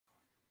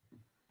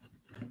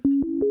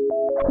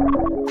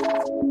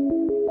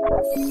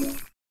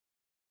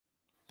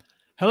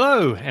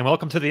Hello, and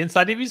welcome to the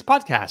Inside EVs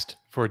podcast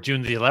for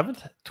June the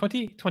 11th,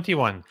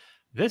 2021.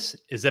 This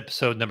is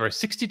episode number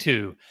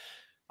 62.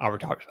 Our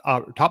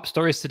top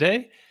stories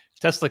today: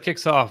 Tesla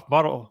kicks off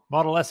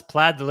Model S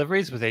Plaid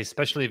deliveries with a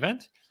special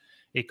event.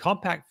 A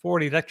compact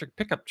Ford electric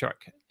pickup truck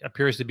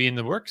appears to be in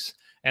the works,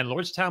 and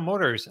Lordstown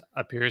Motors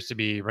appears to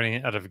be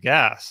running out of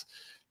gas.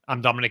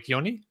 I'm Dominic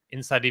Yoni,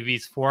 Inside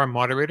EVs forum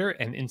moderator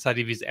and Inside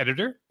EVs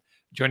editor.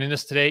 Joining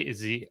us today is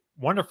the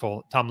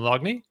wonderful Tom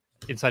Logney,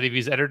 Inside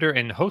EVs editor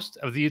and host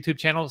of the YouTube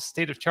channel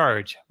State of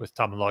Charge with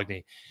Tom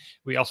Logney.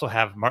 We also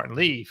have Martin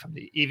Lee from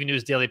the EV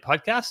News Daily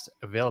podcast,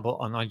 available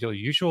on all your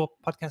usual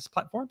podcast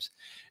platforms.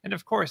 And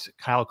of course,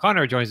 Kyle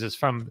Connor joins us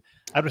from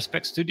Outer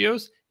Spec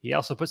Studios. He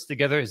also puts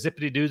together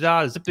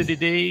zippity-doo-dah,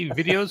 zippity-day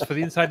videos for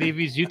the Inside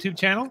EVs YouTube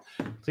channel.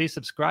 Please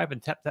subscribe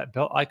and tap that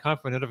bell icon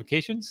for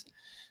notifications.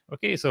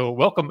 Okay, so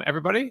welcome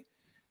everybody.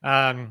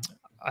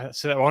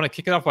 So I want to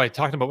kick it off by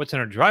talking about what's in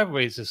our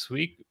driveways this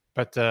week.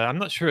 But I'm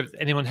not sure if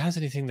anyone has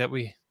anything that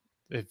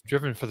they've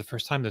driven for the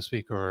first time this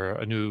week or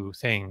a new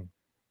thing.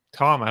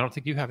 Tom, I don't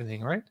think you have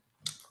anything, right?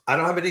 I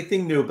don't have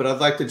anything new, but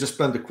I'd like to just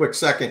spend a quick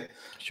second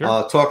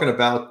talking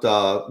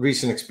about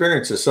recent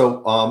experiences.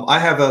 So I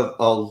have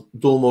a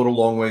dual motor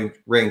long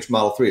range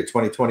Model 3 of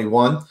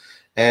 2021.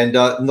 And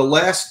in the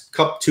last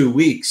 2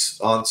 weeks,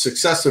 on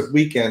successive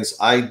weekends,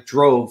 I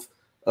drove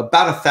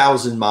about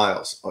 1,000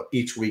 miles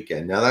each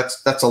weekend. Now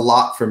that's a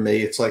lot for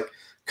me. It's like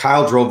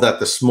Kyle drove that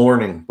this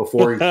morning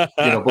before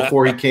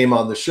he came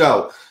on the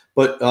show.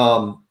 But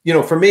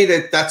for me,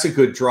 that's a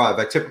good drive.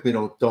 I typically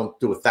don't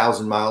do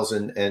 1,000 miles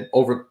and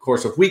over the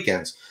course of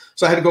weekends.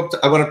 So I had to go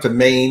I went up to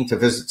Maine to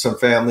visit some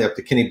family up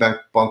to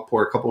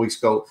Kennebunkport a couple of weeks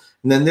ago.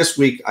 And then this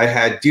week I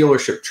had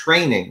dealership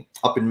training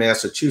up in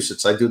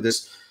Massachusetts. I do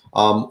this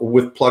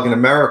with Plug in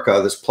America,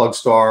 this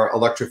Plugstar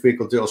electric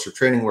vehicle dealership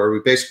training, where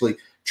we basically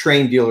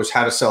train dealers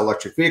how to sell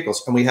electric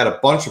vehicles. And we had a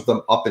bunch of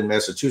them up in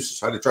Massachusetts.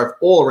 So I had to drive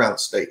all around the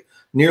state,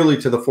 nearly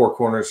to the four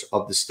corners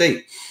of the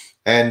state.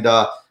 And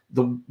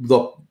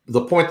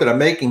the point that I'm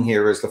making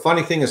here is, the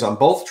funny thing is, on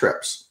both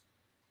trips,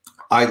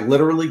 I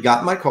literally got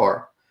in my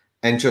car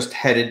and just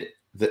headed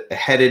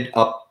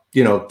up,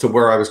 to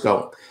where I was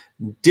going.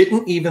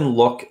 Didn't even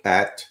look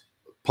at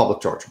public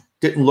charging.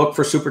 Didn't look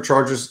for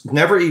superchargers.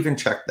 Never even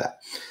checked that.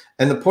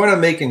 And the point I'm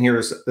making here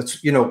is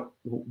that's,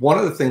 one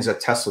of the things that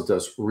Tesla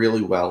does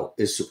really well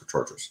is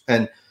superchargers.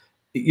 And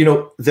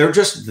they're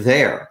just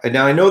there. And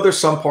now I know there's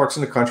some parts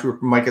in the country where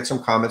we might get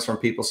some comments from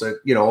people say,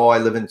 I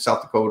live in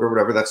South Dakota or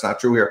whatever. That's not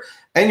true here.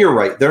 And you're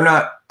right. They're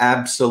not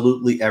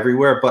absolutely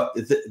everywhere, but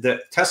the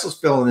Tesla's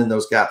filling in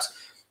those gaps.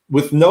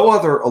 With no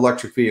other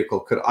electric vehicle,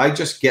 could I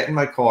just get in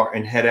my car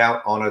and head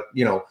out on a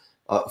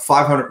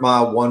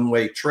 500-mile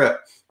one-way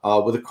trip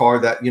with a car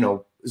that,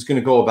 is going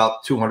to go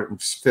about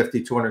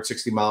 250,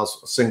 260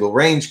 miles single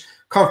range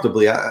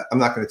comfortably. I'm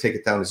not going to take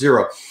it down to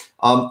zero.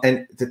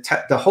 And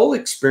the whole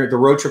experience, the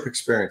road trip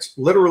experience,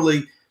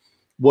 literally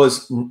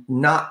was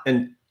not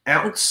an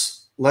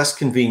ounce less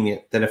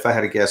convenient than if I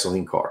had a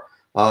gasoline car.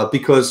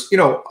 Because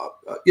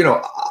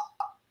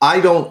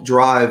I don't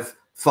drive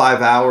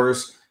 5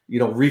 hours,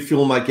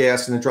 refuel my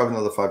gas and then drive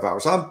another 5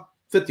 hours. I'm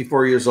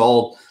 54 years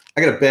old.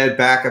 I got a bad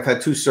back. I've had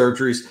 2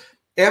 surgeries.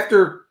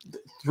 After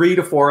 3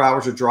 to 4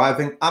 hours of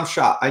driving, I'm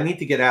shot. I need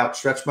to get out,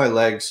 stretch my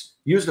legs,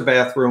 use the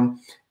bathroom,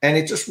 and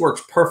it just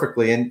works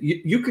perfectly. And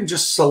you can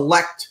just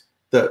select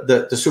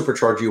the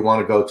supercharger you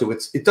want to go to.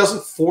 It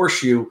doesn't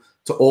force you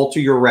to alter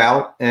your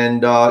route.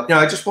 And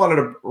I just wanted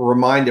to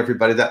remind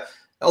everybody that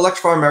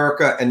Electrify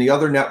America and the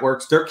other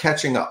networks, they're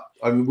catching up.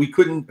 I mean, we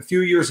couldn't, a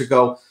few years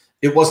ago,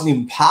 it wasn't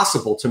even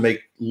possible to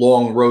make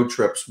long road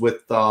trips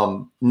with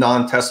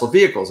non-Tesla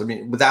vehicles. I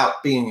mean,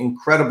 without being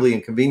incredibly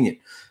inconvenient.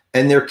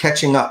 And they're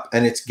catching up,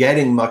 and it's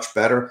getting much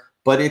better,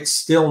 but it's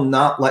still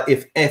not like,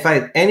 if I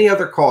had any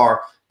other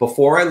car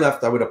before I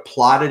left, I would have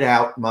plotted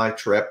out my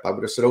trip. I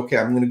would have said, okay,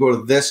 I'm going to go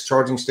to this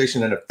charging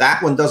station. And if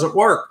that one doesn't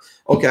work,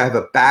 okay, I have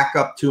a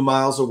backup 2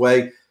 miles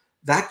away.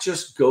 That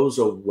just goes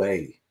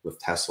away with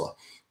Tesla.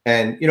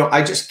 And,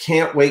 I just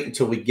can't wait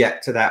until we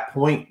get to that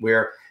point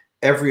where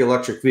every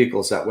electric vehicle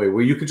is that way,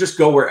 where you could just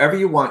go wherever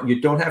you want. You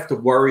don't have to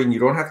worry, and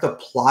you don't have to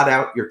plot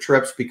out your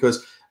trips,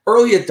 because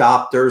early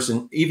adopters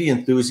and EV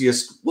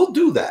enthusiasts will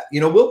do that.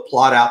 We'll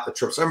plot out the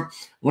trips.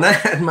 When I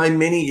had my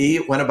Mini E,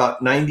 it went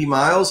about 90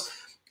 miles.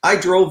 I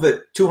drove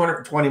it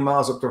 220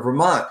 miles up to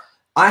Vermont.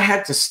 I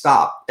had to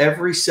stop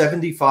every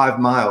 75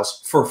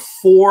 miles for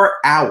 4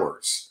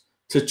 hours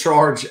to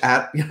charge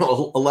at,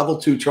 a level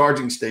 2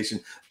 charging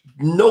station.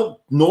 No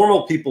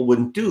normal people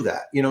wouldn't do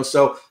that,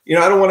 So,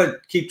 I don't want to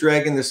keep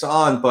dragging this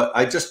on, but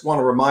I just want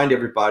to remind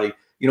everybody,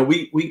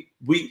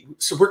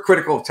 so we're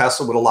critical of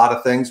Tesla with a lot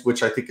of things,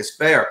 which I think is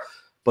fair,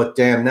 but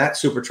damn, that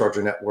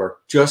supercharger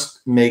network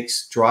just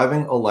makes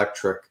driving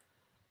electric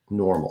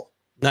normal.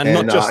 And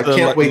not just I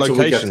can't wait till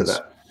we get to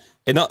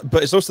that.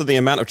 But it's also the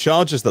amount of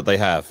chargers that they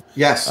have.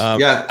 Yes,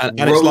 and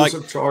it's like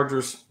of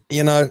chargers.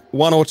 you know,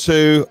 one or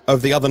two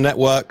of the other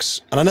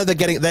networks, and I know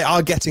they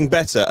are getting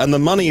better, and the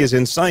money is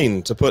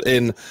insane to put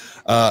in,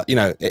 you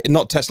know,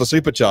 not Tesla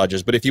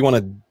superchargers, but if you want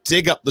to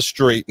dig up the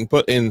street and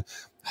put in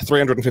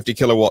 350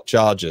 kilowatt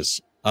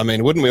chargers, I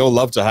mean, wouldn't we all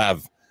love to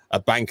have a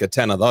bank of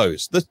 10 of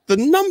those? The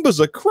numbers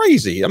are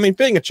crazy. I mean,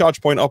 being a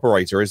charge point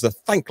operator is a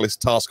thankless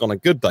task on a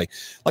good day.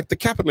 Like, the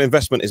capital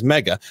investment is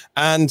mega,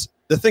 and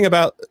the thing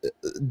about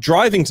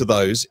driving to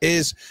those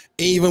is,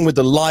 even with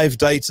the live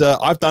data,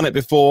 I've done it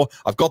before.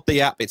 I've got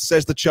the app. It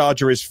says the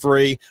charger is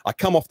free. I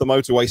come off the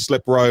motorway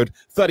slip road.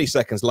 30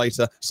 seconds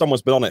later,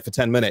 someone's been on it for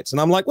 10 minutes.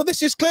 And I'm like, well,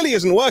 this is clearly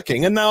isn't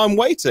working. And now I'm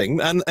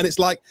waiting. And it's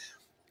like,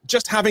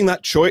 just having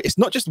that choice. It's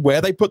not just where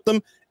they put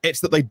them. It's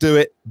that they do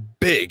it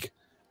big.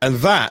 And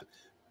that,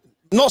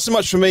 not so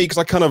much for me, because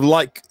I kind of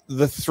like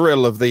the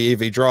thrill of the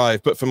EV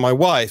drive, but for my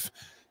wife,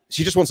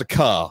 she just wants a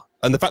car.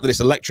 And the fact that it's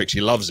electric, she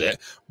loves it,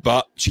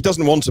 but she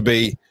doesn't want to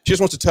be, she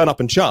just wants to turn up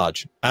and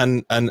charge.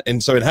 And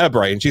so in her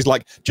brain, she's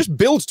like, just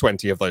build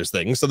 20 of those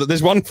things so that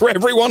there's one for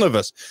every one of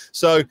us.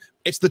 So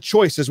it's the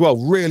choice as well,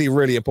 really,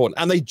 really important.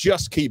 And they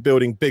just keep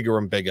building bigger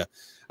and bigger.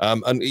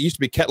 And it used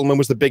to be Kettleman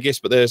was the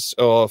biggest, but there's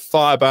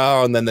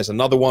Firepower, and then there's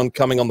another one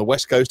coming on the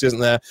West Coast, isn't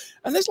there?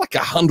 And there's like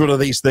 100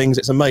 of these things.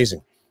 It's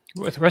amazing.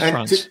 With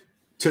restaurants.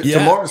 To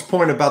Martin's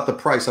point about the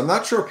price, I'm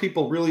not sure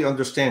people really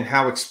understand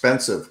how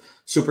expensive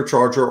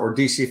supercharger or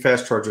DC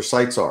fast charger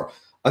sites are.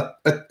 A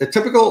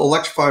typical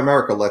Electrify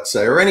America, let's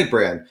say, or any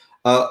brand,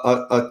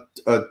 a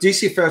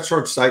DC fast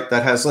charge site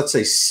that has, let's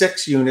say,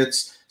 6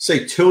 units,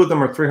 say 2 of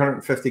them are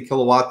 350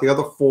 kilowatt, the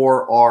other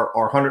 4 are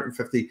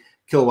 150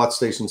 kilowatt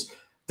stations.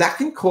 That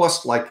can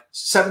cost like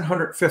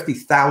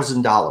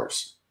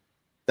 $750,000.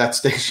 That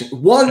station,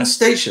 one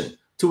station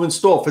to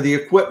install, for the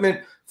equipment,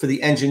 for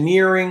the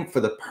engineering, for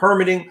the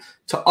permitting,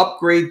 to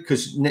upgrade,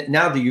 because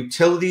now the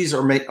utilities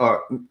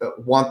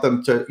want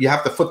them to, you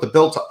have to foot the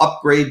bill to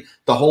upgrade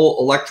the whole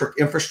electric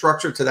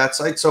infrastructure to that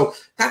site. So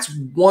that's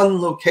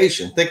one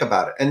location. Think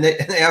about it. And they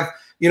have,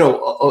 you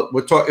know,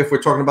 if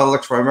we're talking about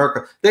Electrify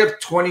America, they have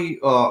 20,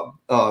 how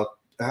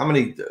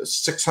many,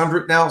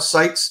 600 now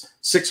sites,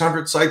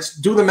 600 sites.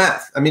 Do the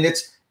math. I mean,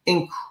 it's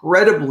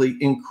incredibly,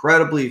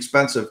 incredibly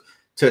expensive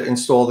to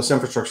install this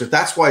infrastructure.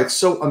 That's why it's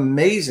so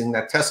amazing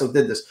that Tesla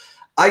did this.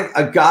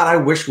 God, I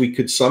wish we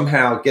could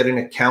somehow get an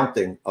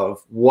accounting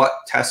of what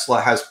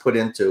Tesla has put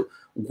into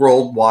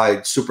worldwide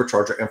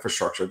supercharger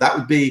infrastructure. That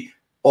would be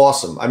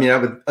awesome. I mean, I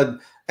would,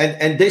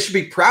 and they should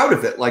be proud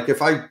of it. Like,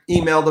 if I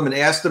emailed them and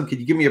asked them, could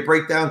you give me a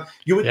breakdown?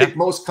 You would think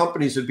most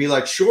companies would be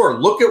like, sure,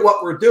 look at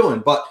what we're doing.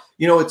 But,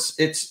 you know, it's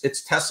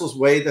Tesla's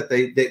way that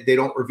they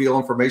don't reveal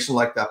information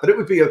like that. But it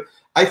would be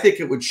I think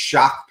it would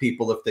shock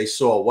people if they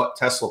saw what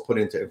Tesla put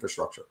into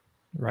infrastructure.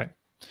 Right.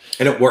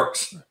 And it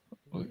works.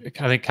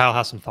 I think Kyle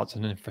has some thoughts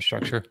on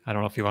infrastructure. I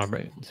don't know if you want to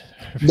bring it.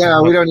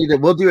 No, we don't need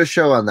it. We'll do a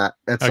show on that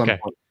at some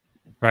point.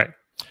 Right.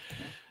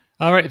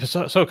 All right.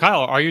 So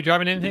Kyle, are you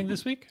driving anything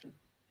this week?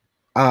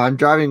 I'm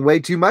driving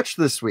way too much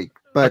this week.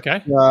 But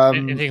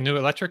anything new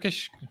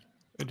electric-ish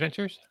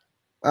adventures?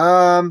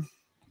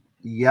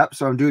 Yep.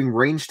 So I'm doing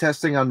range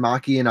testing on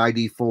Mach-E and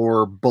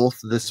ID4 both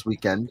this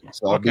weekend.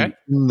 So I'll be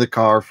in the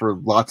car for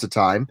lots of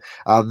time.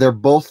 They're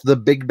both the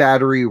big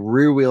battery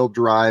rear-wheel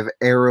drive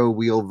aero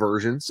wheel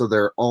version. So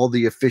they're all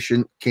the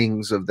efficient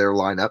kings of their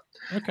lineup.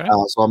 Okay.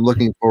 So I'm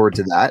looking forward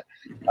to that.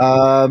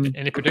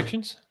 Any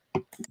predictions?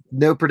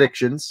 No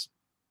predictions.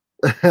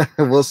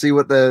 We'll see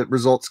what the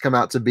results come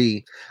out to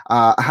be.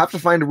 I have to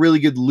find a really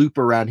good loop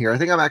around here. I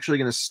think I'm actually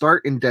going to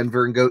start in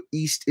Denver and go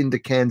east into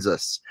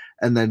Kansas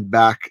and then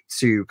back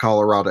to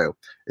Colorado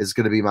is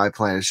going to be my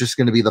plan. It's just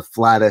going to be the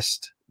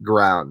flattest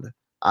ground.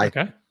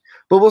 But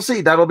we'll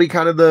see. That'll be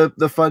kind of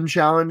the fun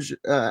challenge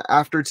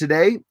after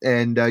today.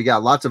 And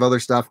lots of other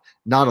stuff,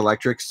 not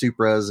electric,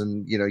 Supras,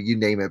 and you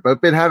name it.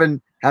 But been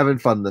having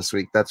fun this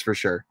week, that's for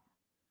sure.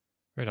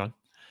 Right on.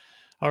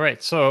 All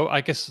right, so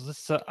I guess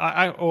let's.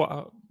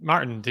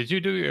 Martin, did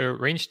you do your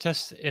range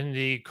test in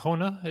the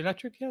Kona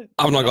electric yet?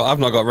 I've not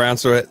got around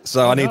to it,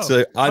 so I need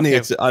to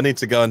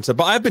go into.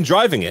 But I've been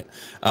driving it,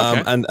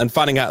 and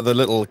finding out the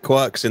little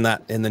quirks in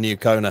the new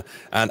Kona,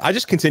 and I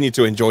just continue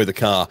to enjoy the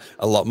car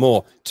a lot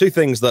more. Two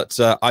things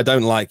that I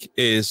don't like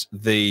is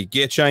the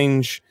gear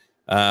change,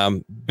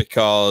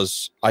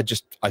 because I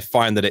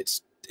find that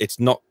it's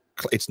not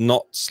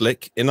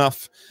slick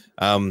enough.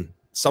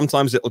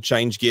 Sometimes it'll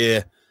change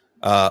gear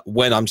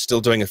when I'm still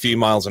doing a few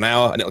miles an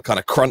hour, and it'll kind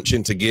of crunch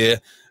into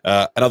gear.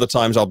 And other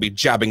times I'll be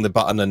jabbing the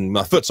button and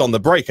my foot's on the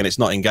brake and it's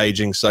not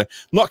engaging. So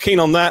not keen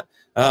on that.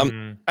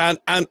 And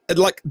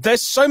like,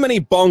 there's so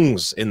many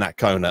bongs in that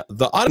Kona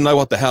that I don't know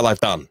what the hell I've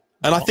done.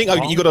 And I think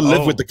you got to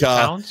live with the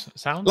car.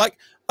 Sounds? Like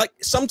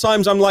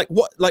sometimes I'm like,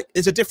 what? Like,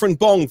 is a different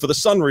bong for the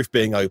sunroof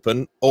being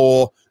open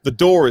or the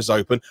door is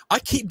open? I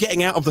keep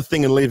getting out of the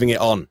thing and leaving it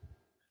on.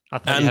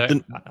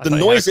 And the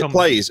noise it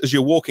plays as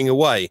you're walking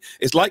away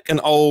is like an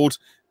old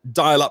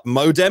dial-up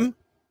modem.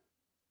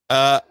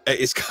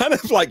 It's kind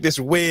of like this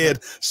weird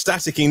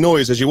staticky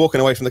noise as you're walking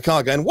away from the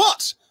car going,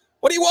 what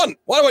do you want?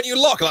 Why won't you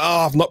lock? Like,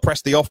 I've not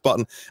pressed the off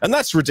button. And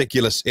that's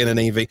ridiculous in an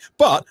EV.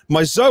 But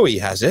my Zoe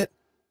has it,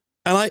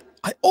 And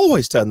I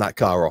always turn that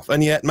car off.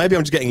 And yet maybe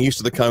I'm just getting used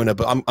to the Kona,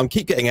 but I'm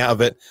keep getting out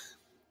of it.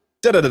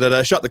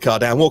 Shut the car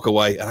down, walk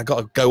away, and I got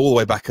to go all the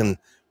way back and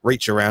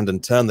reach around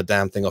and turn the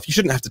damn thing off. You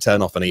shouldn't have to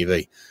turn off an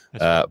EV,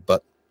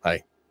 but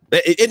hey,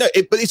 but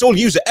it's all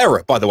user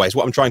error, by the way, is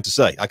what I'm trying to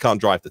say. I can't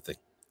drive the thing.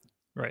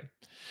 Right.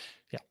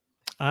 Yeah.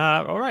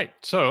 All right.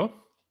 So,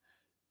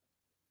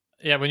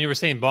 yeah, when you were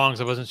saying bongs,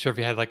 I wasn't sure if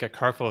you had like a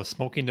car full of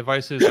smoking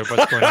devices or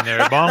what's going on there.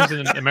 Bongs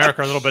in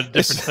America are a little bit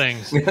different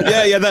things.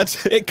 Yeah,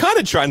 it kind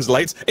of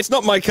translates. It's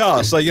not my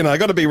car, so I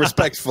got to be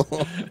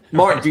respectful.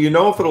 Mark, do you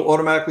know if it'll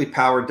automatically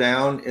power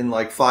down in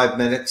like 5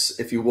 minutes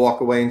if you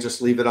walk away and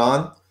just leave it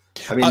on?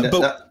 I mean,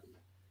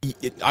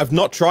 I've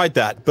not tried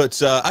that,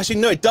 but actually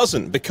no, it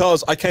doesn't,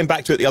 because I came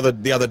back to it the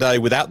other day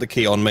without the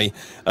key on me,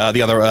 and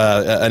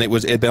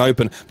it had been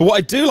open. But what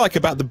I do like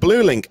about the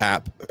Blue Link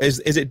app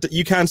is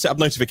you can set up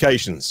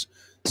notifications.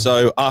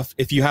 So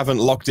if you haven't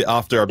locked it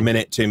after a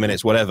minute, 2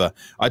 minutes, whatever,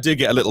 I do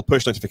get a little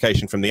push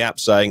notification from the app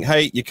saying,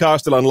 "Hey, your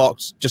car's still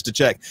unlocked," just to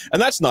check. And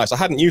that's nice. I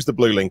hadn't used the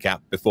Blue Link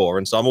app before,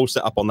 and so I'm all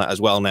set up on that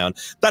as well now. And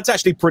that's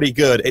actually pretty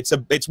good.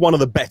 It's one of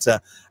the better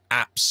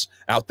apps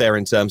out there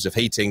in terms of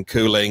heating,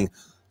 cooling,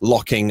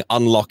 locking,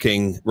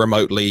 unlocking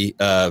remotely,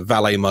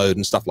 valet mode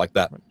and stuff like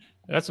that.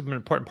 That's an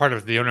important part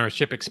of the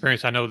ownership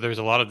experience. I know there's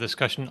a lot of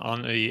discussion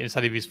on the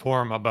Inside EVs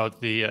forum about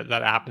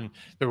that app, and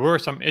there were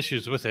some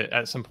issues with it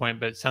at some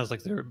point, but it sounds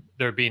like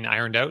they're being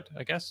ironed out,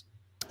 I guess.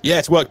 Yeah,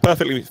 it's worked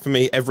perfectly for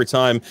me every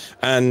time,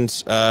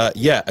 and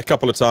yeah, a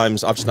couple of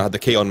times I've just not had the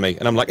key on me,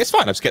 and I'm like, it's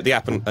fine, I just get the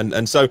app,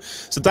 and so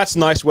that's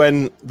nice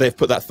when they've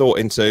put that thought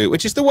into,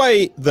 which is the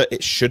way that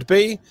it should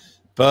be,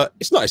 but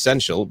it's not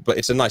essential, but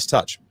it's a nice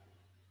touch.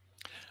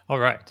 All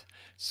right.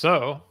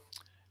 So,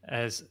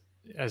 as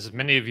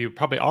many of you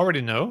probably already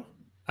know,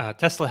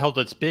 Tesla held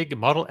its big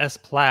Model S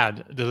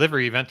Plaid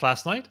delivery event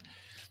last night,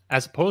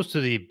 as opposed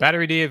to the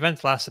Battery Day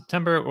event last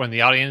September, when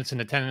the audience in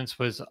attendance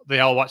they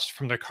all watched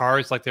from their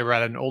cars like they were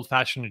at an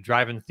old-fashioned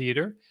drive-in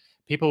theater.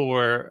 People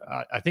were,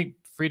 I think,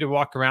 free to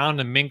walk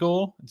around and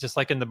mingle, just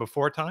like in the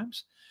before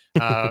times.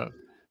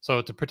 So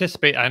to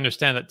participate, I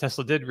understand that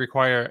Tesla did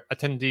require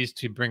attendees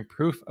to bring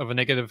proof of a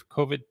negative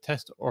COVID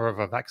test or of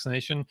a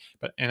vaccination.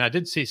 And I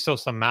did see still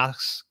some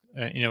masks.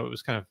 It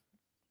was kind of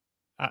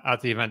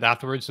at the event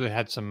afterwards. So they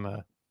had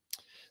some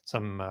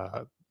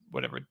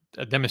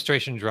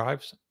demonstration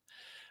drives.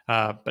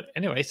 But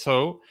anyway,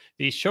 so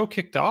the show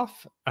kicked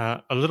off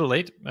a little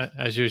late,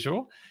 as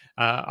usual.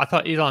 I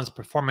thought Elon's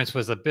performance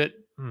was a bit,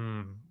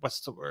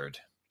 what's the word?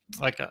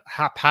 Like a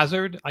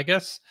haphazard, I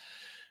guess.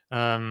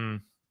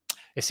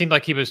 It seemed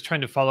like he was trying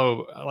to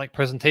follow like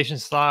presentation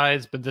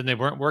slides, but then they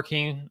weren't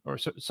working. Or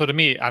so to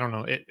me, I don't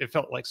know. It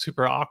felt like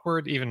super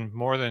awkward, even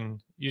more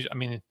than usual. I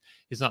mean,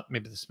 he's not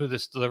maybe the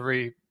smoothest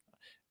delivery.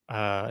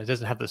 It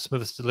doesn't have the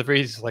smoothest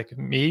deliveries like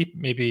me.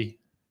 Maybe,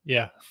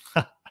 yeah.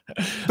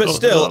 But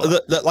still,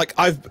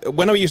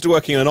 when I used to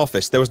working in an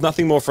office, there was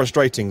nothing more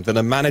frustrating than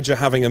a manager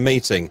having a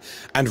meeting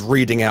and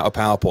reading out a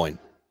PowerPoint.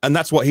 And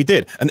that's what he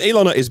did. And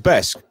Elon at his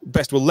best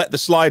will let the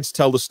slides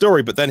tell the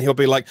story, but then he'll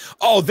be like,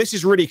 "Oh, this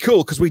is really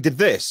cool because we did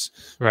this."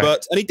 Right.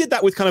 And he did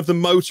that with kind of the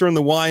motor and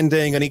the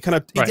winding, and he kind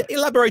of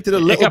elaborated a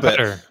little bit.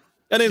 Better.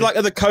 And it's like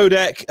the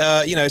codec,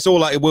 it's all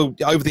like, well,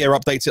 over the air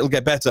updates, it'll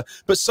get better.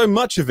 But so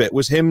much of it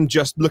was him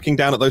just looking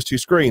down at those two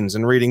screens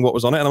and reading what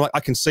was on it. And I'm like, I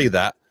can see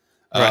that.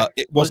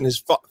 It wasn't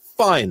his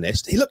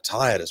finest. He looked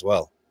tired as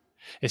well.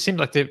 It seemed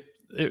like there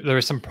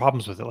were some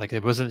problems with it. Like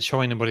it wasn't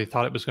showing him what he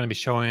thought it was going to be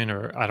showing,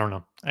 or I don't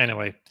know.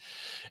 Anyway,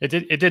 it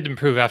did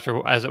improve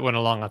as it went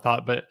along, I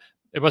thought, but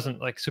it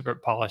wasn't like super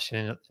polished.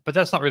 But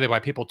that's not really why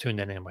people tuned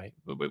in anyway.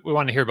 We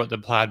want to hear about the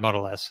Plaid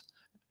Model S,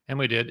 and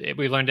we did.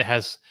 We learned it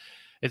has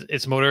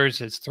its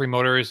motors. Its 3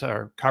 motors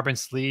are carbon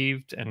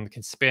sleeved and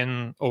can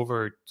spin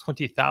over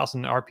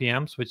 20,000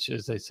 RPMs, which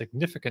is a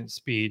significant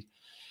speed.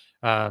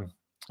 I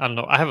don't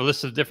know. I have a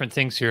list of different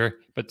things here,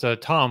 but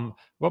Tom,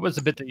 what was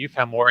the bit that you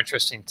found more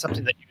interesting?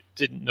 Something that you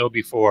didn't know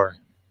before?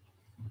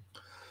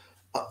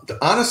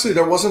 Honestly,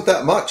 there wasn't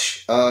that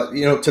much.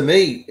 To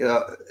me,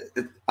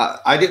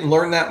 I didn't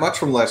learn that much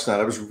from last night.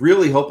 I was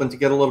really hoping to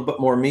get a little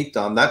bit more meat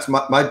done. That's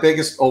my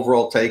biggest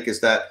overall take,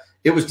 is that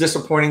it was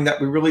disappointing that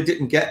we really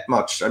didn't get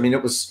much. I mean,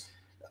 it was,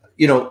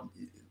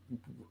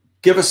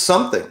 give us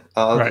something.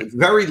 Right.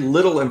 Very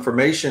little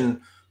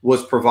information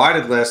was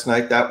provided last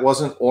night that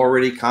wasn't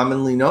already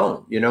commonly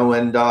known,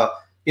 and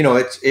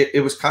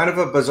it was kind of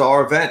a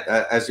bizarre event.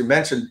 As you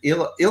mentioned,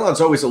 Elon's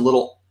always a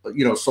little,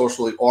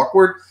 socially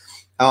awkward,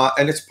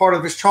 and it's part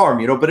of his charm,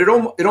 but it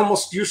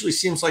almost usually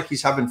seems like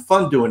he's having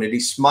fun doing it.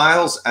 He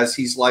smiles as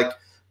he's like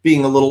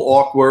being a little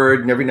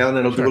awkward, and every now and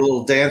then he'll do a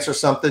little dance or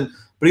something,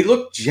 but he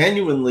looked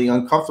genuinely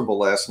uncomfortable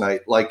last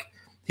night. Like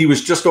he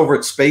was just over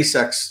at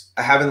SpaceX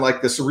having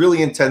like this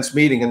really intense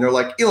meeting, and they're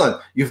like, "Elon,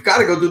 you've got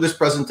to go do this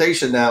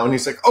presentation now." And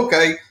he's like,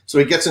 "Okay." So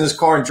he gets in his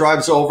car and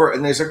drives over,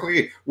 and he's like,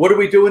 "Okay, what are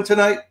we doing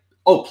tonight?"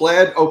 "Oh,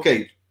 Plaid.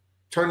 Okay,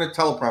 turn the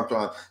teleprompter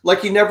on."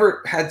 Like he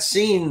never had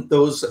seen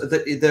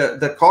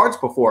the cards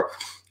before.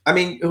 I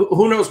mean,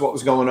 who knows what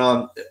was going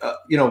on,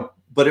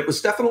 but it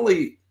was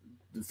definitely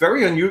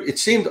very unusual. It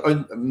seemed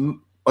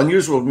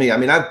unusual to me. I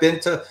mean, I've been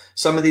to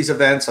some of these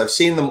events, I've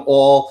seen them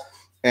all,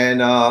 and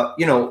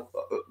you know,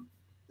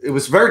 it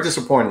was very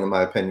disappointing in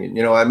my opinion.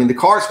 You know, I mean, the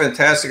car is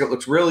fantastic. It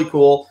looks really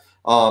cool.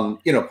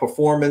 You know,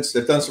 performance,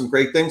 they've done some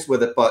great things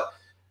with it, but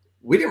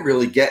we didn't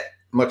really get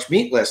much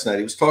meat last night.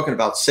 He was talking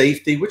about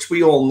safety, which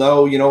we all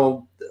know, you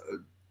know,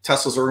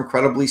 Teslas are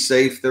incredibly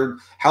safe. They're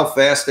how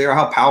fast they are,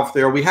 how powerful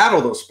they are. We had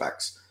all those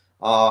specs.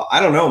 I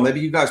don't know. Maybe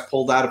you guys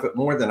pulled out of it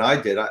more than I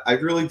did. I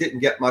really didn't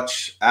get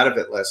much out of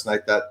it last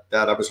night that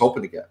I was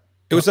hoping to get.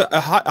 It was a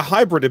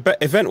hybrid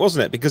event,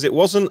 wasn't it? Because it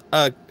wasn't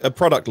a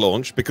product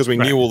launch because we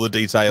knew all the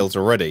details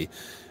already.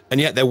 And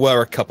yet there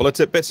were a couple of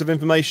tidbits of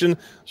information,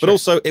 but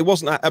also it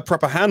wasn't a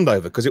proper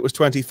handover because it was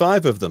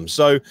 25 of them.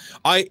 So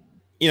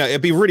you know,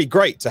 it'd be really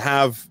great to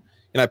have,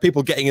 you know,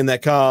 people getting in their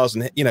cars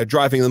and, you know,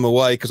 driving them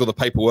away because all the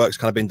paperwork's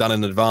kind of been done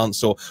in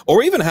advance,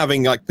 or even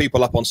having like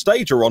people up on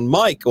stage or on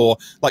mic, or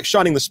like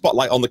shining the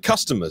spotlight on the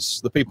customers,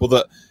 the people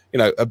that, you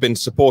know, have been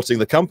supporting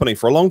the company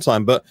for a long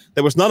time. But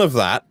there was none of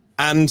that.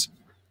 And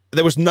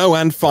there was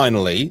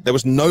finally, there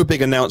was no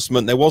big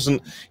announcement. There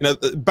wasn't, you know,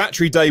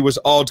 battery day was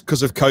odd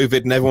because of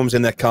COVID and everyone was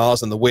in their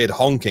cars and the weird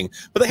honking,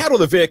 but they had all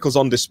the vehicles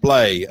on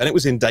display and it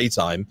was in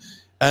daytime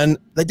and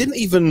they didn't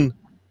even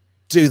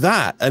do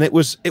that. And it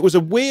was a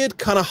weird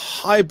kind of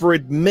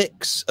hybrid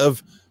mix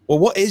of, well,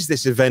 what is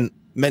this event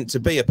meant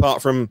to be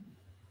apart from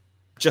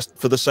just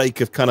for the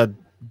sake of kind of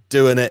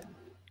doing it?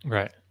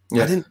 Right.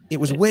 Yeah. It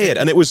was weird.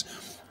 And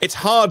it's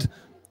hard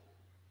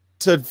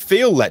to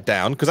feel let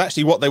down because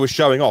actually what they were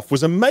showing off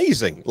was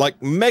amazing,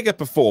 like mega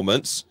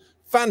performance,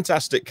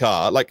 fantastic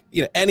car. Like,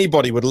 you know,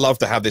 anybody would love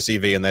to have this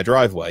EV in their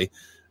driveway.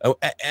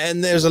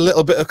 And there's a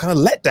little bit of kind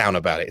of letdown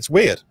about it. It's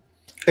weird.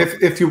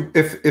 If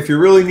you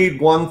really need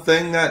one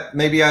thing that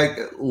maybe I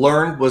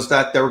learned was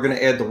that they were going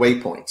to add the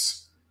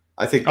waypoints.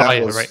 I think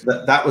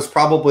that that was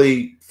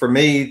probably for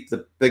me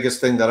the biggest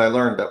thing that I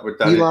learned.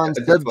 Elon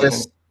said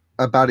this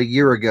about a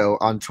year ago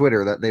on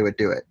Twitter that they would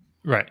do it.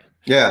 Right.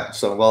 Yeah.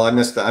 So well, I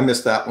missed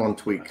that one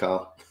tweet,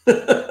 Kyle.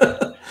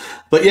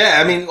 But yeah,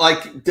 I mean,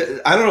 like,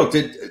 I don't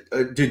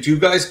know. Did you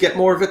guys get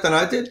more of it than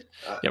I did?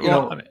 Yeah.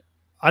 Well, I mean,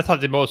 I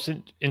thought the most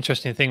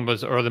interesting thing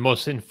was, or the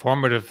most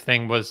informative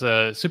thing was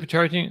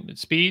supercharging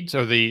speeds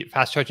or the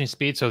fast charging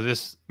speed. So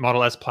this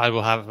Model S Plaid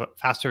will have a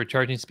faster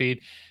charging speed,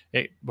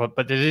 but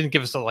they didn't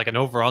give us like an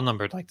overall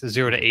number, like the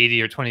 0 to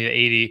 80 or 20 to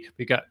 80.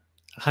 We got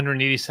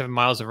 187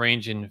 miles of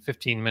range in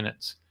 15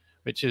 minutes,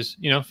 which is,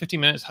 you know, 15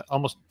 minutes,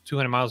 almost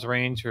 200 miles of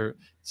range. Or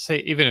say,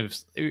 even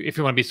if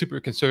you want to be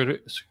super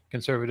conservative,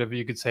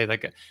 you could say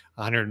like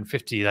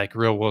 150 like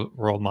real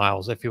world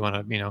miles if you want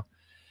to, you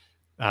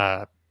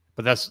know.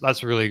 But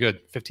that's really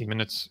good. 15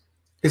 minutes.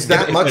 Is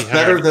that much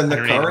better than the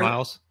current?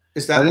 Miles.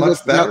 Is that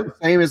much better? The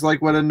same as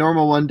like what a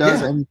normal one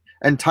does, Yeah.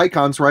 and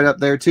Taycan's right up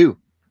there too.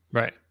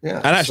 Right. Yeah.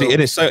 And actually,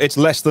 it's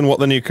less than what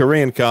the new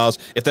Korean cars.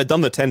 If they'd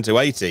done the 10 to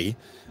 80,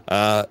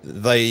 or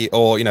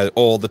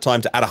the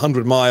time to add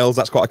 100 miles,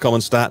 that's quite a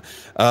common stat.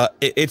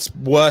 It's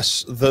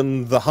worse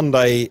than the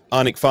Hyundai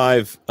Ioniq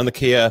 5 and the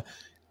Kia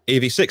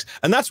EV6.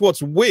 And that's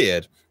what's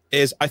weird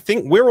is I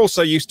think we're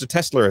also used to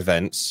Tesla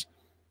events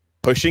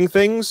pushing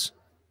things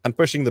and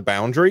pushing the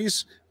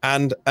boundaries.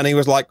 And he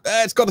was like,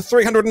 it's got a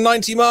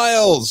 390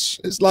 miles.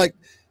 It's like,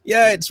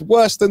 yeah, it's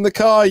worse than the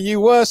car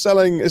you were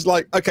selling. It's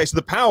like, okay, so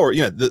the power,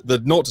 you know,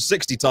 the 0 to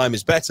 60 time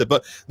is better,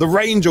 but the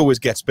range always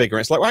gets bigger.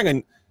 It's like, well, hang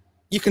on,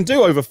 you can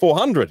do over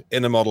 400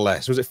 in a Model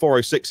S. Was it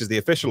 406 is the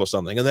official or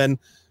something? And then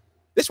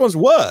this one's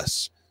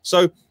worse.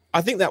 So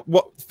I think that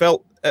what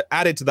felt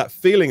added to that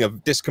feeling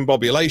of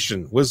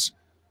discombobulation was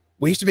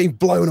we used to be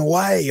blown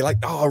away. Like,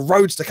 oh, a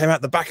Roadster came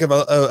out the back of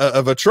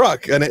a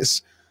truck. And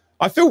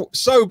I feel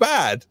so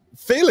bad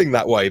feeling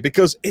that way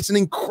because it's an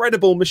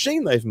incredible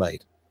machine they've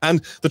made.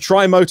 And the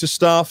tri-motor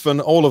stuff and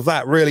all of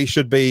that really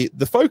should be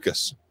the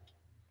focus.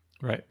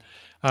 Right.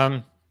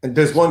 And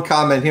there's one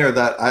comment here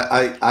that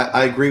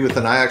I agree with,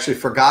 and I actually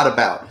forgot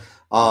about.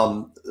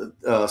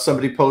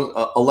 Somebody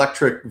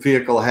electric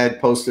vehicle had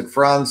posted,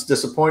 Franz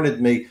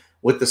disappointed me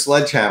with the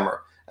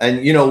sledgehammer.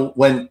 And you know,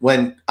 when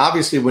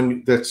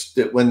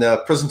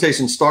the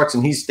presentation starts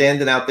and he's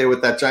standing out there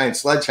with that giant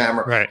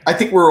sledgehammer, right. I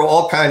think we're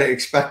all kind of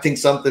expecting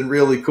something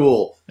really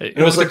cool. It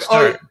was like,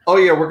 oh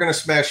yeah, we're gonna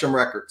smash some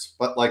records,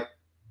 but like,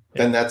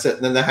 then that's it.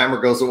 And then the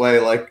hammer goes away.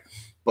 Like,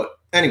 but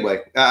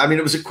anyway, I mean,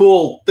 it was a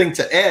cool thing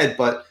to add,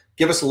 but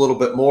give us a little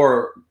bit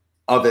more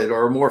of it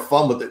or more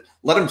fun with it.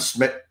 Let him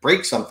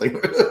break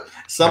something,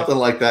 something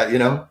like that. You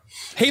know,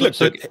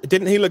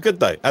 didn't he look good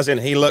though? As in,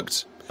 he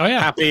looked. Oh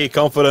yeah, happy,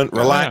 confident,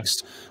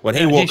 relaxed. When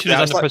he walked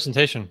out, the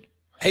presentation.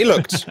 He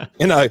looked,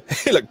 you know,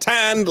 he looked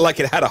tanned, like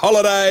it had a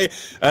holiday.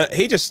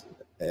 He just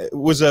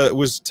was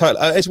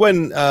total. It's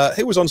when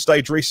he was on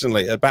stage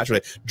recently at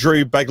Battery.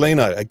 Drew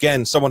Baglino,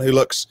 again, someone who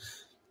looks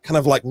kind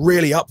of like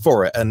really up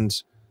for it. And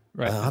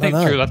right, I think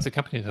don't know. Drew left the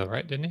company though,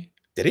 right? Didn't he?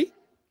 Did he?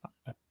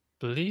 I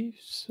believe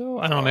so.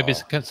 I don't know. Maybe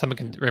someone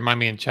can remind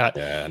me in chat.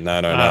 Yeah, no.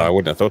 I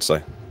wouldn't have thought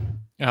so.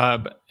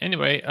 But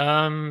anyway,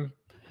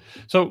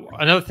 so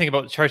another thing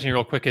about charging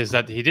real quick is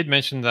that he did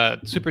mention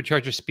that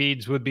supercharger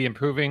speeds would be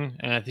improving.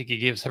 And I think he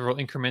gave several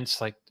increments,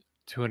 like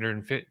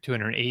 250,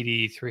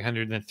 280,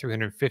 300, and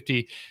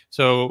 350.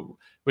 So,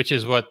 which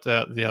is what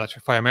the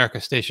Electrify America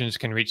stations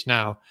can reach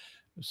now.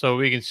 So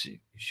we can see,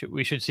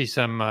 we should see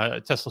some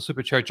Tesla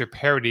supercharger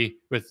parity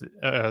with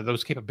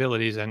those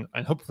capabilities, and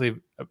hopefully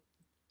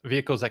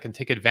vehicles that can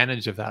take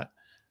advantage of that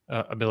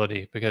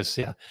ability. Because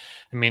I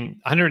mean,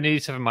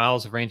 187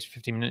 miles of range,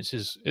 50 minutes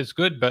is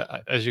good,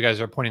 but as you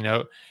guys are pointing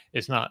out,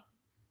 it's not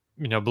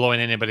blowing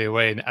anybody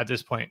away at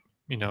this point.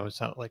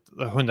 It's not like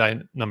the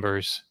Hyundai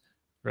numbers,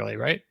 really,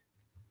 right?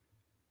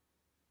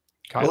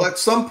 Kyle? Well, at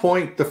some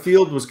point, the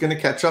field was going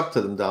to catch up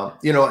to them, Dom.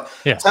 Yeah.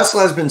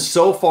 Tesla has been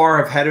so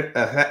far ahead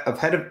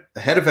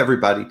of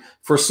everybody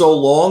for so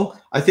long.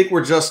 I think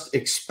we're just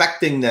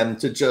expecting them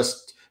to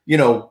just,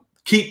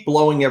 keep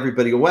blowing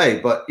everybody away.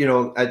 But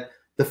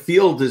the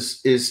field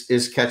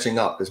is catching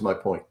up. Is my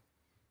point.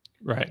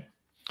 Right.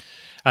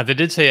 They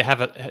did say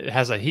it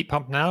has a heat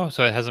pump now,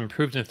 so it has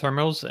improved in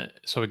thermals.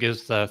 So it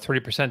gives the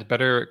 30%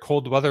 better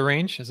cold weather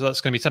range. So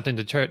that's going to be something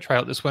to try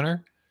out this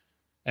winter.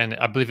 And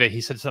I believe that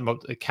he said something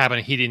about the cabin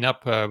heating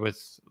up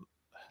with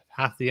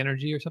half the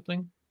energy or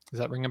something. Does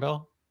that ring a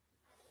bell?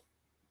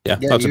 Yeah,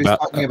 he was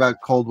talking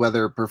about cold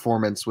weather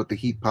performance with the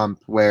heat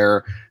pump,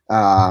 where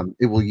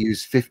it will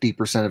use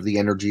 50% of the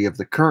energy of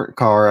the current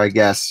car, I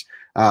guess,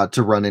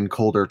 to run in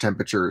colder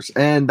temperatures.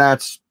 And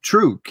that's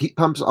true. Heat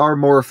pumps are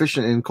more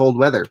efficient in cold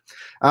weather.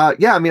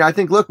 I mean, I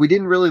think, look, we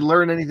didn't really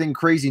learn anything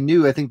crazy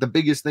new. I think the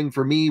biggest thing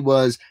for me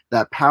was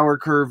that power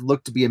curve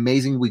looked to be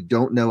amazing. We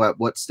don't know at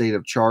what state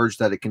of charge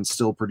that it can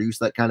still produce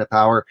that kind of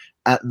power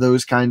at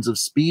those kinds of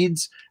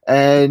speeds.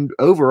 And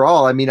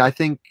overall, I mean, I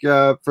think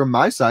from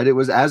my side, it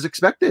was as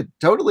expected,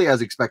 totally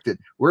as expected.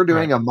 We're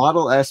doing a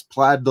Model S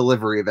Plaid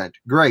delivery event.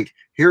 Great.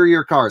 Here are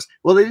your cars.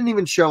 Well, they didn't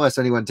even show us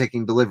anyone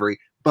taking delivery,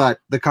 but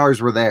the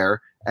cars were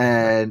there.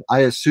 And I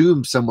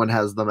assume someone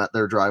has them at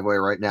their driveway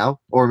right now,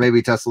 or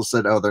maybe Tesla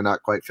said, "Oh, they're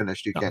not quite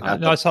finished. You can't have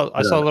them." I saw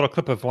a little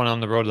clip of one on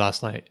the road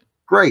last night.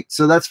 Great,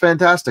 so that's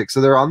fantastic. So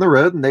they're on the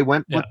road, and they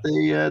went what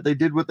they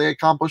did what they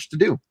accomplished to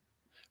do.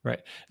 Right.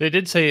 They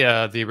did say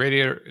the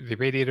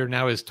radiator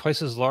now is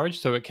twice as large,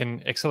 so it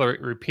can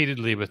accelerate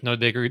repeatedly with no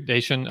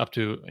degradation up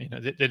to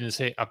they didn't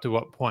say up to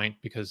what point,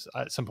 because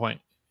at some point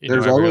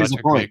there's always a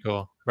point.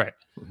 Vehicle, right?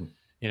 Mm-hmm.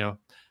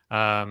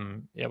 What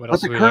but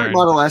else the current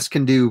Model S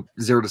can do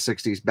 0 to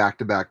 60s back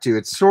to back too.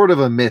 It's sort of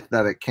a myth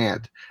that it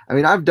can't. I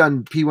mean, I've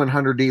done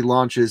P100D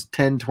launches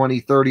 10,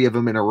 20, 30 of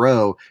them in a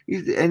row,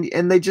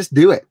 and they just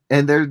do it.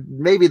 And they're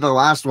maybe the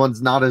last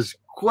one's not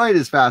quite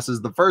as fast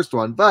as the first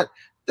one, but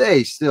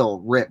they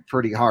still rip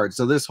pretty hard.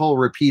 So this whole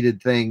repeated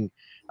thing,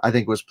 I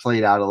think, was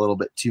played out a little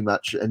bit too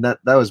much. And that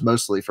was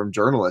mostly from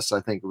journalists.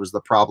 I think it was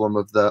the problem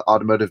of the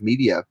automotive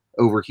media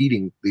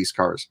overheating these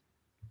cars.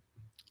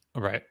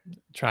 Right.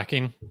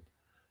 Tracking.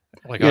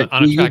 Like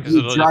on a track,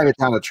 you drive it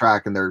down a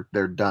track and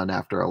they're done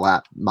after a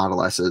lap.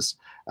 Model S's.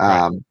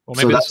 Well,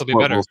 maybe this will be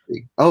better.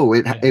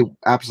 It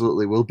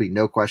absolutely will be,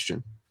 no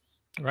question.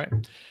 Right.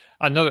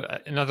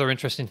 Another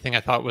interesting thing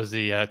I thought was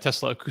the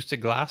Tesla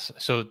acoustic glass.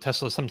 So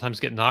Tesla sometimes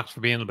get knocked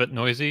for being a bit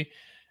noisy.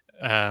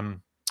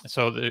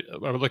 So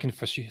we're looking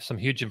for some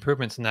huge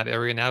improvements in that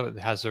area now. It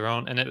has their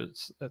own, and it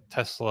was a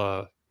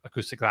Tesla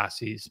acoustic glass.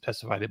 He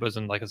specified it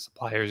wasn't like a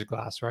supplier's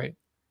glass, right?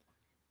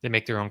 They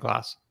make their own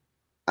glass.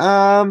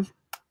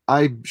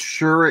 I'm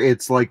sure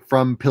it's like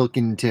from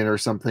Pilkington or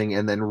something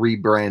and then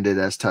rebranded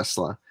as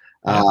Tesla.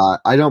 Yeah.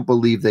 I don't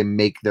believe they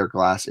make their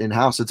glass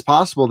in-house. It's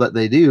possible that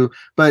they do,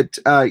 but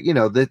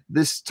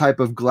this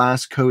type of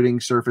glass coating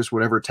surface,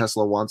 whatever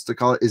Tesla wants to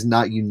call it, is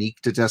not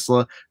unique to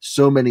Tesla.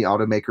 So many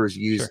automakers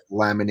use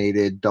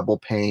laminated double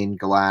pane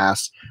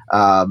glass.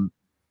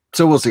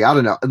 So we'll see. I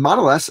don't know.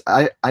 Model S,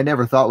 I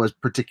never thought was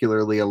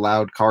particularly a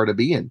loud car to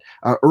be in.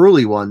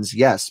 Early ones,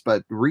 yes,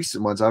 but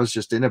recent ones, I was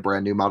just in a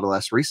brand new Model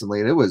S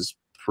recently, and it was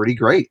pretty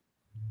great.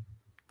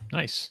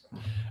 Nice.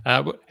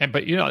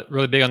 But you're not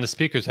really big on the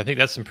speakers. I think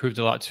that's improved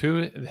a lot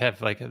too. They have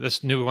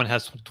this new one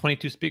has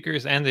 22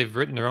 speakers, and they've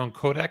written their own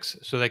codecs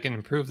so they can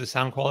improve the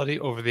sound quality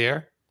over the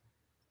air.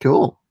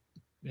 Cool.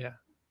 Yeah.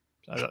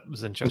 That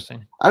was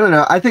interesting. I don't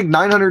know. I think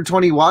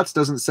 920 watts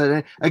doesn't set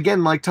it.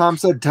 Again, like Tom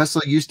said,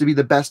 Tesla used to be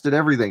the best at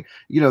everything.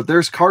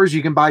 There's cars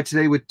you can buy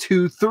today with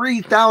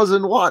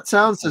 3,000 watt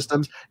sound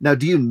systems. Now,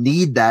 do you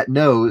need that?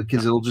 No,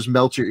 because it'll just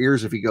melt your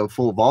ears if you go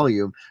full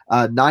volume.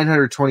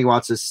 920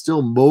 watts is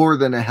still more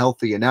than a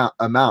healthy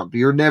amount.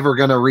 You're never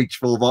going to reach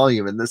full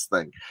volume in this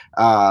thing.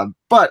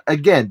 But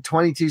again,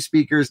 22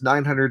 speakers,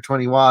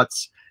 920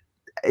 watts.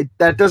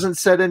 That doesn't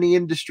set any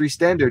industry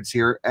standards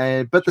here,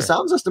 but the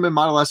sound system in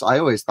Model S I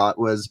always thought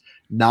was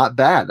not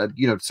bad.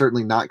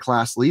 Certainly not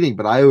class leading,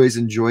 but I always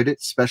enjoyed it,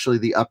 especially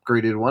the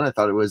upgraded one. I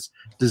thought it was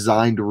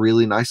designed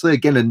really nicely.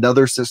 Again,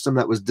 another system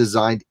that was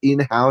designed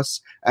in-house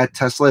at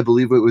Tesla. I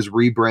believe it was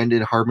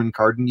rebranded Harman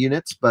Kardon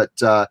units, but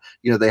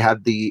they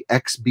had the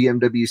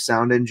ex-BMW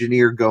sound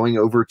engineer going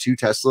over to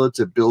Tesla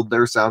to build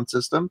their sound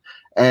system,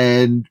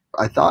 and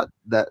I thought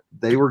that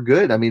they were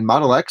good. I mean,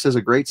 Model X has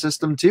a great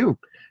system too.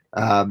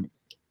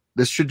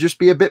 This should just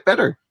be a bit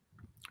better.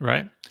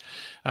 Right.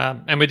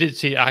 And we did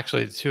see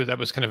actually too, that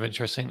was kind of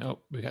interesting. Oh,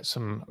 we got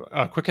some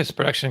quickest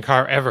production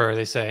car ever,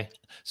 they say.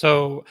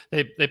 So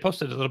they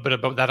posted a little bit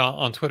about that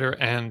on Twitter,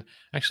 and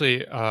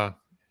actually,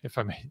 if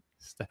I may,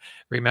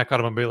 Remac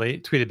Automobile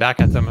tweeted back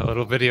at them a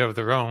little video of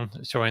their own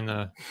showing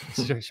the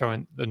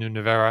new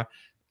Navara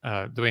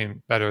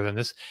doing better than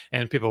this.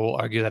 And people will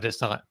argue that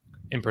it's not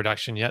in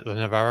production yet, the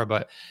Navara,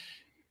 but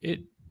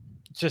it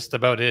just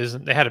about is.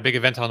 They had a big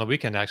event on the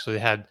weekend. Actually,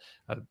 they had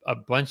a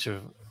bunch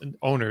of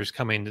owners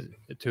coming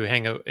to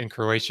hang out in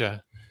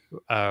Croatia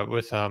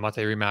with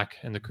Mate Rimac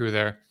and the crew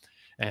there,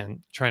 and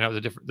trying out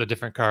the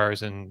different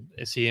cars and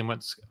seeing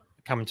what's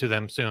coming to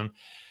them soon.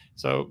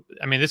 So,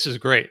 I mean, this is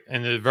great,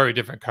 and they're very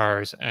different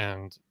cars.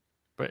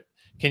 But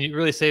can you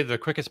really say the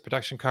quickest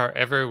production car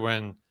ever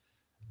when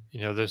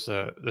there's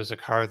a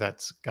car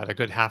that's got a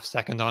good half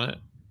second on it,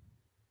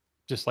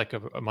 just like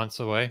a month's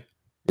away?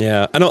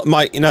 Yeah, and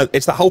Mike,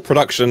 it's the whole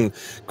production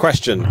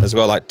question as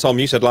well. Like Tom,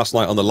 you said last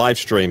night on the live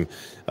stream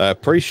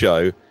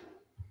pre-show,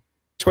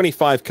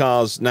 25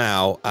 cars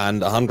now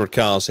and 100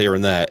 cars here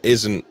and there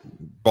isn't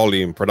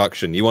volume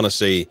production. You want to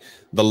see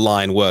the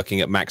line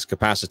working at max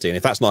capacity, and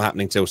if that's not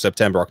happening till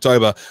September,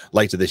 October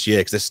later this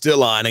year, because they're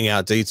still ironing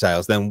out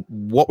details, then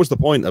what was the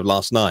point of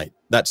last night?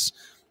 That's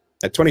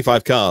at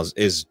 25 cars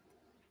is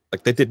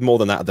like they did more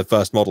than that at the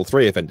first Model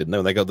 3 event, didn't they?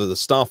 When they got the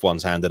staff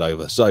ones handed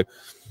over, so.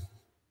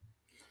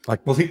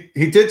 Well,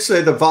 he did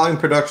say the volume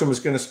production was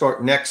going to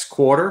start next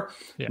quarter.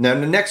 Yeah. Now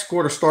the next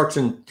quarter starts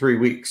in 3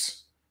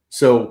 weeks.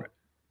 So,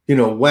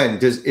 when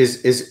is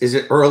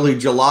it early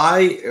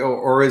July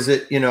or is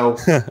it end of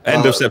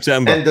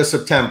September? End of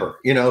September.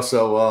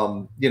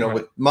 So Right.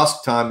 with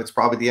Musk time, it's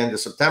probably the end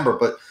of September.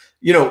 But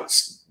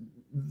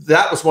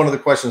that was one of the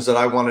questions that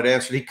I wanted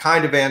answered. He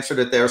kind of answered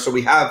it there. So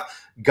we have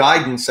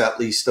guidance at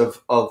least of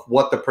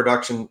what the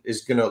production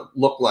is going to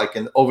look like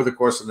over the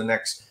course of the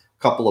next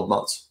couple of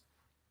months.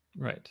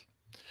 Right.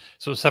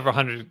 So several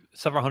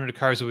hundred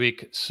cars a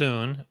week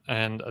soon,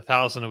 and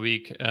 1,000 a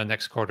week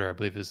next quarter, I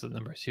believe, is the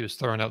numbers he was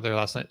throwing out there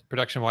last night,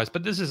 production wise.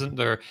 But this isn't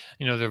their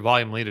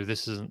volume leader.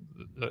 This isn't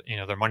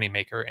their money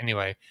maker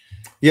anyway.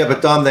 Yeah,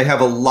 but Dom, they have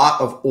a lot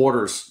of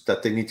orders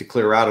that they need to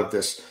clear out of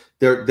this.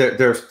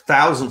 There's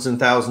thousands and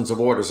thousands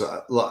of orders.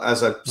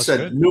 As I've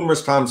said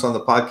numerous times on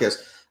the podcast,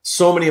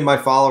 so many of my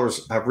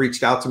followers have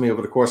reached out to me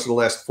over the course of the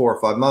last 4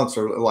 or 5 months,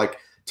 or like,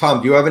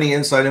 Tom, do you have any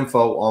inside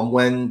info on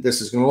when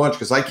this is going to launch?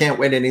 Because I can't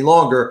wait any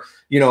longer.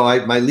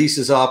 My lease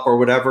is up or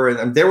whatever.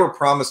 And they were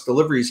promised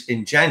deliveries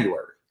in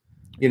January,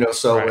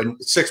 so Right.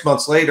 And 6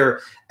 months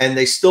later, and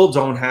they still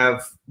don't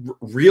have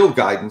real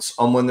guidance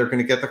on when they're going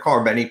to get the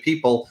car. Many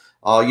people,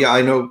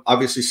 I know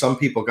obviously some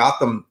people got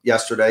them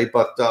yesterday,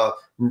 but the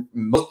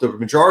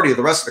majority of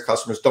the rest of the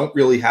customers don't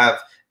really have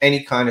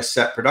any kind of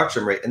set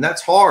production rate. And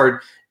that's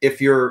hard if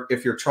you're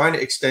trying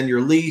to extend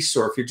your lease,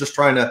 or if you're just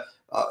trying to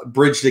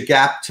bridge the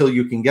gap till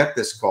you can get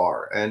this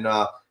car. And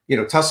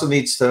Tesla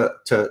needs to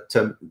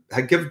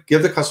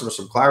give the customer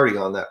some clarity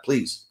on that,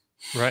 please.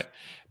 Right.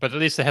 But at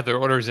least they have their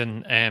orders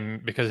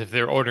in, because if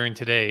they're ordering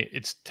today,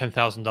 it's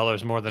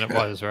 $10,000 more than it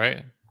was,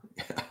 right?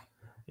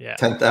 Yeah.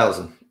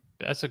 10,000.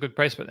 That's a good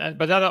price, but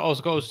that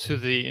also goes to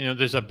the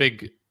there's a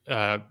big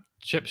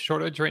chip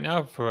shortage right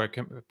now for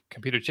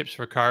computer chips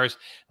for cars.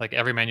 Like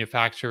every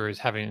manufacturer is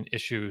having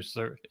issues.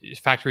 Their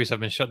factories have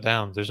been shut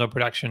down. There's no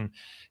production,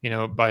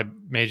 by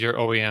major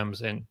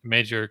OEMs and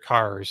major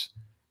cars.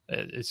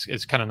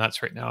 It's kind of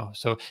nuts right now.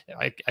 So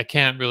I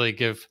can't really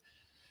give,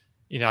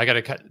 I got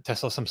to cut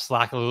Tesla some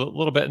slack a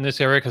little bit in this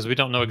area, because we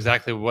don't know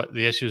exactly what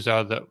the issues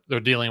are that they're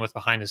dealing with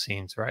behind the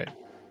scenes, right?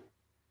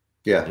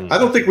 Yeah, I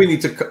don't think we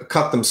need to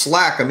cut them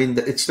slack. I mean,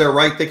 it's their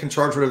right; they can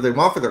charge whatever they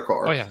want for their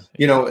car. Oh yeah,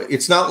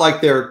 it's not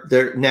like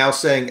they're now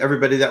saying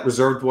everybody that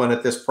reserved one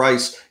at this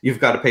price,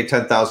 you've got to pay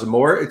 10,000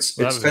 more. It's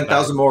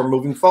 10,000 more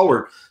moving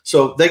forward,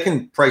 so they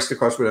can price the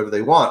cars whatever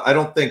they want. I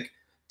don't think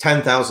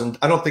 10,000.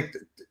 I don't think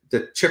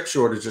the chip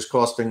shortage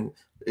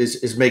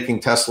is making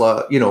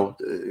Tesla,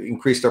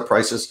 increase their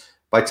prices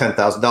by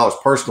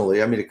 $10,000.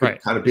 Personally, I mean, it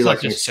could kind of be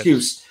like an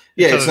excuse. Chips.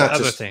 Yeah, it's not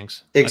other just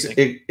things.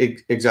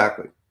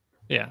 Exactly.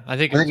 Yeah, I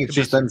think it's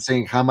just them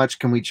saying, how much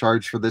can we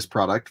charge for this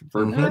product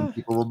for when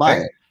people will buy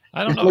it?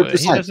 I don't know.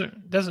 He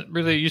doesn't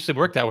really usually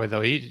work that way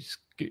though.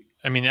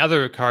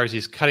 Other cars,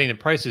 he's cutting the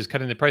prices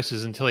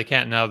until he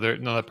can't. Now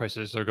the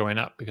prices are going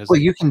up because. Well,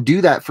 you can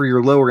do that for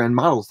your lower end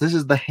models. This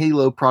is the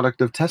halo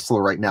product of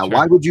Tesla right now. Sure.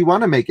 Why would you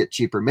want to make it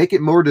cheaper? Make it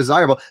more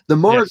desirable. The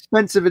more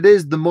expensive it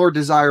is, the more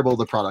desirable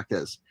the product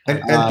is.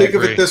 And think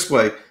of it this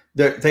way: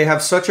 they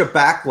have such a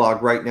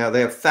backlog right now.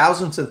 They have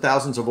thousands and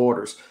thousands of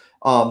orders.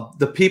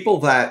 The people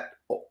that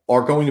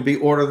are going to be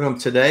ordering them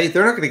today,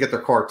 they're not going to get their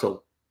car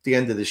till the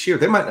end of this year.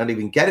 They might not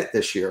even get it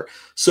this year.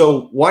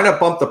 So why not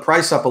bump the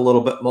price up a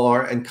little bit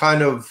more and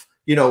kind of,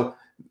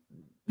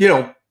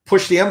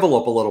 push the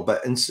envelope a little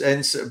bit. And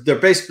they're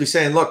basically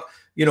saying, look,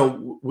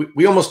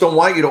 we almost don't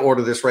want you to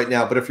order this right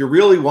now, but if you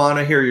really want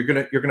to hear, you're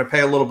going to pay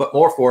a little bit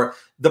more for it.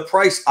 The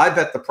price, I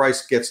bet the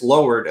price gets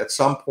lowered at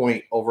some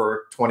point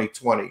over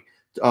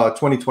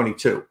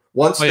 2022.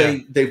 Once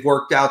they've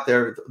worked out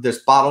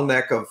this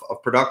bottleneck of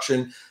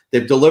production,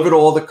 they've delivered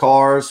all the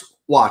cars.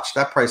 Watch,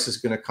 that price is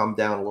going to come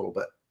down a little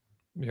bit.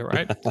 You're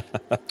right.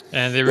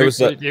 And they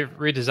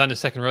redesigned the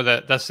second row.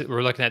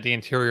 We're looking at the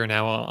interior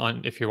now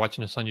on if you're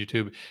watching this on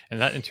YouTube, and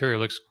that interior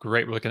looks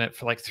great. We're looking at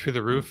through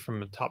the roof from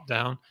the top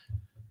down.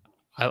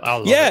 I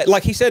love it.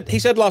 Like he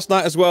said last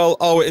night as well.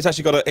 Oh, it's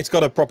actually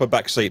got a proper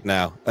back seat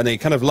now, and he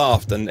kind of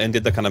laughed and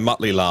did the kind of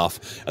Muttley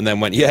laugh, and then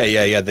went, yeah.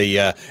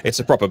 It's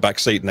a proper back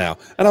seat now,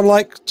 and I'm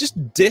like,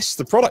 just diss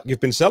the product you've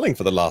been selling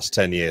for the last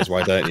 10 years.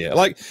 Why don't you?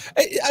 Like,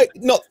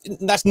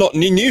 that's not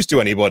new news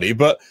to anybody,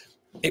 but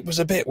it was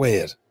a bit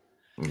weird.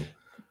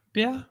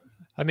 Yeah,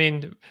 I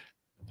mean.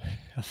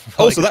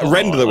 Also, that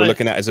render that we're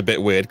looking at is a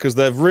bit weird because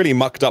they've really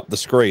mucked up the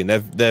screen.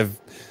 They've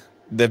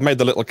made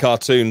the little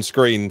cartoon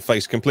screen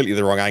face completely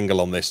the wrong angle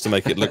on this to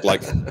make it look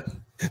like the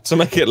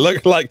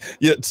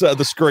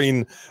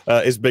screen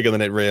is bigger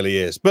than it really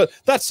is. But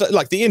that's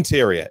like the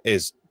interior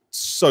is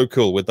so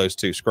cool with those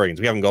two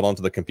screens. We haven't gone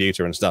onto the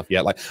computer and stuff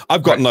yet. Like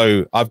I've got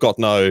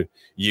no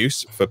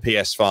use for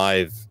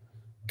PS5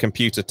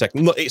 computer tech.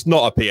 It's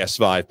not a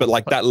PS5, but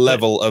like that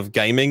level of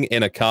gaming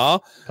in a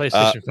car.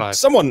 PlayStation 5.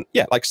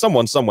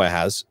 Someone somewhere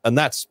has, and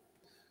that's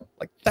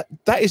like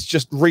that is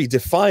just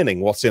redefining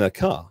what's in a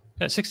car.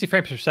 60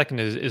 frames per second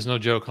is no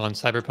joke on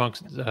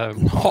Cyberpunk's.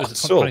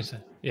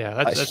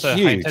 Yeah, that's a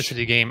high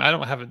intensity game. I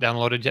don't have it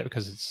downloaded yet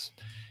because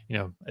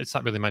it's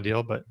not really my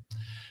deal. But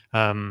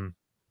that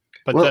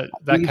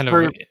kind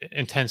of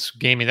intense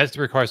gaming that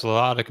requires a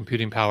lot of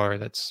computing power.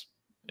 It's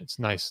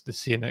nice to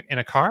see in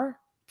a car.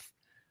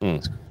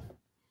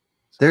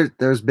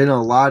 There's been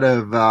a lot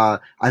of I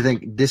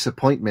think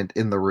disappointment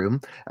in the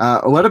room.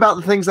 What about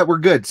the things that were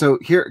good? So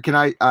here, can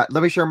I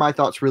let me share my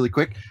thoughts really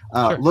quick.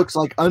 Sure. Looks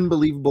like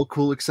unbelievable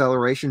cool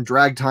acceleration.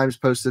 Drag Times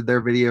posted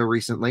their video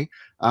recently.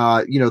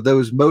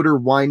 Those motor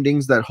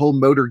windings, that whole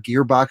motor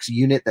gearbox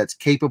unit that's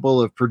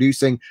capable of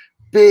producing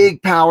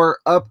big power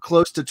up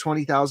close to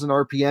 20,000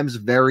 RPMs.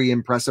 Very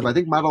impressive. I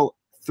think Model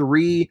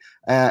 3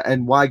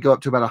 and Y go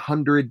up to about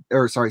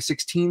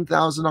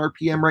 16,000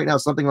 RPM right now,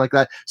 something like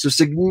that. So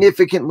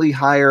significantly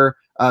higher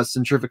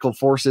centrifugal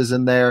forces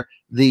in there.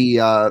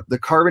 The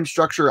carbon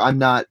structure, I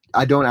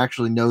don't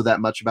actually know that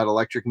much about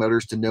electric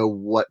motors to know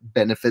what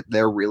benefit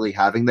they're really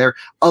having there,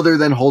 other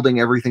than holding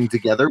everything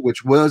together,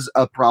 which was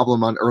a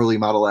problem on early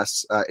Model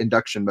S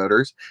induction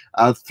motors.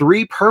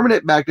 3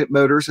 permanent magnet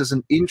motors is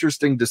an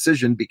interesting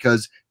decision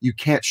because you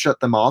can't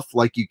shut them off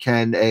like you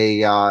can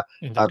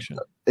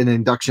an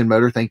induction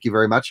motor. Thank you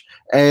very much.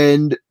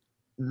 And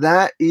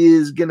that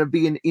is going to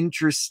be an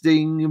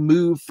interesting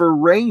move for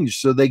range.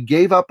 So they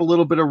gave up a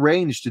little bit of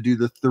range to do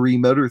the 3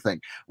 motor thing.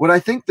 What I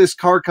think this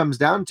car comes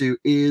down to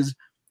is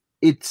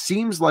it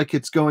seems like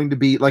it's going to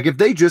be like if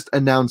they just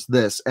announce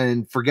this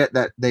and forget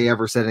that they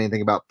ever said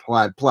anything about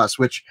Plaid Plus,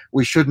 which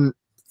we shouldn't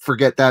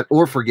forget that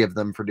or forgive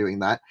them for doing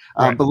that.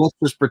 Right. But let's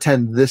just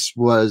pretend this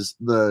was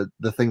the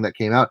thing that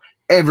came out.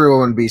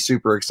 Everyone would be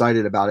super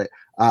excited about it.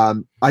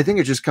 I think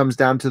it just comes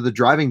down to the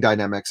driving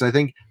dynamics. I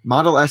think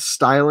Model S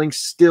styling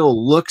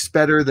still looks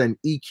better than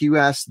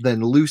EQS,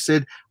 than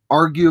Lucid,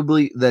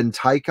 arguably than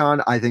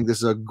Taycan. I think this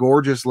is a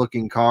gorgeous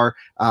looking car.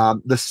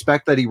 The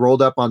spec that he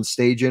rolled up on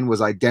stage in was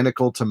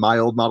identical to my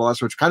old Model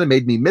S, which kind of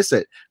made me miss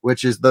it,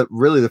 which is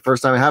really the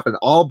first time it happened.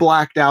 All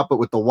blacked out, but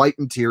with the white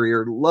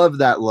interior. Love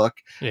that look.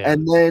 Yeah.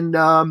 And then,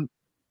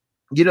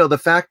 the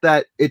fact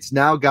that it's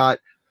now got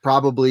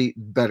probably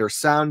better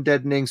sound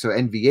deadening, so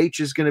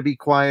NVH is going to be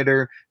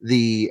quieter.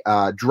 The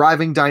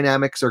driving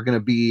dynamics are going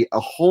to be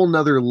a whole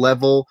nother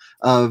level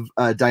of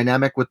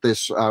dynamic with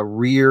this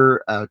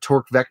rear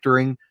torque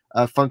vectoring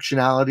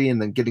functionality,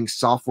 and then getting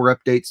software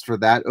updates for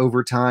that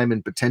over time,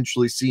 and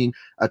potentially seeing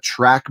a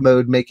track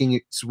mode making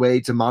its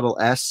way to Model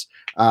S.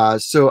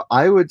 So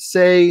I would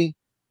say,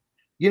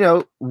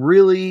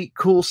 really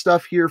cool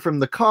stuff here from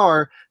the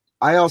car.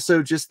 I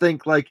also just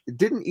think,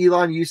 didn't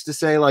Elon used to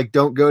say,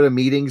 don't go to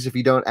meetings if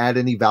you don't add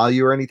any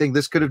value or anything?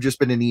 This could have just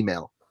been an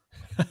email.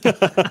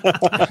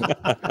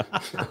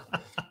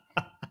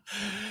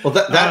 Well,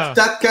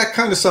 that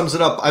kind of sums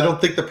it up. I don't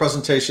think the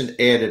presentation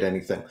added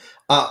anything.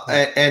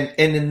 And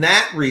in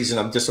that reason,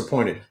 I'm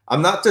disappointed.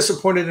 I'm not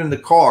disappointed in the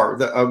car.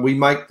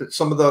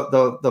 Some of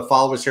the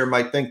followers here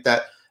might think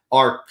that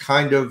our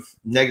kind of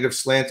negative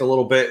slant a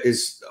little bit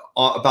is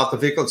about the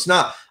vehicle. It's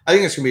not. I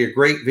think it's going to be a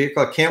great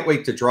vehicle. I can't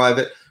wait to drive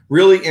it.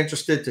 Really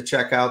interested to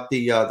check out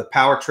the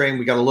powertrain.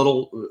 We got a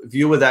little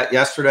view of that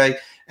yesterday,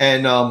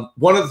 and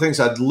one of the things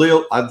I'd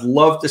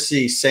love to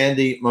see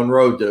Sandy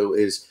Monroe do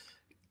is,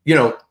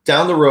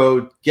 down the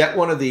road, get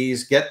one of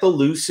these, get the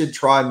Lucid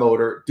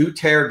tri-motor, do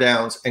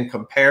teardowns, and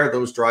compare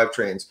those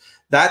drivetrains.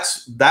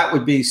 That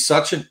would be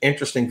such an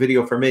interesting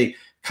video for me.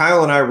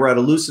 Kyle and I were at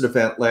a Lucid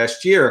event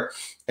last year,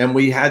 and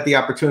we had the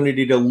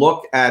opportunity to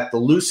look at the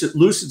Lucid.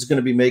 Lucid's going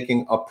to be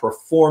making a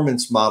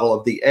performance model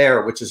of the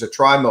Air, which is a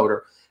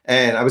tri-motor.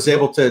 And I was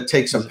able to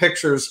take some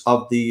pictures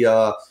of the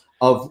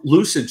of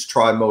Lucid's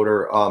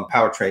tri-motor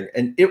powertrain,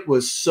 and it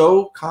was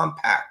so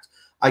compact,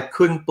 I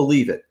couldn't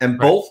believe it. And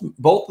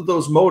both of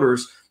those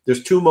motors,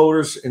 there's 2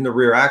 motors in the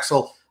rear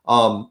axle,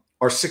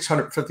 are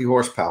 650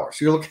 horsepower.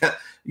 So you're looking at,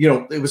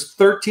 it was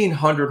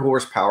 1,300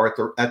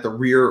 horsepower at the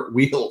rear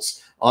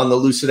wheels on the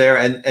Lucid Air,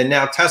 and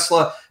now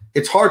Tesla.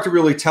 It's hard to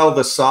really tell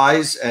the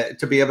size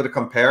to be able to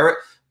compare it,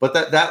 but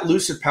that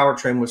Lucid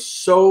powertrain was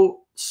so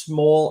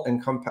small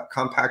and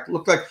compact. It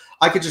looked like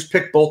I could just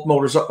pick both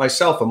motors up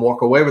myself and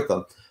walk away with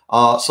them.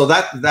 So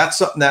that's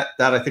something that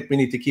I think we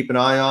need to keep an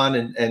eye on,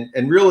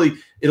 and really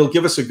it'll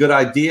give us a good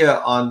idea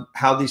on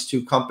how these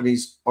two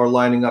companies are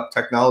lining up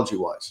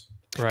technology-wise.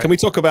 Right. Can we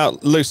talk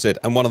about Lucid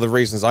and one of the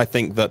reasons I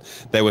think that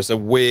there was a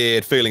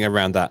weird feeling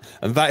around that?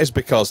 And that is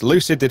because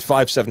Lucid did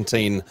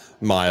 517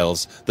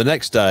 miles. The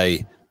next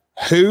day,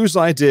 whose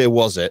idea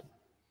was it?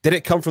 Did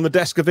it come from the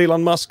desk of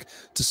Elon Musk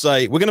to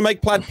say, we're going to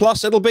make Plaid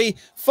Plus, it'll be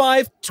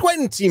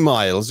 520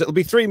 miles. It'll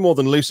be 3 more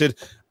than Lucid.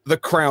 The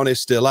crown is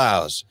still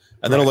ours.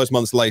 And then all those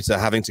months later,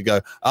 having to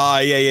go,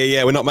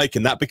 yeah, we're not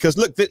making that because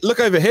look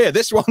over here.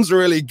 This one's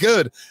really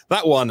good.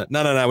 That one,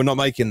 no, we're not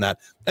making that.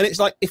 And it's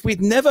like, if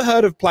we'd never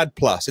heard of Plaid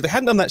Plus, if they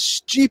hadn't done that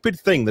stupid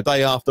thing the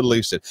day after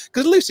Lucid,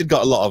 because Lucid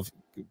got a lot of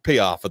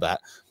PR for that,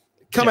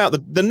 come out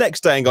the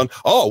next day and gone,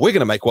 oh, we're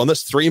going to make one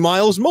that's 3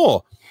 miles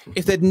more.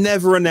 If they'd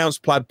never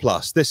announced Plaid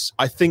Plus,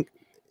 I think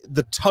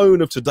the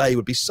tone of today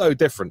would be so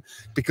different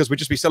because we'd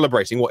just be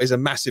celebrating what is a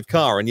massive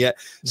car. And yet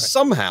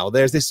somehow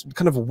there's this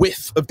kind of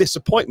whiff of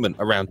disappointment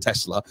around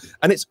Tesla,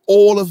 and it's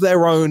all of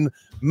their own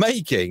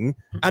making.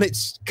 And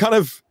it's kind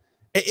of,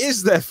 it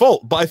is their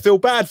fault, but I feel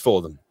bad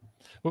for them.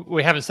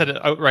 We haven't said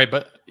it outright,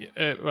 but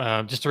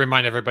just to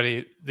remind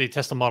everybody, the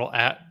Tesla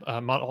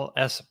Model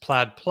S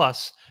Plaid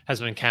Plus has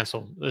been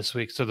canceled this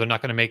week. So they're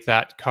not going to make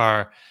that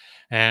car.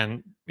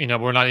 And,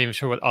 we're not even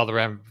sure what all the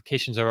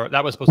ramifications are.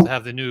 That was supposed to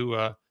have the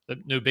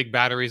new big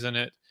batteries in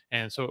it,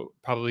 and so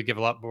probably give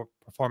a lot more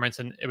performance,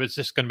 and it was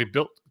just going to be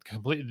built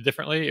completely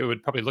differently. It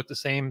would probably look the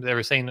same, they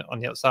were saying on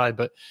the outside,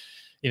 but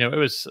it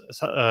was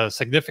a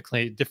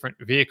significantly different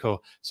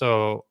vehicle.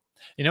 So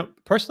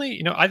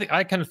personally,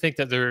 I kind of think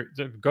that they're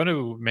going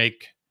to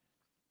make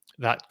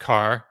that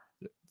car,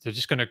 they're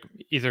just going to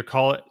either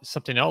call it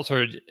something else,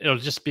 or it'll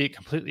just be a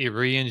completely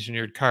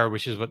re-engineered car,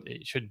 which is what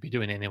it should be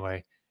doing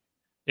anyway.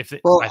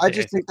 I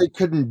just think they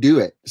couldn't do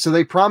it. So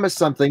they promised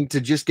something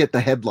to just get the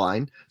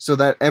headline so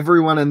that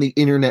everyone in the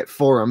internet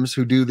forums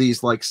who do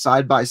these like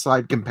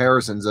side-by-side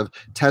comparisons of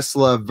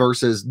Tesla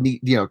versus,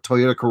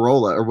 Toyota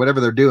Corolla or whatever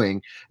they're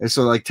doing. And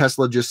so like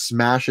Tesla just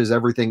smashes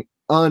everything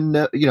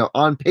on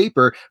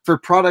paper for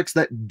products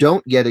that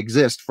don't yet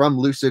exist from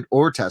Lucid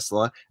or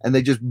Tesla. And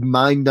they just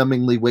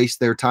mind-numbingly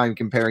waste their time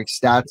comparing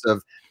stats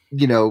of,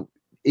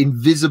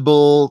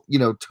 invisible,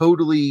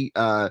 totally,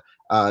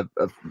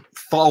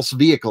 false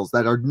vehicles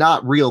that are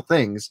not real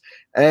things.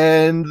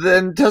 And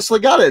then Tesla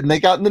got it and they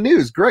got in the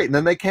news. Great. And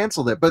then they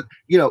canceled it. But,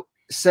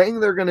 saying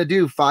they're going to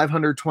do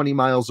 520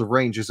 miles of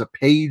range is a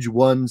page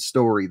 1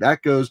 story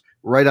that goes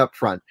right up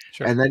front.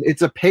 Sure. And then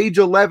it's a page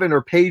 11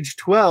 or page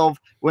 12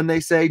 when they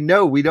say,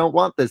 no, we don't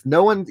want this.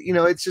 No one,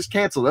 it's just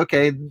canceled.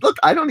 Okay, look,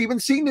 I don't even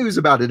see news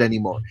about it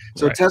anymore.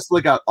 So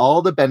Tesla got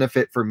all the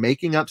benefit for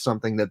making up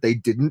something that they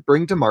didn't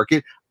bring to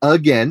market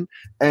again.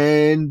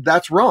 And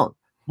that's wrong.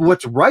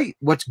 What's right,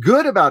 what's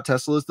good about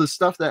Tesla is the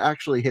stuff that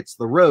actually hits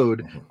the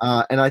road.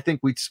 And I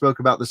think we spoke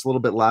about this a little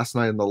bit last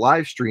night in the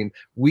live stream.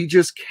 We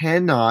just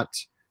cannot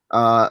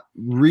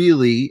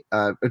really,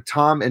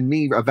 Tom and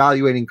me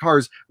evaluating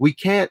cars, we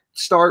can't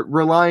start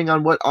relying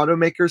on what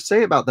automakers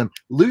say about them.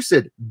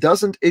 Lucid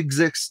doesn't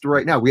exist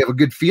right now. We have a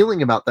good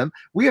feeling about them.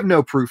 We have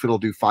no proof it'll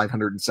do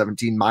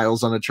 517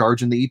 miles on a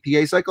charge in the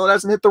EPA cycle. It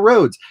hasn't hit the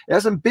roads. It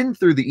hasn't been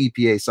through the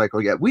EPA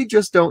cycle yet. We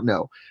just don't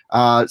know.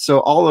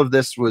 So all of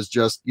this was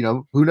just,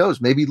 who knows?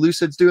 Maybe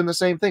Lucid's doing the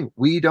same thing.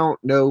 We don't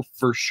know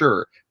for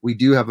sure. We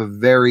do have a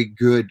very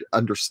good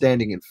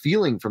understanding and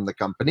feeling from the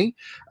company.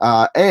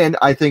 And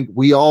I think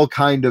we all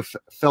kind of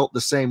felt the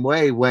same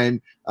way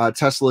when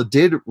Tesla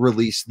did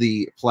release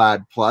the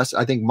Plaid Plus.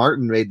 I think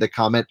Martin made the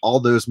comment all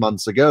those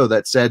months ago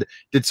that said,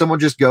 did someone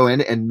just go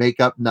in and make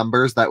up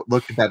numbers that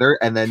looked better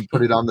and then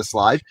put it on the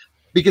slide?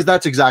 Because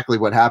that's exactly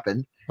what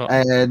happened. Oh.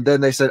 And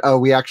then they said, oh,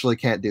 we actually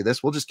can't do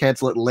this. We'll just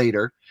cancel it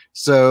later.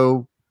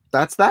 So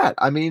that's that.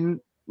 I mean,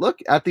 look,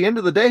 at the end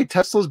of the day,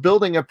 Tesla's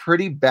building a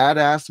pretty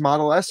badass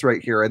Model S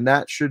right here, and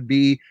that should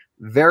be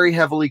very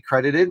heavily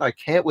credited. I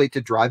can't wait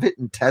to drive it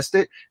and test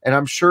it, and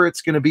I'm sure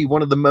it's going to be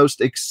one of the most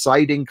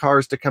exciting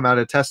cars to come out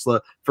of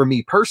Tesla for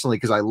me personally,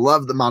 because I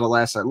love the Model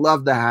S, I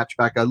love the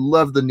hatchback, I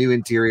love the new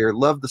interior,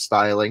 love the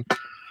styling.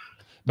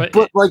 But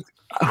like,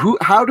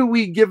 how do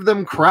we give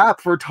them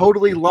crap for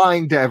totally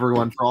lying to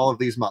everyone for all of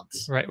these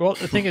months? Right. Well,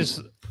 the thing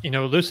is,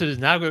 Lucid is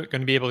now going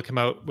to be able to come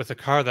out with a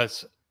car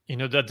that's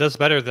that does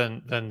better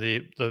than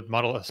the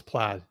Model S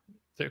Plaid,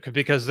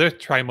 because their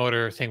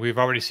tri-motor thing, we've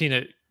already seen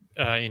it.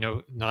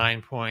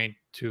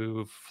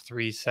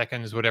 9.23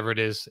 seconds, whatever it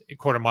is, a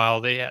quarter mile.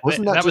 That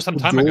was some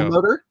time ago.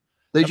 Motor?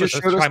 They just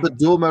showed us the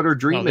dual motor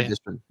Dream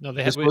Edition. No,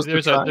 they have.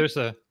 There's a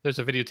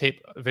video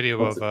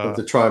of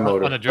the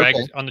tri-motor on the drag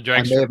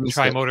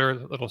tri-motor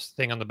little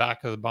thing on the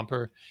back of the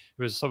bumper.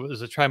 It was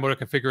a tri-motor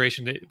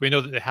configuration. We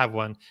know that they have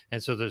one,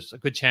 and so there's a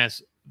good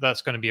chance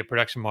that's going to be a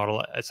production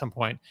model at some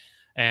point.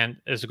 and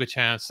there's a good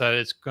chance that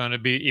it's going to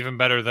be even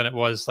better than it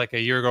was like a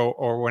year ago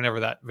or whenever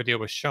that video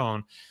was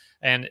shown.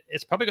 And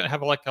it's probably going to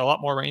have like a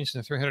lot more range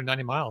than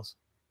 390 miles.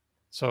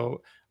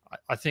 So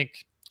I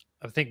think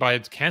by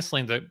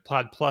canceling the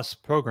Plaid Plus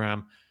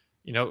program,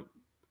 you know,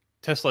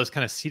 Tesla is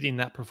kind of ceding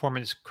that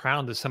performance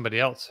crown to somebody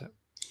else.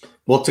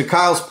 Well, to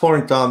Kyle's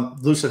point,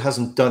 Lucid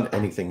hasn't done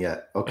anything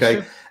yet.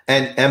 Okay,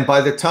 and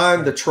by the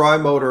time the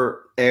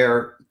Tri-Motor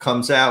Air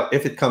comes out,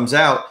 if it comes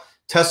out,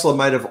 Tesla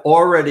might have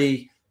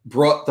already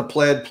brought the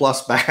Plaid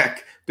Plus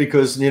back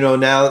because, you know,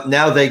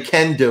 now they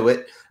can do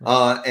it,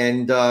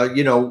 and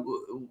you know,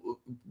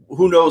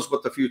 who knows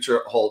what the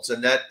future holds,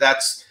 and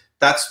that's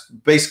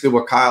basically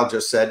what Kyle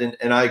just said,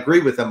 and I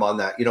agree with him on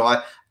that. You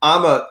know,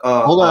 I'm a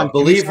hold on,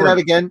 believer. Can you say that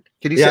again?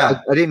 Can you say?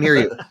 I didn't hear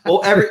you.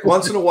 Well, every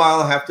once in a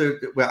while, I have to.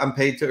 I'm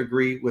paid to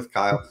agree with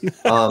Kyle.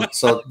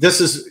 So this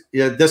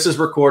is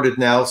recorded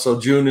now, so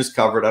June is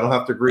covered. I don't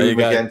have to agree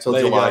with him again until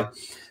July.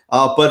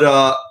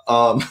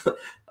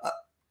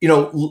 You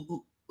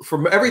know,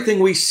 from everything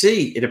we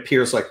see, it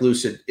appears like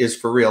Lucid is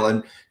for real.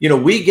 And, you know,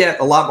 we get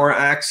a lot more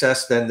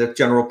access than the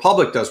general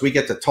public does. We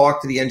get to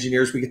talk to the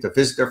engineers. We get to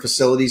visit their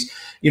facilities,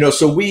 you know,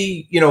 so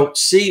we, you know,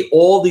 see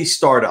all these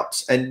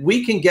startups and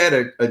we can get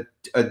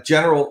a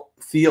general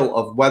feel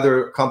of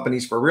whether a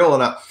company's for real or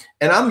not.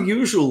 And I'm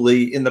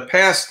usually, in the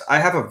past, I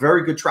have a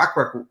very good track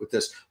record with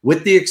this,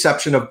 with the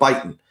exception of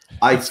Byton.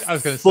 I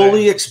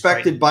fully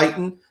expected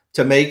Byton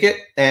to make it.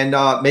 And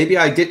maybe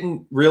I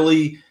didn't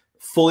really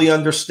fully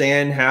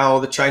understand how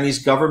the Chinese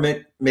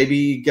government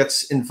maybe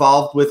gets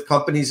involved with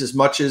companies as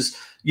much as,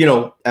 you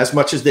know, as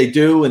much as they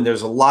do. And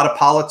there's a lot of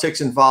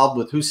politics involved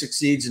with who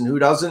succeeds and who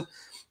doesn't.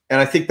 And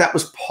I think that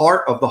was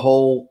part of the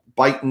whole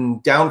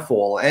Byton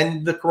downfall.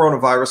 And the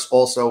coronavirus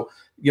also,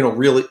 you know,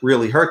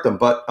 really hurt them.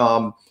 But,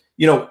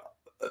 you know,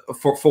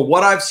 for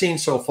what I've seen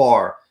so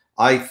far,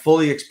 I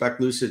fully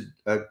expect Lucid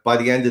by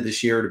the end of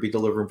this year to be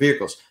delivering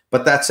vehicles.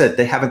 But that said,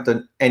 they haven't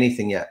done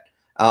anything yet.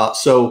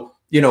 So,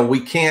 you know, we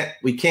can't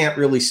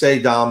really say,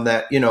 Dom,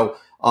 that, you know,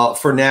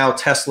 for now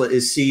Tesla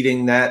is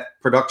ceding that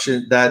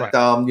production, that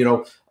you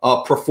know,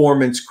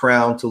 performance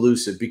crown to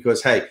Lucid,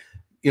 because hey,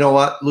 you know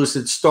what,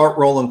 Lucid, start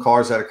rolling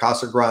cars out of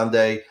Casa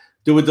Grande,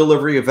 do a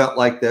delivery event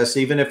like this,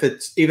 even if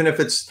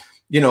it's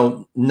you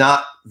know,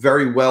 not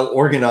very well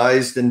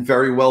organized and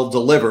very well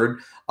delivered,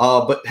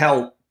 but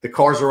hell, the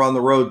cars are on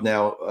the road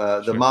now.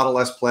 The Model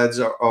S Plaids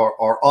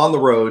are on the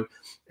road.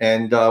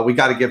 And we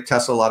got to give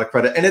Tesla a lot of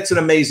credit. And it's an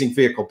amazing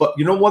vehicle. But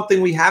you know, one thing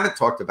we haven't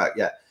talked about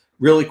yet,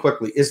 really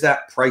quickly, is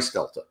that price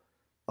delta.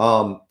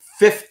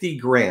 50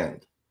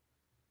 grand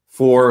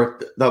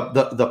for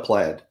the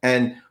Plaid.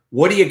 And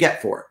what do you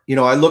get for it? You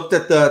know, I looked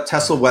at the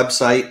Tesla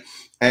website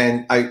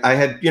and I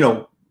had, you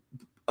know,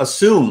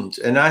 assumed,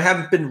 and I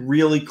haven't been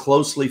really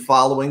closely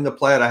following the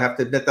Plaid. I have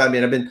to admit that. I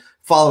mean, I've been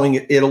following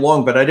it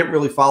along, but I didn't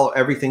really follow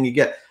everything you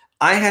get.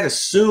 I had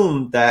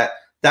assumed that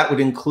would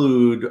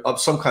include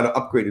some kind of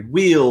upgraded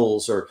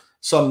wheels or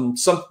some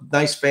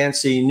nice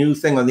fancy new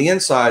thing on the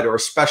inside, or a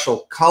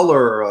special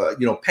color,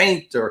 you know,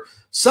 paint or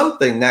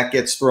something that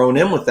gets thrown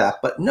in with that.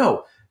 But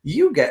no,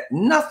 you get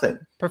nothing.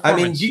 I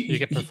mean, you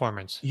get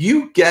performance.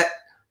 You get,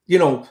 you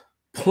know,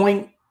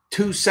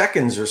 0.2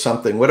 seconds or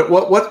something.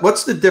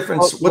 What's the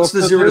difference? What's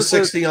the 0 to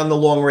 60 on the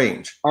long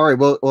range? All right.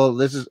 Well,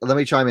 let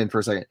me chime in for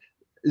a second.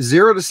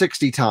 0 to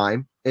 60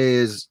 time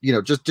is, you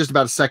know, just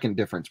about a second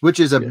difference, which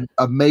is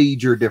a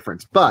major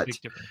difference. But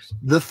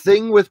the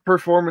thing with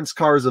performance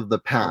cars of the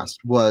past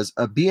was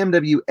a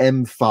BMW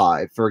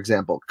M5, for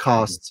example,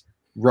 costs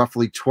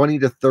roughly $20,000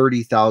 to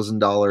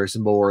 $30,000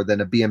 more than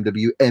a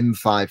BMW M5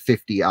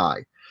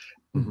 50i.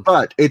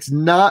 But it's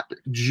not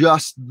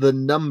just the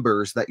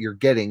numbers that you're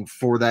getting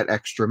for that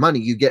extra money.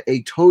 You get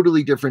a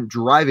totally different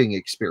driving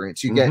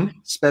experience. You get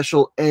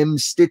special M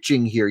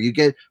stitching here. You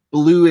get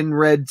blue and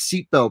red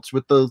seatbelts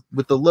with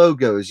the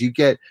logos. You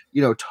get,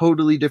 you know,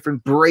 totally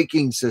different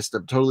braking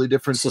system, totally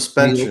different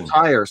suspension,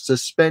 tire,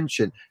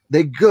 suspension.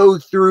 They go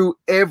through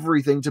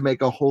everything to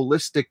make a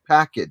holistic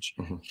package.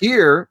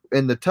 Here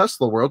in the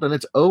Tesla world, and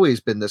it's always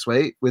been this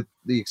way, with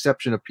the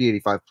exception of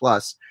P85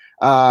 Plus.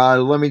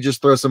 Let me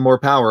just throw some more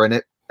power in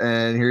it,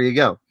 and here you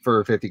go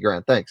for 50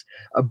 grand. Thanks.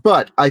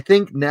 But I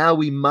think now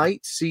we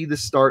might see the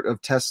start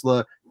of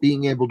Tesla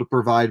being able to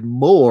provide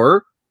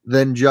more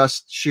than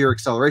just sheer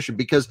acceleration,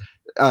 because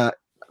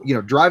you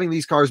know, driving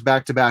these cars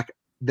back to back,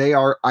 they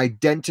are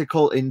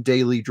identical in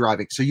daily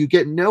driving. So you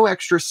get no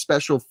extra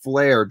special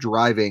flair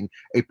driving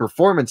a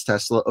performance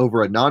Tesla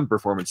over a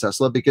non-performance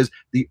Tesla, because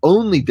the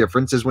only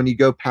difference is when you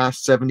go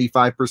past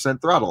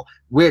 75% throttle,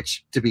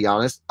 which, to be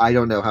honest, I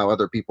don't know how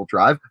other people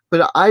drive,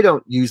 but I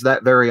don't use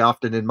that very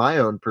often in my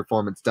own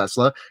performance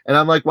Tesla. And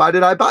I'm like, why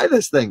did I buy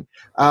this thing?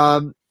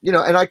 You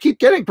know, and I keep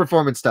getting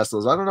performance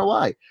Teslas. I don't know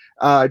why.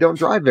 I don't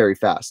drive very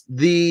fast.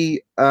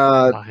 The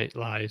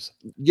lies.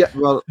 Yeah,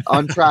 well,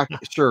 on track,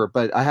 sure,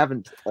 but I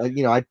haven't.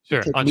 You know, I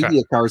take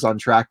media cars on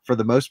track for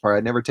the most part. I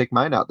never take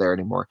mine out there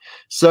anymore.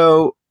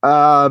 So,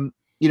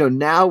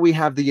 now we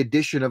have the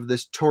addition of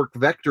this torque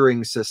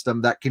vectoring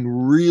system that can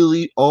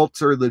really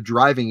alter the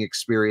driving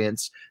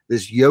experience.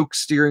 This yoke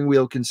steering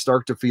wheel can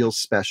start to feel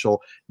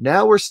special.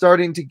 Now we're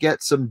starting to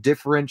get some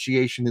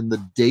differentiation in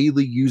the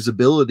daily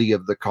usability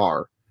of the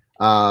car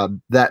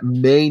that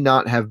may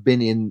not have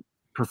been in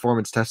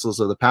performance Teslas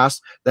of the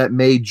past, that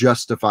may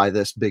justify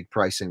this big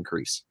price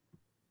increase.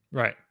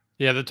 Right.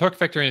 Yeah, the torque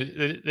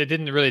vectoring, they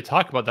didn't really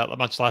talk about that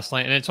much last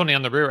night, and it's only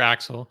on the rear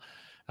axle.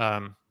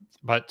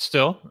 But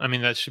still, I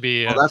mean, that should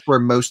be... well, that's where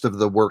most of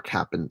the work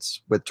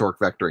happens with torque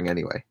vectoring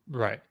anyway.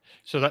 Right.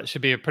 So that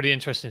should be a pretty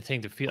interesting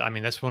thing to feel. I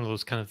mean, that's one of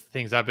those kind of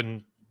things I've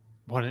been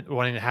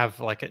wanting to have,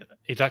 like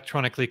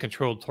electronically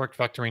controlled torque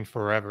vectoring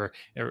forever.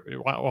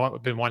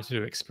 I've been wanting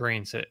to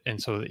experience it.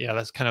 And so, yeah,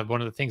 that's kind of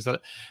one of the things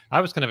that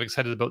I was kind of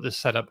excited about this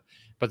setup,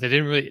 but they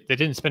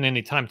didn't spend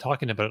any time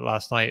talking about it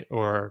last night,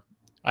 or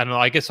I don't know,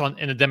 I guess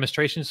in a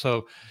demonstration.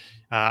 So,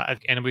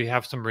 and we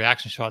have some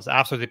reaction shots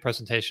after the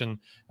presentation.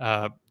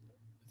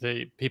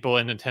 The people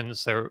in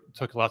attendance there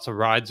took lots of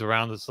rides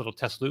around this little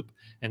test loop,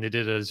 and they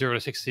did a 0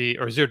 to 60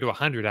 or 0 to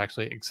 100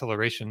 actually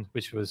acceleration,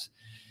 which was,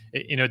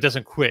 it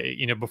doesn't quit.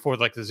 Before,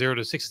 like the 0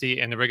 to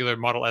 60 and the regular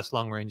Model S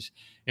long range,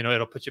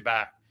 it'll put you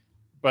back.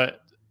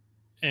 But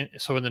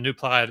so in the new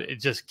Plaid, it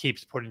just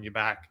keeps putting you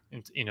back,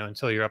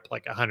 until you're up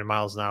like 100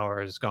 miles an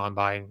hour has gone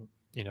by, and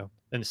then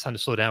it's time to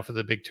slow down for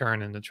the big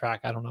turn in the track.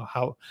 I don't know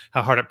how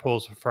hard it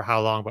pulls for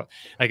how long, but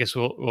I guess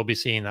we'll be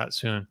seeing that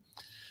soon.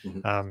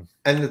 Mm-hmm.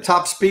 And the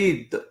top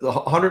speed, the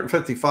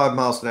 155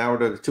 miles an hour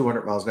to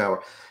 200 miles an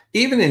hour,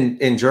 even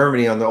in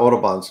Germany on the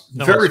autobahns,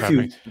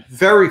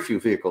 very few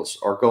vehicles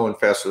are going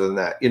faster than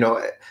that.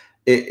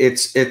 It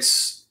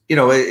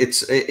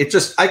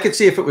just, I could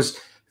see if it was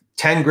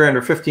 10 grand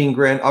or 15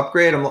 grand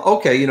upgrade, I'm like,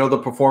 okay, the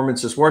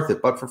performance is worth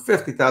it. But for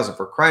 50,000,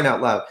 for crying out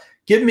loud,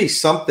 give me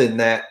something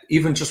that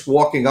even just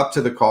walking up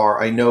to the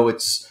car, I know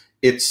it's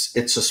a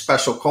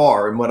special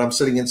car, and when I'm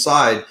sitting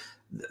inside,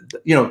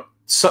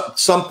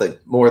 something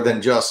more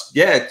than just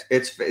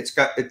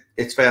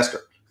it's faster.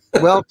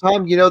 Well,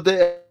 Tom,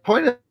 the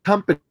point of the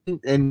company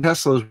in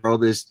Tesla's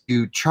world is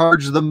to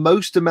charge the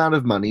most amount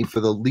of money for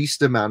the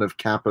least amount of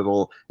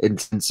capital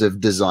intensive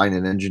design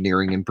and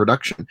engineering and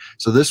production.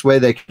 So this way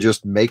they can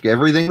just make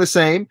everything the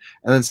same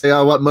and then say,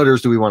 oh, what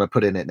motors do we want to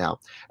put in it now?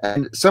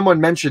 And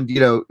someone mentioned,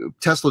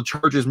 Tesla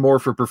charges more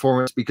for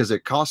performance because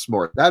it costs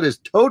more. That is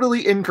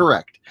totally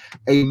incorrect.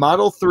 A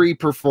Model 3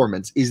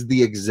 Performance is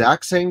the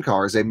exact same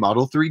car as a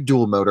Model 3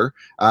 dual motor,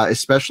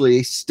 especially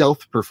a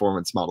Stealth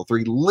Performance Model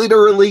 3,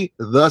 literally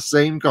the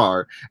same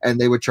car, and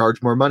they would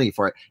charge more money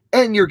for it.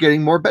 And you're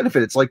getting more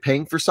benefit. It's like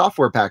paying for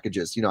software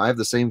packages. I have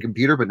the same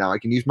computer, but now I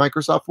can use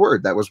Microsoft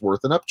Word. That was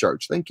worth an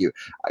upcharge. Thank you.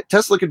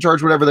 Tesla can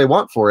charge whatever they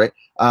want for it.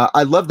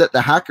 I love that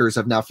the hackers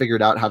have now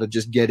figured out how to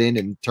just get in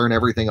and turn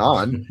everything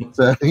on.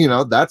 So,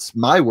 that's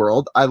my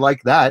world. I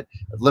like that.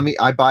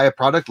 I buy a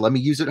product. Let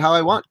me use it how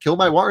I want. Kill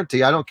my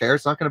warranty. I don't care.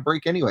 It's not going to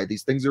break anyway.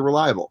 These things are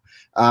reliable.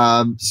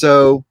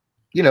 So,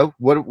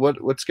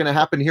 what's going to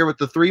happen here with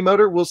the 3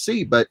 motor? We'll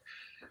see. But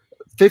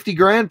 50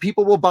 grand,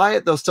 people will buy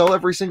it. They'll sell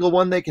every single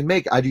one they can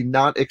make. I do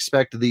not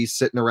expect these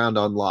sitting around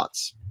on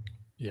lots.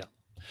 Yeah.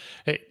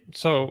 Hey,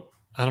 so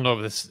I don't know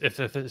if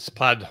this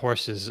Plaid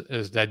horse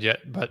is dead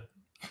yet, but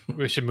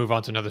we should move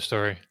on to another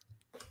story.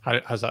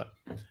 How's that?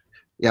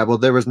 Yeah, well,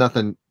 there was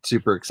nothing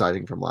super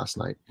exciting from last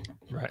night.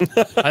 Right.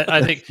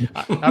 I think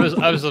I was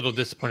a little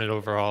disappointed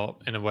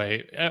overall in a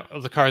way.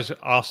 The car's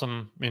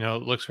awesome. It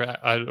looks great.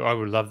 I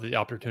would love the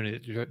opportunity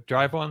to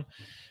drive one.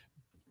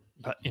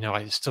 But,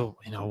 I still,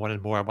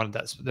 wanted more. I wanted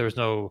that. There was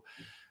no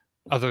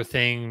other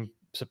thing,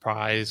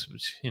 surprise,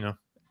 which,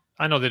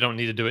 I know they don't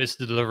need to do it. It's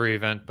the delivery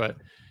event, but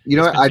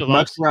I'd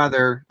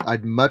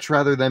much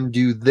rather them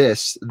do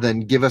this than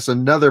give us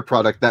another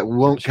product that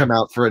won't come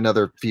out for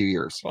another few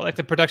years. Well, like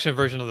the production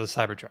version of the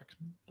Cybertruck.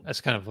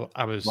 That's kind of what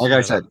I was. Like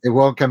I said, it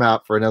won't come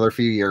out for another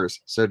few years,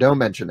 so don't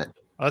mention it.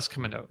 Oh, that's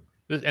coming out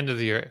the end of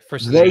the year.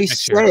 They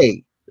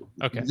say.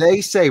 Okay.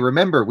 They say.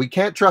 Remember, we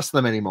can't trust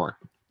them anymore.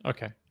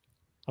 Okay.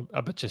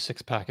 I'll bet you a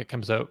 6-pack. It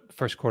comes out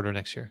first quarter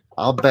next year.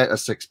 I'll bet a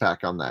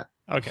 6-pack on that.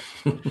 Okay.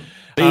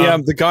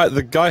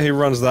 The guy who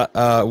runs that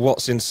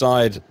What's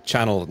Inside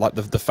channel, like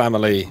the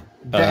family.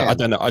 I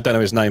don't know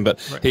his name, but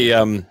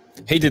right.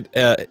 He did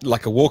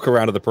like a walk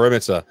around of the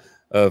perimeter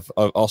of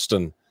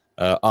Austin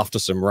after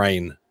some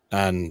rain,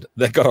 and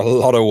they've got a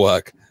lot of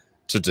work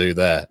to do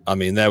there. I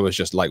mean, there was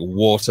just like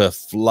water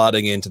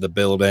flooding into the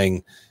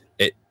building.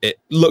 It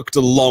looked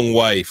a long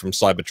way from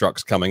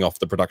Cybertrucks coming off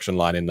the production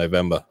line in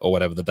November or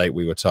whatever the date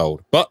we were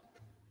told. But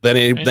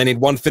they need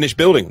one finished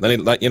building. They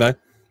need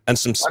and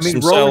some. I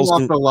mean, some rolling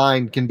off the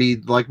line can be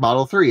like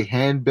Model 3,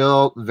 hand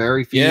built,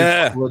 very few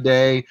people a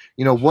day.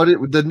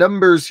 The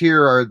numbers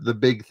here are the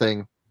big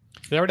thing.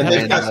 They already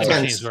have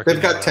tents. They've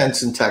got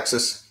tents in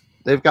Texas.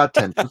 They've got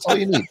tents. That's all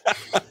you need.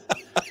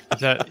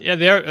 Yeah,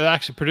 they're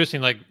actually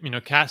producing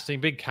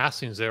big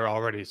castings there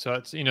already. So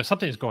it's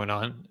something's going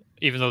on.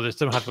 Even though they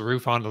still have the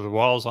roof onto the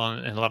walls in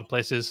a lot of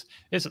places.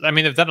 They've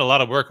done a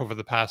lot of work over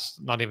the past,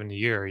 not even a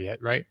year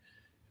yet, right?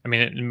 I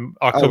mean, in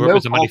Oh, October no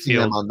was a money faulting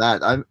them field.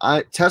 on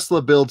that.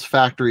 Tesla builds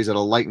factories at a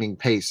lightning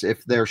pace.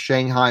 If their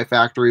Shanghai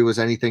factory was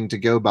anything to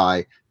go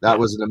by, that Yeah.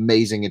 was an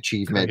amazing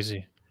achievement.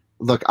 Crazy.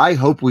 Look, I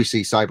hope we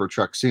see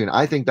Cybertruck soon.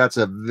 I think that's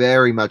a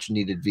very much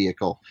needed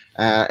vehicle,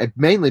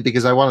 mainly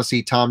because I want to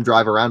see Tom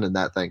drive around in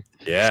that thing.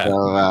 Yeah.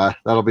 So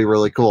that'll be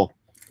really cool.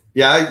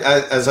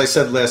 Yeah, as I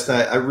said last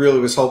night, I really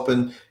was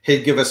hoping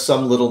he'd give us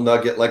some little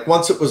nugget, like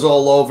once it was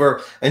all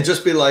over, and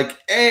just be like,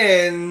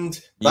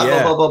 and blah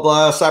blah blah blah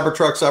blah,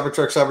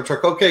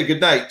 Cybertruck. Okay, good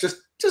night. Just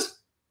a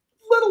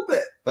little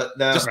bit, but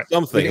no, Just we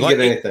something didn't like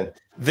get anything.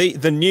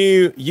 The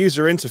new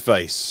user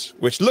interface,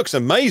 which looks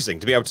amazing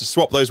to be able to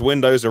swap those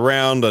windows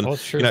around, and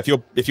you know,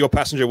 if your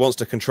passenger wants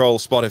to control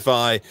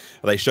Spotify,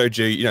 they showed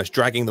you, you know, it's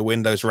dragging the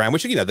windows around,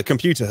 which, you know,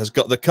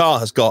 the car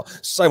has got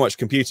so much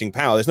computing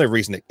power. There's no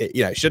reason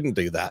it shouldn't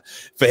do that.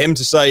 For him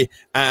to say,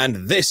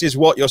 and this is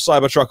what your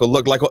Cybertruck will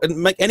look like, or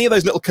make any of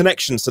those little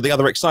connections to the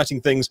other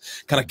exciting things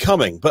kind of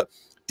coming, but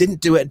didn't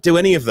do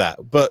any of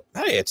that. But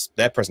hey, it's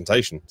their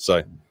presentation,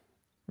 so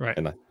right.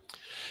 You know.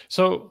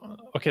 So,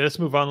 okay, let's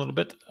move on a little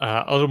bit.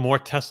 A little more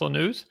Tesla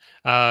news.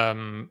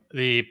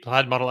 The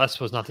Plaid Model S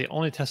was not the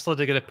only Tesla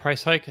to get a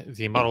price hike.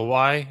 The Model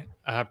Y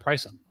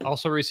price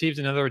also received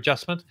another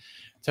adjustment.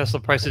 Tesla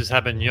prices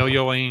have been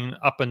yo-yoing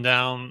up and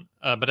down,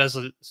 but as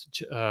the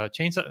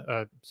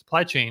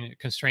supply chain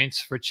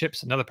constraints for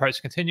chips and other parts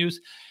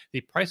continues,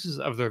 the prices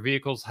of their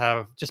vehicles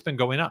have just been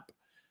going up.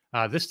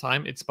 This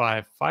time, it's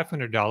by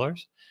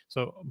 $500.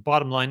 So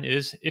bottom line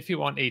is, if you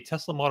want a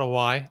Tesla Model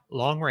Y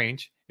long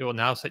range, it will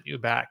now set you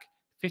back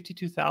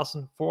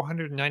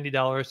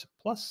 $52,490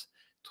 plus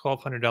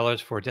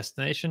 $1,200 for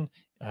destination.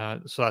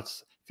 So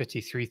that's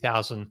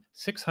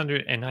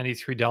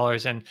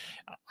 $53,693. And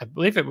I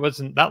believe it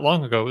wasn't that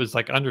long ago. It was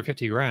like under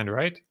 50 grand,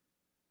 right?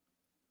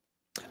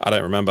 I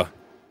don't remember.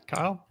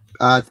 Kyle?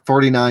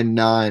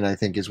 49.9, I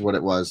think, is what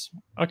it was.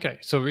 Okay.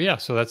 So yeah,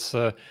 so that's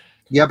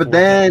yeah, but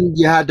then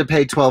you had to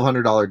pay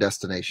 $1,200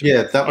 destination.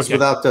 Yeah, that was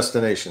without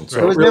destination.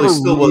 So Right. it really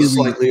still was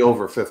slightly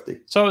over 50.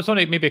 So it's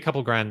only maybe a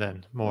couple grand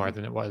then more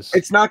than it was.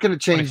 It's not going to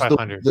change.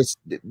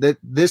 $2,500.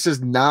 This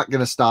is not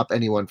going to stop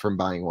anyone from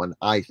buying one,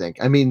 I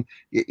think. I mean,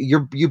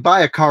 you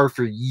buy a car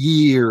for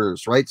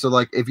years, right? So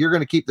like, if you're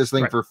going to keep this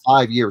thing for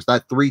 5 years,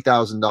 that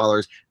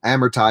 $3,000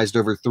 amortized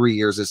over 3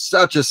 years is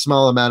such a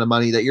small amount of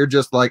money that you're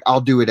just like,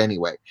 I'll do it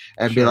anyway,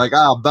 and be like,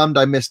 oh, bummed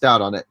I missed out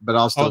on it, but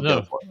I'll still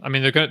go for it. I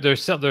mean, they're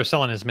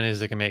selling as many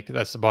as they can make.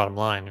 That's the bottom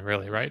line,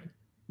 really, right?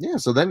 Yeah,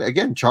 so then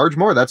again, charge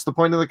more. That's the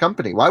point of the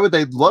company. Why would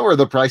they lower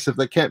the price if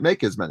they can't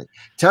make as many?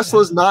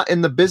 Tesla's not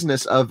in the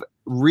business of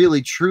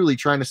really, truly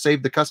trying to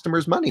save the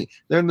customers money.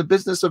 They're in the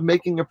business of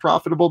making a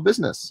profitable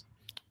business.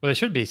 Well, they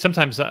should be.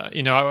 Sometimes,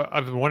 you know,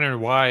 I've been wondering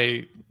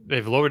why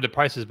they've lowered the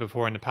prices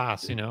before in the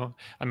past, you know?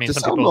 I mean,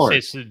 some people say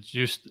it's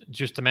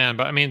just demand,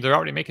 but I mean, they're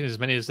already making as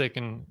many as they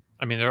can.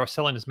 I mean, they're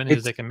selling as many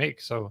as they can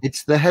make. So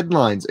it's the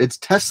headlines. It's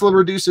Tesla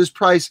reduces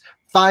price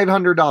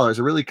 $500.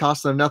 It really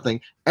costs them nothing.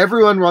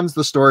 Everyone runs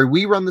the story.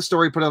 We run the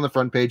story, put it on the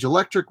front page.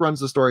 Electric runs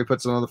the story,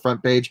 puts it on the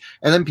front page,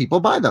 and then people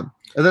buy them.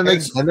 And then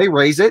they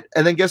raise it.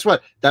 And then guess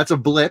what? That's a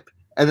blip.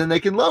 And then they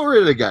can lower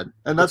it again.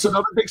 And that's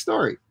another big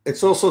story.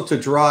 It's also to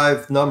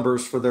drive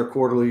numbers for their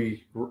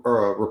quarterly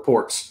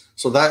reports.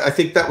 So that I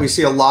think that we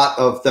see a lot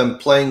of them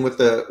playing with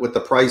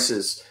the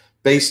prices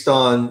based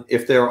on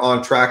if they're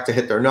on track to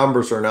hit their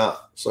numbers or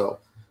not. So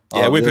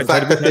yeah, the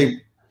fact that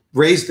they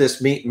raised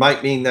this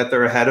might mean that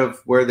they're ahead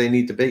of where they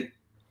need to be.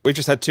 We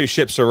just had 2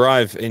 ships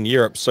arrive in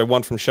Europe, so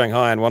one from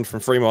Shanghai and one from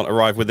Fremont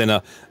arrive within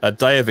a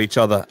day of each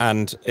other,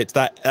 and it's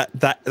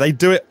that they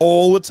do it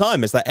all the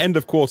time. It's that end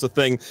of quarter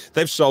thing.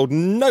 They've sold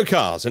no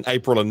cars in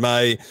April and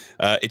May.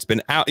 It's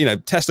been out, you know,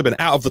 Tesla been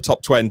out of the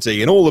top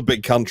 20 in all the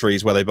big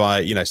countries where they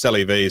buy, you know, sell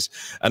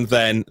EVs, and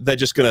then they're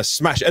just going to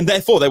smash, and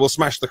therefore they will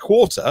smash the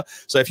quarter.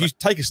 So if you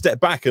take a step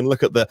back and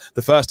look at the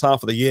first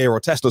half of the year, or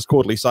Tesla's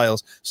quarterly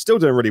sales, still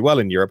doing really well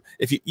in Europe.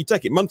 If you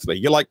take it monthly,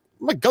 you're like,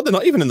 oh my God, they're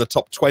not even in the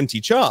top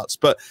 20 charts,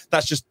 but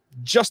that's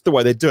just the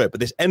way they do it. But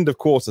this end of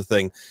quarter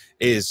thing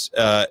is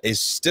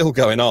still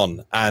going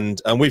on,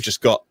 and we've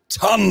just got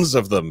tons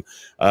of them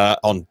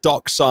on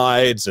dock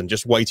sides and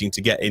just waiting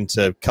to get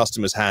into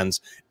customers'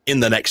 hands in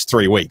the next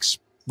 3 weeks.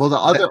 Well, the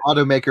other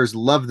automakers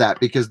love that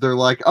because they're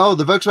like, oh,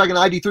 the Volkswagen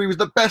ID3 was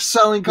the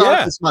best-selling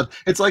car this month.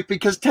 It's like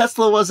because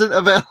Tesla wasn't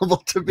available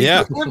to be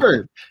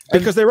delivered.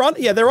 Because they're on.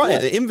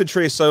 The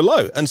inventory is so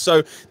low. And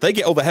so they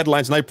get all the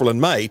headlines in April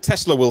and May.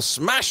 Tesla will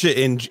smash it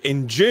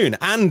in June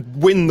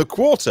and win the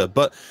quarter.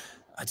 But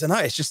I don't know.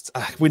 It's just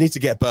we need to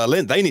get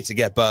Berlin. They need to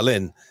get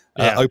Berlin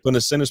open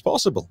as soon as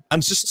possible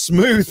and just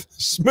smooth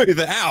it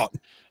out.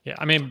 Yeah,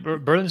 I mean,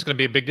 Berlin's going to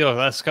be a big deal.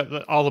 That's got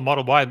all the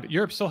Model Y. But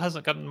Europe still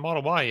hasn't gotten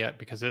Model Y yet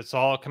because it's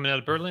all coming out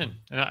of Berlin.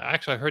 And I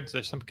heard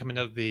there's some coming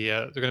out of the.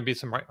 They're going to be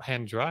some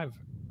right-hand drive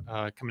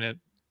coming in.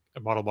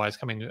 Model Y is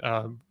coming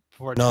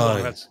for.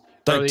 No,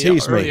 don't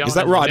tease me. Is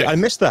that right? I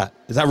missed that.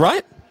 Is that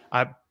right?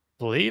 I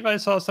believe I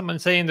saw someone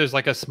saying there's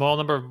like a small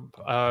number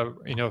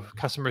of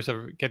customers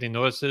are getting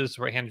notices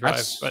right-hand drive.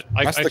 That's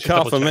I the should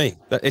car for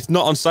double-check. me. It's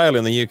not on sale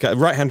in the UK.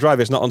 Right-hand drive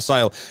is not on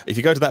sale. If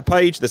you go to that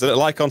page, there's a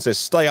little icon that says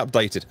 "Stay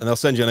updated," and they'll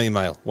send you an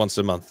email once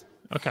a month.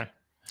 Okay.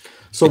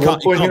 So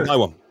you can't buy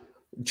one.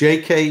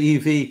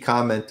 JKEV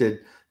commented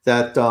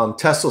that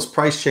Tesla's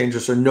price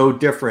changes are no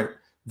different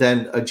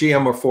than a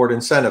GM or Ford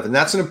incentive, and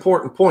that's an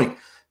important point.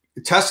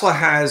 Tesla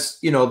has,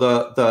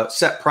 the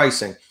set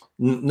pricing.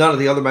 None of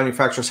the other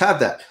manufacturers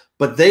have that,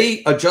 but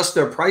they adjust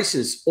their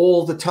prices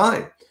all the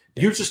time.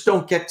 You just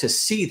don't get to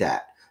see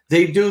that.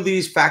 They do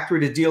these factory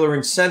to dealer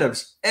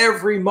incentives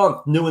every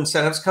month. New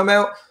incentives come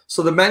out.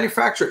 So the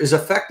manufacturer is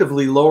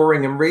effectively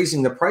lowering and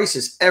raising the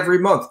prices every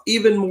month,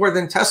 even more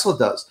than Tesla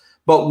does.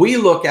 But we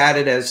look at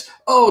it as,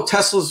 oh,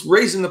 Tesla's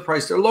raising the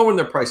price. They're lowering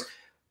the price.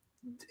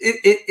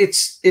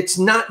 It's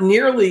not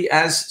nearly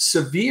as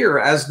severe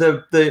as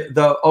the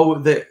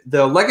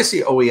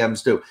legacy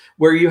OEMs do,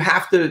 where you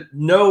have to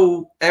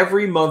know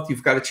every month.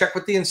 You've got to check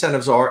what the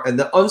incentives are, and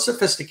the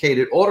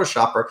unsophisticated auto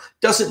shopper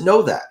doesn't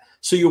know that.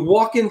 So you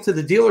walk into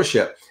the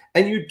dealership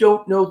and you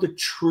don't know the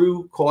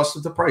true cost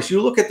of the price.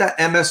 You look at that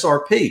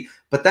MSRP,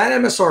 but that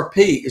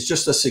MSRP is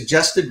just a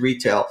suggested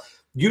retail.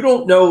 You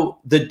don't know,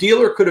 the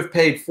dealer could have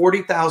paid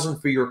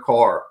 $40,000 for your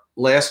car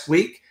last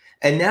week,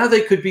 and now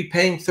they could be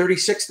paying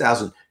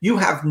 $36,000. You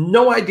have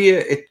no idea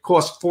it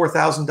costs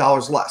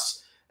 $4,000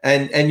 less,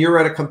 and you're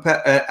at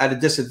a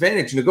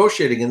disadvantage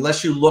negotiating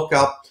unless you look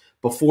up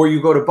before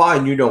you go to buy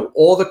and you know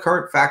all the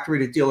current factory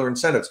to dealer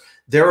incentives.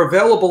 They're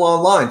available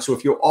online. So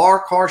if you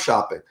are car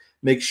shopping,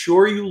 make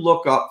sure you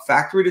look up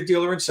factory to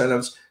dealer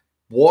incentives.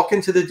 Walk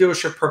into the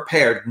dealership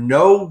prepared,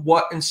 know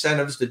what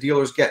incentives the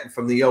dealer's getting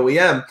from the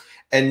OEM,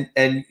 and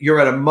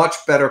you're at a much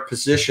better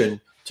position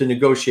to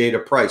negotiate a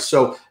price.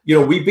 So,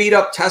 we beat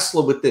up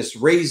Tesla with this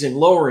raising,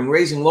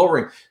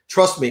 lowering.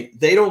 Trust me,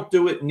 they don't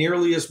do it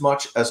nearly as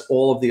much as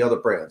all of the other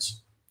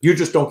brands. You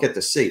just don't get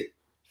to see it.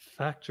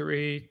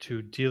 Factory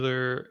to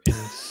dealer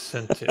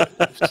incentives.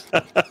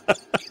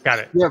 Got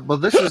it. Yeah, well,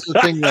 this is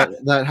the thing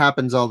that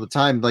happens all the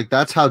time. Like,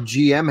 that's how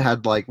GM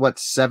had like what,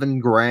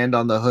 $7,000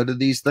 on the hood of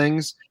these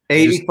things.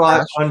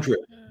 8,500.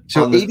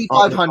 So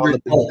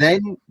 8,500.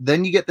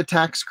 Then you get the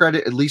tax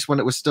credit, at least when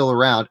it was still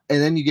around,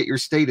 and then you get your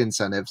state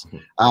incentives.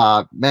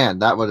 Man,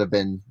 that would have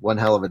been one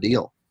hell of a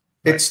deal.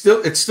 It's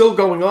still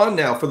going on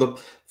now for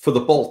the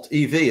Bolt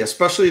EV,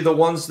 especially the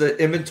ones that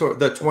inventory,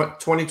 the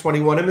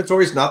 2021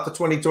 inventories, not the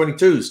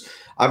 2022s.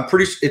 I'm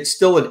pretty sure it's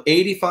still an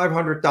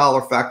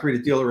 $8,500 factory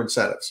to dealer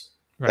incentives.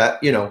 Right.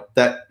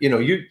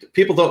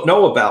 People don't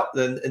know about,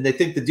 and they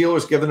think the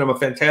dealer's giving them a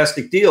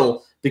fantastic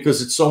deal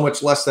because it's so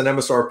much less than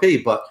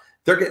MSRP, but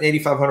they're getting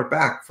 $8,500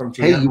 back from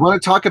GM. Hey, you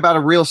want to talk about a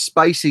real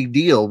spicy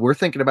deal? We're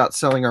thinking about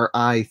selling our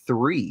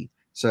i3.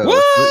 So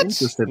if you're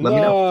interested, let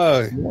me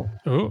know. Yeah.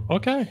 Oh,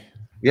 okay.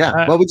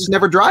 Yeah. Well, we just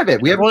never drive it.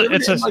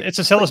 It's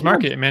a seller's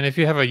market, man. If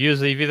you have a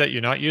used EV that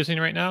you're not using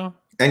right now.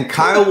 And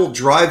Kyle will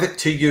drive it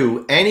to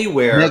you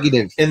anywhere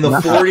in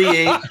the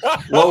 48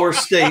 lower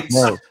states.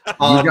 No,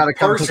 you got to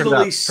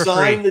personally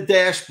sign the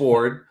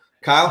dashboard.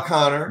 Kyle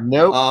Connor.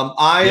 Nope. I'll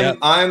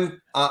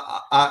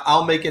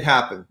make it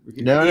happen.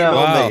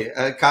 Wow. Me.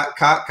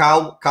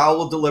 Kyle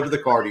will deliver the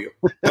car to you.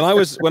 When I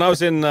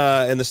was in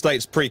the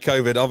States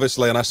pre-COVID,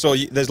 obviously, and I saw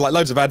there's like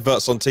loads of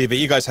adverts on TV.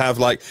 You guys have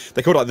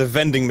they call it like the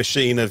vending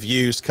machine of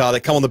used car. They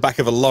come on the back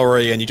of a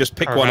lorry, and you just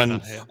pick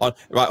one.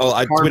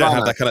 We don't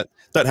have that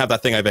don't have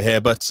that thing over here,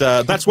 but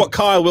that's what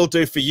Kyle will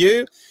do for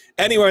you.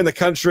 Anywhere in the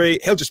country,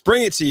 he'll just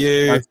bring it to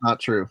you. That's not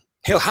true.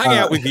 He'll hang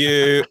out with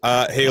you.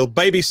 He'll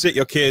babysit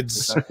your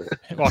kids.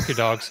 Walk your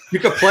dogs. You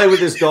can play with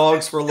his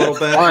dogs for a little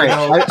bit. All right.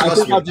 I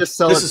think I'll just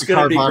sell it to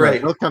Carvana.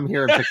 He'll come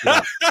here and pick it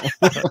up.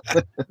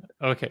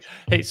 Okay.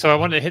 Hey, so I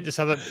wanted to hit this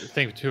other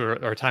thing too,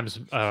 our time's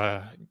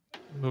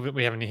moving.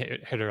 We haven't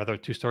hit our other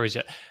two stories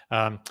yet.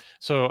 But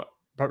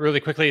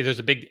really quickly, there's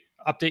a big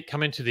update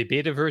coming to the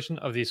beta version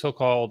of the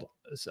so-called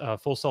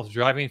full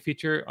self-driving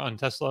feature on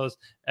Tesla's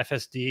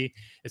FSD.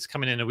 It's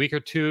coming in a week or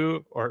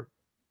two, or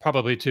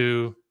probably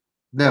two.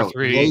 No,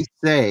 they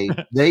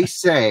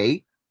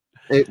say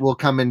it will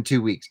come in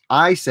 2 weeks.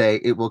 I say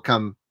it will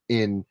come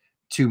in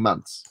 2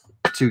 months,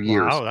 2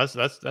 years. Wow,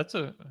 that's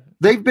a.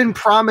 They've been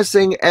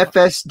promising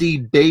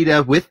FSD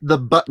beta with the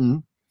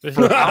button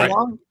for how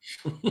long?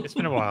 It's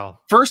been a while.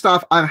 First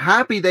off, I'm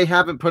happy they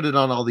haven't put it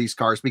on all these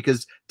cars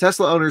because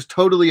Tesla owners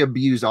totally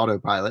abuse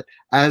autopilot.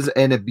 As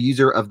an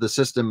abuser of the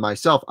system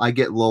myself, I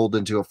get lulled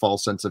into a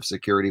false sense of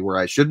security where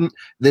I shouldn't.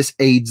 This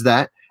aids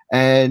that,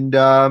 and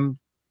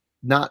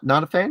not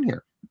a fan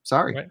here.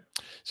 Sorry. Right.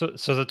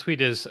 So the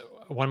tweet is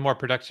one more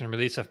production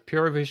release of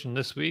Pure Vision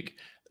this week,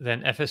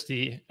 then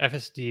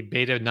FSD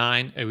Beta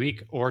 9 a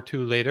week or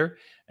two later.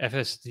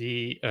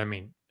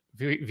 V9.0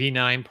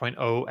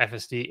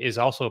 FSD is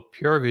also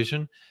Pure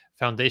Vision.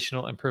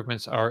 Foundational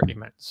improvements are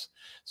immense.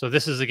 So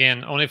this is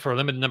again only for a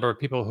limited number of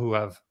people who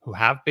have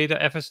Beta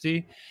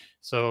FSD.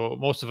 So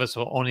most of us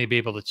will only be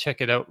able to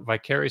check it out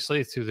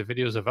vicariously through the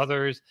videos of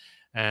others,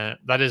 and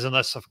that is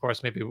unless, of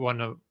course, maybe one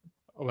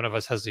of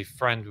us has a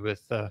friend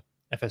with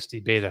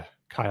FSD Beta.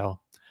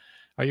 Kyle,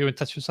 Are you in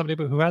touch with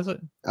somebody who has it?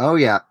 Oh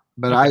yeah,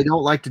 but Okay. I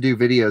don't like to do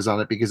videos on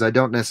it because I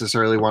don't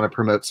necessarily want to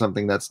promote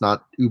something that's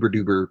not uber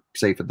duper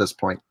safe at this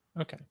point.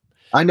 Okay.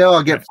 I know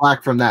I'll get Right.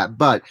 flack from that,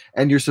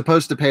 and you're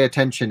supposed to pay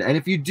attention. And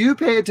if you do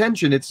pay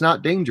attention, it's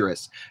not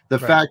dangerous. The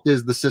Right. fact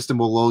is, the system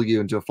will lull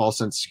you into a false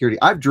sense of security.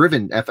 I've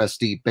driven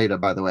FSD beta,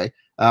 by the way,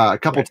 a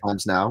couple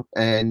times now.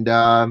 And,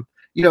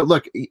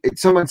 look,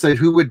 someone said,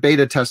 who would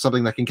beta test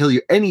something that can kill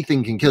you?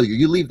 Anything can kill you.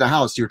 You leave the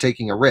house, you're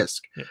taking a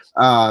risk.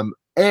 Yes.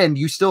 And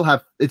you still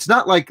have, it's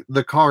not like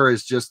the car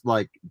is just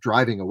like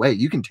driving away.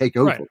 You can take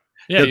over. Right.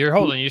 Yeah, you're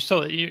holding. You're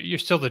still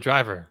the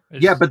driver.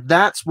 Yeah, but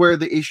that's where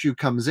the issue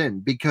comes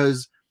in,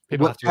 because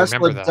people what have to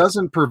remember Tesla that.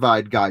 doesn't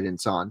provide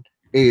guidance on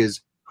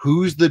is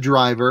who's the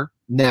driver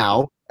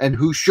now and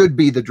who should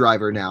be the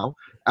driver now.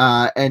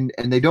 And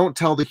they don't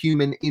tell the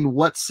human in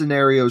what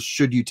scenarios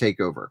should you take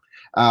over.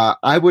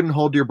 I wouldn't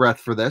hold your breath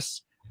for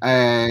this.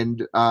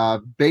 And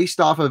based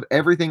off of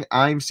everything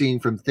I'm seeing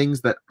from things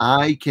that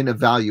I can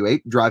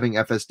evaluate, driving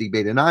FSD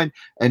Beta 9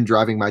 and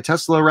driving my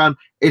Tesla around,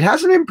 it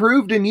hasn't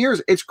improved in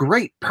years. It's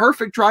great.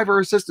 Perfect driver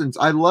assistance.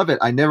 I love it.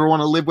 I never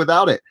want to live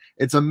without it.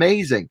 It's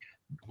amazing.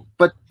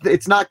 But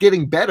it's not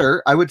getting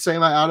better. I would say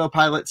my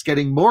autopilot's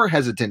getting more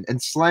hesitant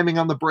and slamming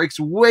on the brakes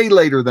way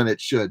later than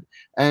it should.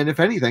 And if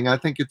anything, I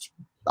think it's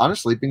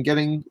honestly been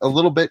getting a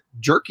little bit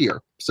jerkier.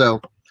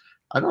 So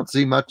I don't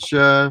see much,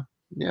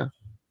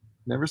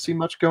 never see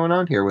much going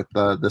on here with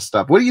this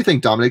stuff. What do you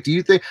think, Dominic?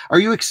 Are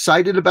you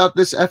excited about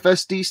this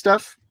FSD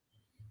stuff?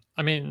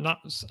 I mean,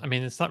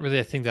 it's not really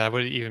a thing that I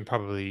would even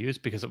probably use,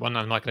 because one,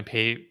 I'm not going to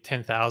pay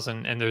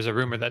 $10,000, and there's a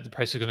rumor that the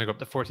price is going to go up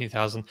to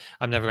 $14,000.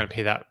 I'm never going to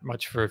pay that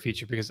much for a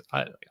feature, because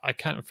I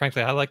can't.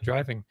 Frankly, I like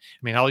driving.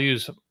 I mean, I'll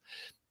use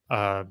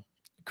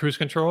cruise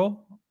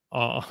control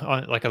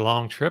on like a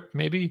long trip,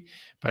 maybe,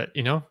 but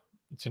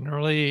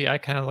generally, I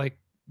kind of like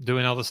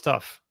doing all the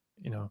stuff.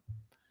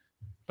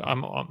 But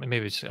I'm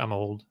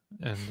old.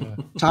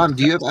 And Tom,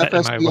 do you have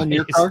FSD on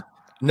your car?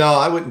 No,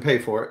 I wouldn't pay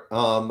for it.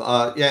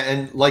 Yeah,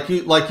 and like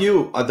you,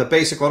 the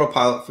basic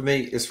autopilot for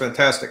me is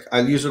fantastic.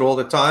 I use it all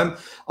the time.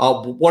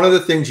 One of the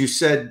things you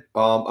said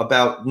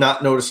about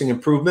not noticing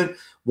improvement,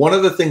 one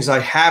of the things I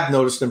have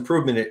noticed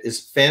improvement in is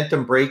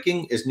phantom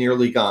braking is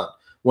nearly gone.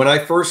 When I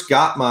first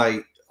got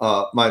my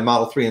my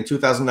Model 3 in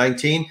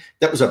 2019,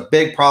 that was a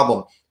big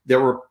problem.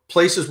 There were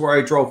places where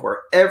I drove where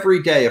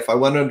every day, if I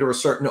went under a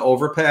certain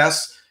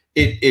overpass,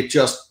 it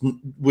just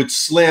would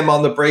slam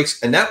on the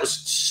brakes, and that was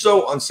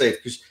so unsafe,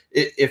 because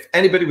if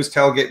anybody was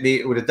tailgating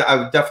me, I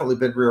would definitely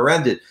been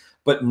rear-ended.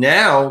 But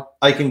now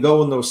I can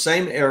go in those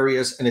same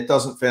areas and it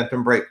doesn't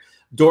phantom brake.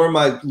 During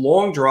my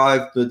long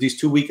drive, these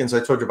 2 weekends I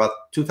told you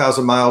about,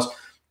 2,000 miles,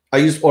 I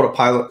used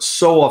autopilot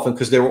so often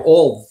because they were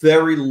all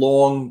very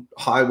long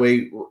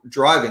highway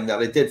driving that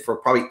I did for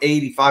probably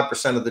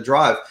 85% of the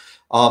drive.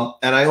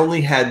 And I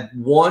only had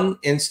one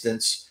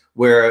instance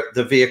where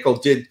the vehicle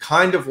did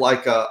kind of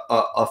like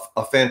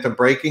a phantom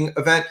braking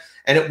event.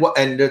 And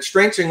the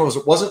strange thing was,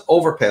 it wasn't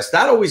overpass.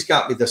 That always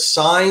got me. The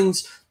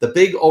signs, the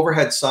big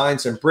overhead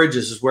signs and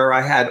bridges is where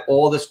I had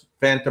all this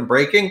phantom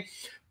braking.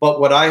 But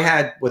what I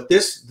had with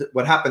this,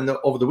 what happened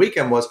over the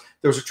weekend was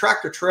there was a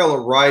tractor trailer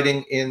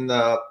riding in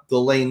the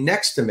lane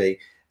next to me,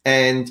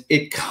 and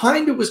it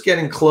kind of was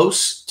getting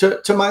close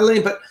to my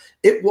lane, but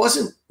it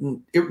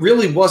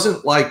really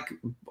wasn't like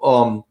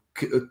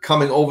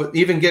coming over,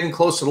 even getting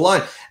close to the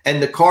line,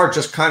 and the car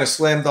just kind of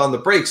slammed on the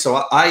brakes.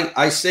 So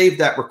I saved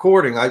that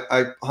recording.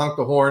 I honked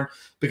the horn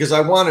because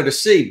I wanted to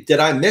see, did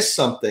I miss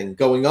something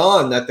going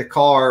on that the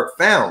car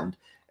found?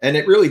 And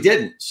it really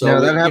didn't. So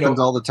no, that happens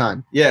all the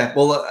time. Yeah.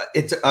 Well,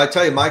 I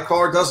tell you, my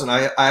car doesn't.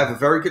 I have a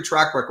very good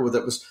track record with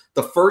it. It was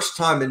the first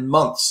time in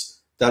months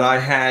that I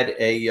had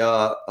a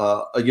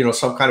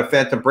some kind of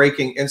phantom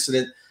braking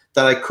incident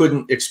that I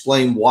couldn't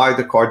explain why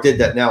the car did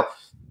that. Now,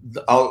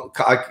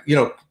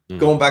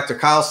 going back to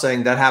Kyle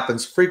saying that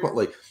happens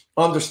frequently.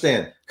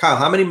 Understand, Kyle,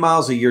 how many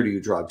miles a year do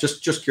you drive?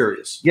 Just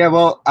curious. Yeah,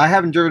 well, I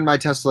haven't driven my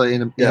Tesla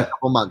in a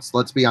couple months,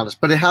 let's be honest,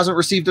 but it hasn't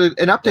received an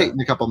update in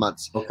a couple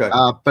months. Okay.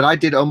 But I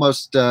did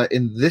almost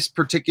in this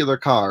particular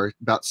car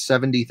about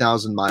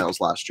 70,000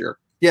 miles last year.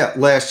 Yeah,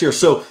 last year.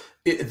 So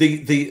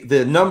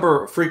the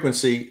number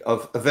frequency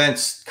of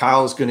events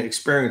Kyle is going to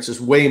experience is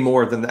way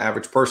more than the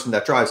average person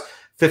that drives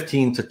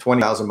 15 to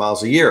 20,000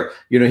 miles a year.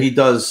 He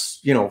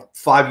does,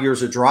 5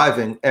 years of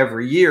driving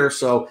every year.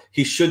 So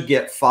he should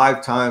get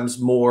 5 times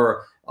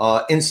more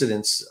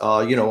incidents,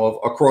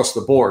 across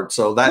the board.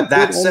 So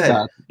that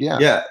said,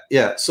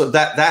 yeah. So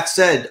that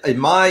said, in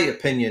my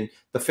opinion,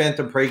 the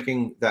phantom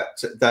braking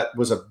that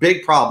was a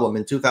big problem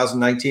in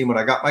 2019 when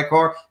I got my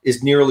car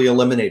is nearly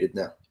eliminated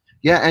now.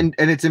 Yeah, and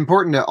it's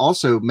important to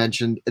also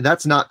mention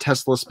that's not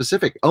Tesla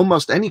specific.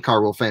 Almost any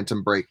car will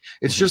phantom brake.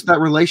 It's just that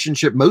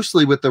relationship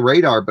mostly with the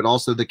radar, but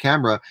also the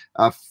camera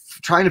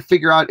trying to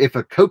figure out if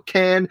a Coke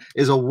can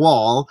is a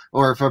wall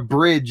or if a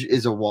bridge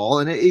is a wall,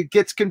 and it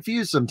gets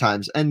confused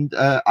sometimes. And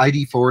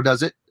ID4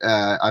 does it.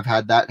 I've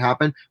had that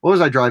happen. What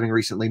was I driving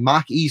recently?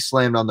 Mach-E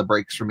slammed on the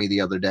brakes for me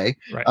the other day.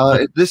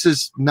 Right. This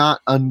is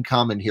not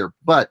uncommon here,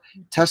 but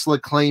Tesla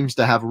claims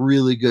to have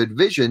really good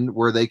vision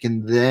where they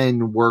can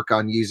then work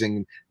on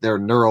using their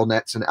neural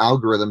nets and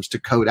algorithms to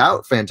code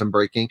out phantom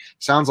braking.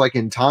 Sounds like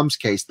in Tom's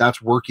case,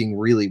 that's working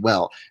really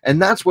well.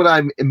 And that's what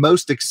I'm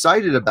most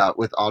excited about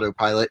with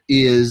autopilot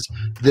is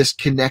this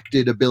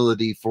connected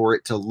ability for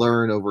it to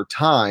learn over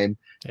time.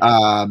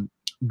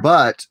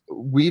 But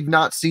we've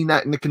not seen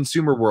that in the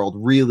consumer world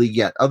really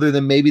yet, other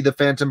than maybe the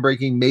phantom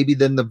braking, maybe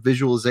then the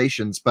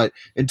visualizations. But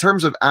in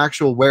terms of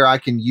actual where I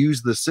can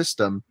use the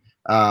system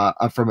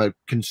from a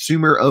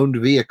consumer-owned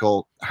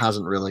vehicle,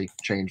 hasn't really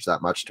changed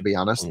that much, to be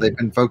honest. They've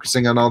been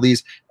focusing on all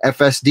these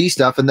FSD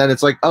stuff, and then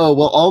it's like, oh,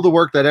 well, all the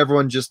work that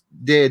everyone just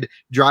did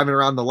driving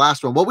around the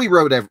last one, well, we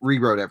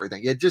rewrote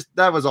everything.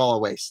 That was all a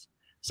waste.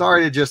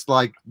 Sorry to just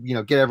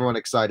get everyone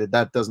excited.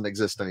 That doesn't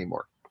exist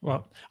anymore.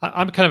 Well,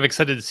 I'm kind of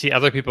excited to see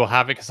other people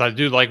have it because I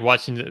do like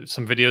watching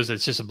some videos. It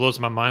just blows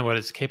my mind what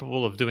it's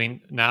capable of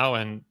doing now.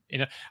 And,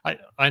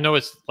 I know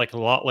it's like a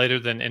lot later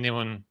than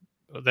Elon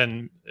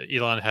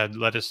had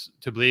led us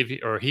to believe,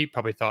 or he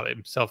probably thought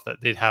himself that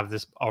they'd have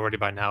this already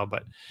by now.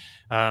 But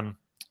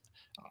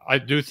I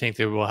do think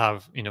they will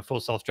have, full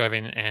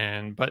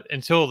self-driving. But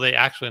until they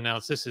actually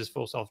announce this is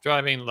full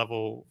self-driving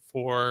level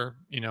 4,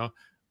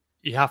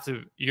 you have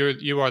to,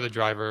 you are the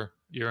driver,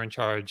 you're in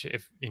charge.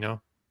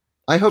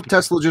 I hope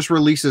Tesla just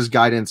releases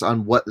guidance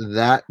on what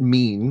that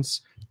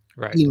means.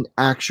 Right. In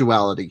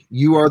actuality.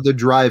 You are the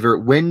driver.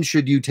 When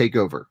should you take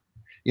over?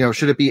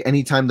 Should it be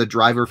anytime the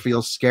driver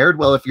feels scared?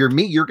 Well, if you're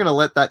me, you're going to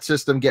let that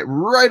system get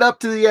right up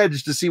to the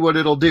edge to see what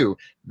it'll do.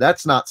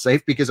 That's not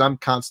safe because I'm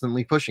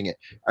constantly pushing it.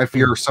 If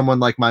you're someone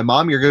like my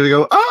mom, you're going to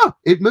go,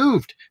 it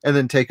moved, and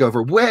then take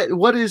over. What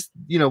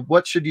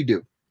should you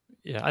do?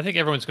 Yeah, I think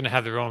everyone's going to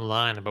have their own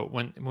line about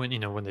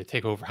when they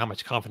take over, how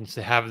much confidence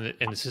they have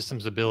in the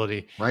system's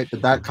ability. Right,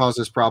 but that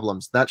causes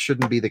problems. That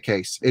shouldn't be the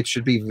case. It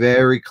should be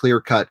very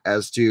clear cut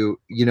as to,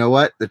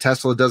 what, the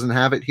Tesla doesn't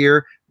have it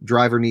here.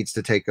 Driver needs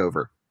to take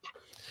over.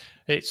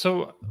 Hey,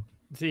 so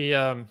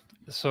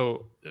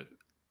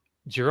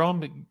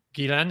Jerome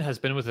Guillen has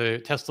been with a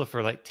Tesla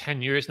for like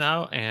 10 years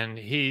now, and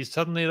he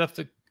suddenly left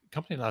the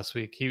company last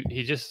week.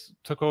 He just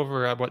took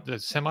over the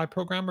semi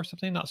program or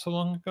something not so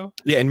long ago.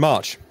 Yeah, in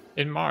March.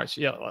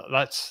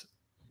 Yeah,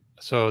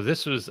 so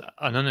this was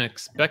an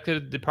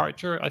unexpected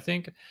departure, I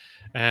think,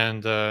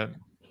 and I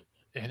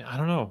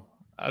don't know.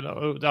 I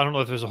don't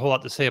know if there's a whole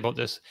lot to say about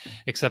this,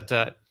 except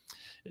that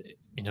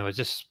it's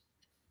just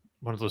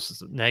one of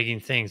those nagging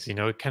things.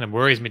 It kind of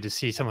worries me to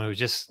see someone who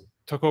just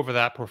took over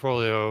that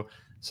portfolio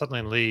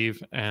suddenly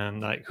leave,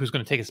 and like, who's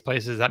going to take his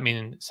place? Does that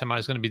mean Semi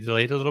is going to be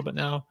delayed a little bit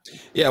now?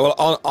 Yeah,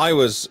 well, I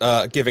was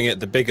giving it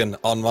the big one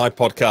on my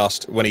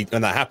podcast when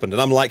that happened,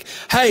 and I'm like,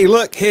 hey,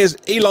 look, here's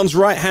Elon's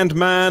right-hand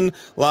man.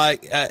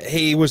 Like,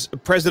 he was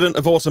president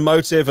of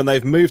automotive, and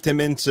they've moved him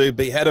in to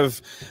be head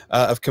of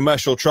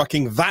commercial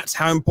trucking. That's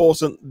how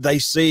important they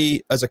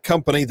see as a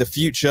company the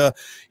future.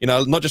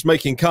 Not just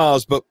making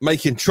cars, but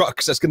making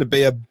trucks. That's going to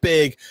be a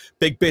big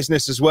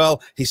business as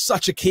well. He's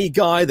such a key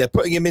guy. They're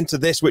putting him into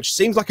this, which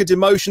seems like a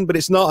demotion, but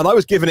it's not. And I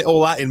was giving it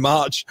all that in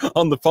March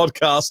on the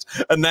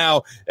podcast, and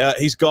now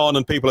he's gone,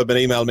 and people have been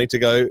emailing me to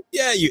go,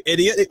 yeah, you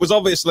idiot. It was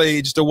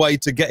obviously just a way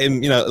to get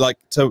him,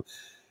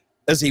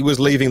 as he was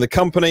leaving the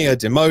company, a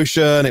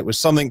demotion. It was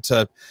something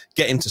to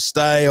get him to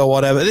stay or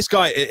whatever. This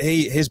guy,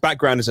 his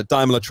background is at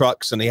Daimler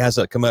Trucks, and he has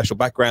a commercial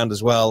background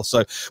as well.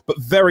 So, but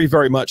very,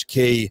 very much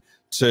key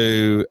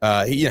to,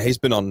 he's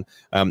been on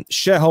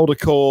shareholder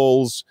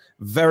calls,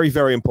 very,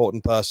 very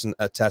important person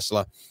at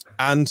Tesla.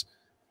 And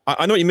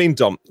I know what you mean,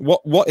 Dom.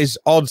 What is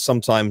odd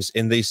sometimes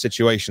in these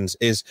situations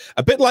is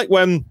a bit like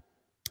when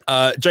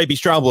JB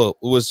Straubel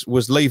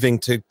was leaving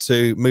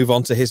to move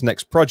on to his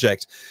next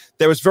project.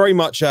 There was very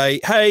much a,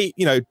 hey,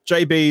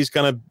 JB's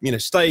going to,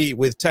 stay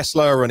with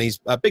Tesla, and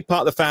he's a big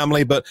part of the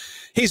family, but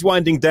he's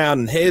winding down,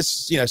 and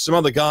here's, some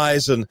other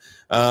guys, and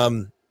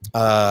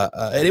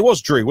it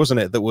was Drew, wasn't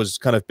it, that was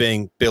kind of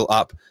being built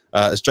up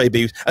as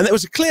JB, and there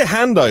was a clear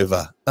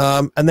handover,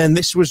 and then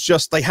this was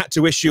just, they had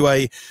to issue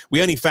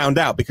we only found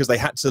out because they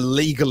had to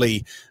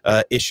legally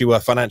issue a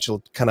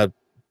financial kind of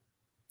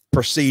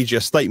procedure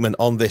statement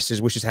on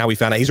this, which is how we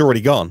found out he's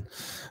already gone.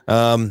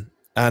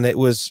 And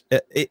it's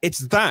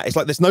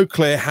like there's no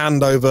clear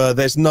handover,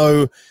 there's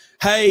no,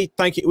 hey,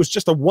 thank you, it was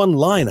just a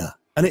one-liner,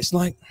 and it's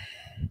like,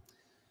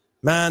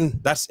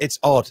 man, it's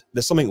odd.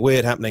 There's something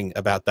weird happening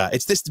about that.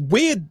 It's this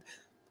weird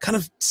kind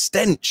of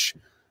stench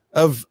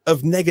of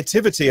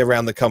negativity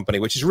around the company,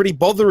 which is really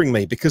bothering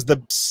me, because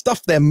the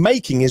stuff they're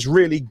making is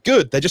really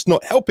good. They're just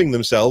not helping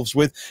themselves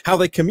with how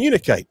they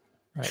communicate.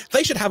 Right.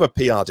 They should have a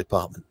PR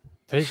department.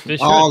 They should.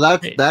 Oh,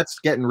 Hey, that's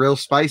getting real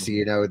spicy.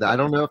 You know, I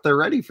don't know if they're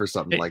ready for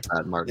something like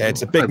that, Martin. Yeah,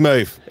 it's a big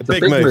move. It's a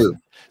big move.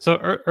 So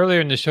earlier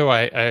in the show,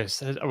 I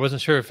said I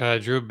wasn't sure if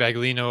Drew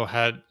Baglino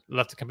had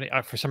left the company.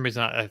 For some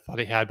reason, I thought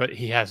he had, but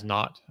he has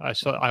not.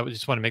 So I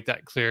just want to make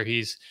that clear.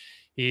 He's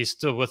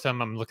still with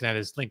them. I'm looking at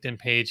his LinkedIn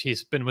page.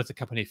 He's been with the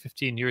company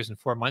 15 years and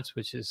 4 months,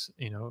 which is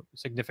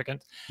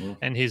significant.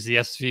 And he's the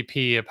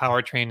SVP of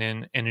Powertrain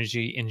and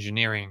Energy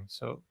Engineering.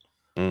 So.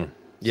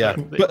 Yeah,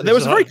 So but there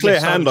was a very clear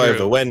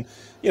handover when,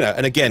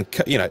 and again,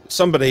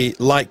 somebody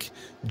like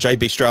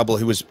JB Straubel,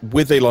 who was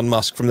with Elon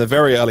Musk from the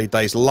very early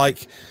days,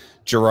 like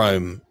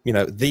Jerome,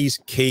 these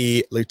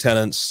key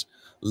lieutenants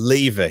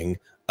leaving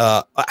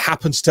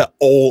happens to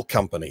all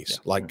companies. Yeah.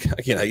 Like,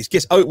 it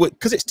gets,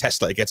 because it's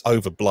Tesla, it gets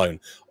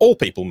overblown. All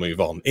people move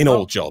on in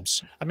all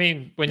jobs. I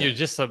mean, when you're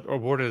just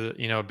awarded,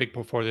 a big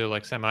portfolio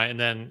like Semi, and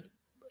then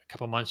a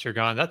couple months you're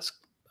gone, that's,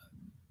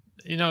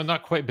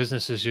 not quite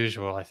business as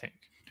usual, I think.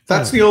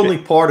 That's the only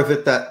part of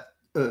it that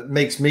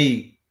makes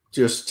me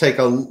just say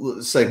a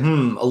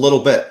little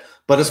bit.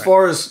 But as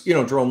far as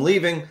Jerome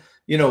leaving,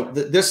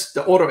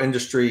 the auto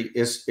industry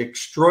is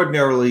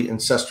extraordinarily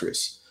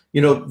incestuous.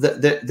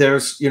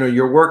 There's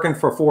you're working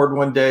for Ford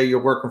one day,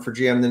 you're working for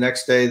GM the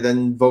next day,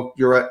 then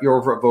you're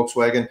over at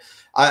Volkswagen.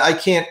 I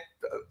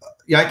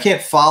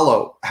can't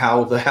follow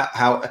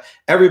how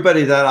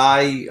everybody that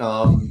I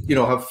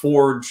have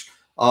forged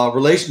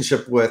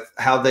relationship with,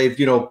 how they've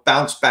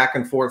bounced back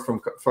and forth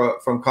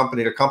from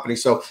company to company.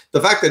 So the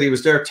fact that he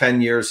was there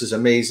 10 years is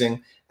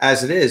amazing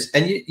as it is,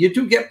 and you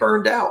do get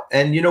burned out.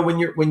 And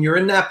when you're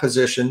in that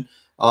position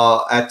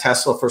at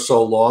Tesla for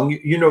so long,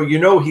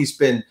 he's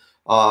been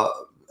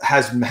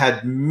has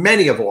had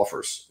many of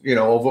offers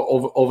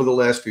over the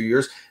last few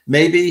years.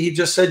 Maybe he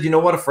just said,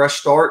 a fresh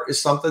start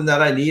is something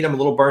that I need. I'm a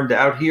little burned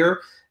out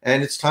here,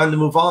 and it's time to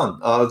move on.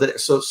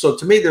 So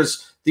to me,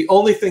 the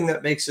only thing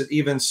that makes it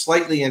even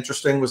slightly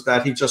interesting was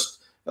that he just,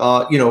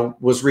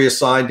 was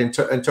reassigned and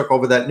took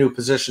over that new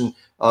position,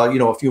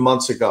 a few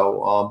months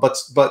ago.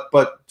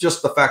 But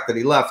just the fact that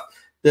he left,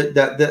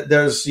 that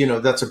there's,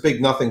 that's a big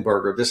nothing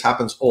burger. This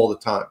happens all the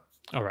time.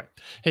 All right.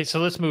 Hey, so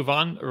let's move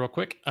on real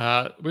quick.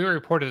 We were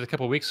reported a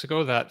couple of weeks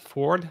ago that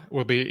Ford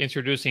will be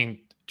introducing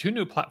 2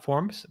 new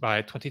platforms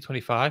by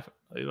 2025,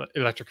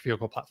 electric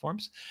vehicle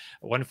platforms,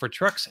 one for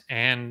trucks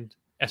and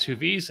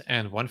SUVs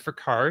and one for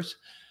cars.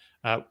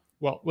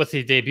 Well, with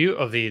the debut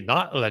of the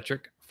not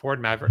electric Ford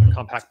Maverick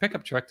compact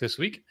pickup truck this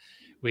week,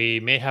 we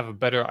may have a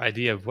better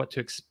idea of what to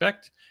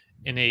expect.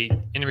 In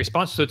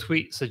response to a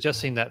tweet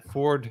suggesting that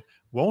Ford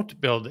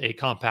won't build a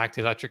compact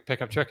electric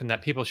pickup truck and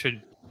that people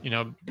should,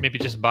 maybe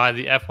just buy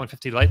the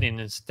F-150 Lightning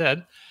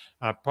instead,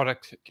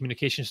 product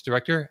communications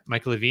director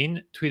Mike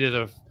Levine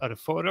tweeted out a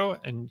photo,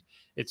 and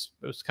it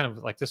was kind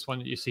of like this one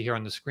that you see here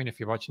on the screen if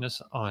you're watching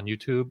this on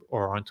YouTube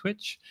or on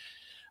Twitch.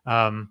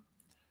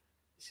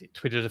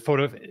 Tweeted a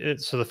photo of it.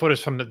 So the photo is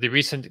from the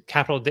recent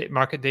Capital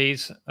Market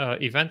Days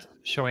event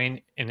showing,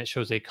 and it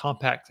shows a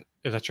compact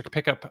electric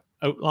pickup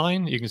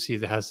outline. You can see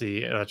that has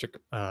the electric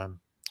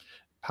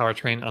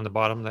powertrain on the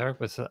bottom there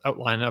with the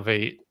outline of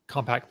a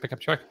compact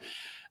pickup truck.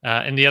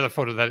 And the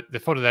photo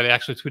that I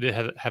actually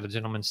tweeted had a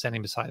gentleman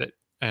standing beside it,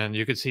 and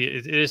you can see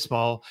it is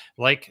small,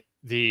 like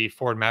the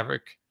Ford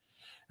Maverick.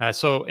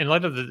 So in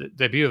light of the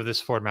debut of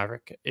this Ford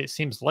Maverick, it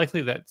seems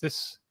likely that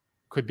this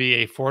could be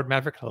a Ford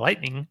Maverick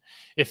Lightning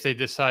if they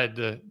decide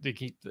to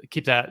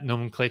keep that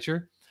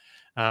nomenclature.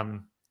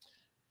 And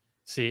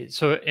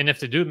if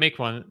they do make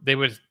one,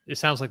 it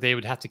sounds like they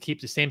would have to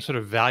keep the same sort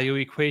of value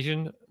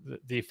equation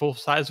the full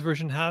size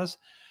version has.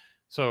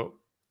 So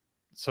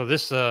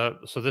this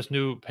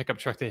new pickup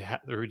truck they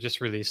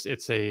just released,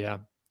 it's the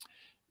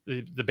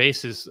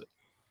base is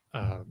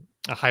a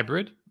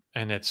hybrid,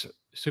 and it's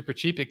super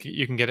cheap.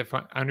 You can get it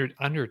for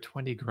under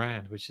 20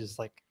 grand, which is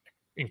like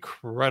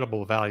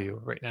incredible value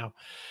right now.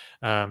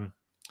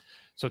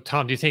 So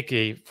Tom, do you think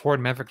a Ford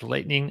Maverick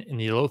Lightning in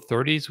the low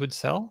 30s would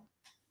sell?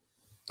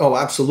 Oh,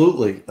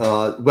 absolutely.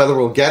 Whether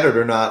we'll get it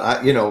or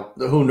not,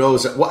 who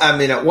knows? I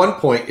mean, at one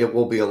point it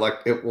will be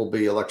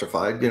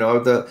electrified.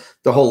 The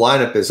whole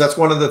lineup is. That's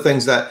one of the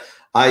things that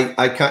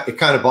it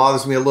kind of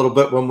bothers me a little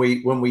bit when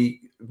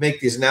we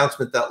make these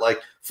announcements that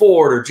like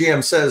Ford or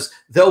GM says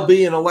there'll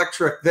be an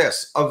electric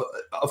this. Of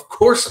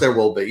course there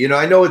will be.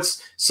 I know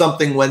it's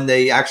something when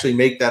they actually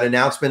make that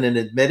announcement and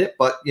admit it,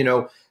 but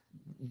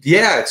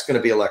yeah, it's going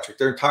to be electric.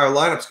 Their entire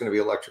lineup's going to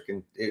be electric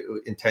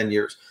in 10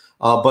 years.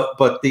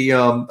 But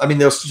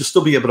they'll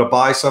still be able to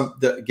buy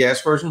the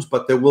gas versions,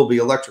 but there will be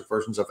electric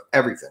versions of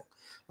everything.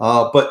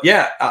 But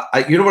yeah,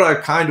 what I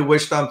kind of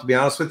wish, Tom, to be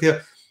honest with you,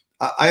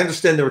 I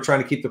understand they were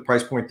trying to keep the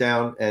price point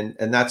down,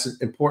 and that's an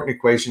important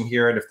equation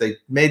here. And if they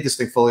made this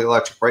thing fully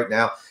electric right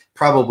now,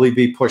 probably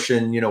be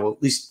pushing,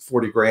 at least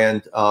 40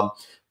 grand.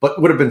 But it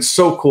would have been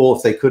so cool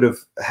if they could have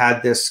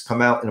had this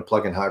come out in a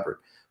plug-in hybrid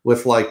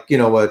with like,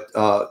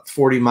 a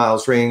 40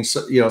 miles range,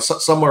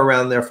 somewhere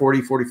around there,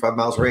 40, 45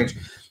 miles range.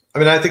 I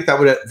mean, I think that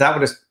would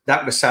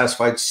have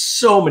satisfied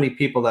so many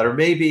people that are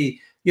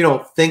maybe,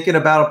 thinking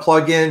about a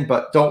plug-in,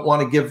 but don't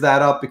want to give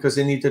that up because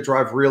they need to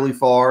drive really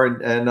far.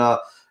 And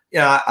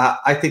yeah,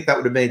 I think that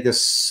would have made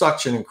this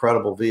such an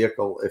incredible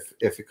vehicle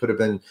if it could have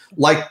been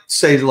like,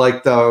 say,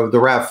 like the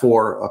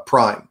RAV4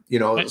 Prime,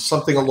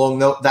 something along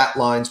that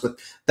lines with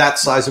that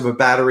size of a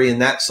battery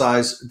and that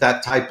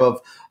type of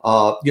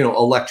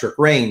electric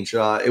range.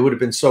 It would have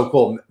been so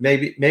cool.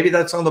 Maybe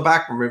that's on the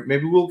back.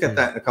 Maybe we'll get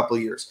that in a couple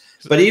of years.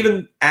 But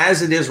even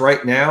as it is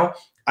right now,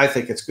 I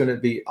think it's going to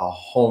be a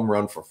home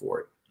run for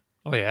Ford.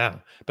 Oh yeah,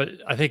 but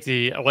I think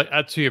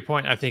to your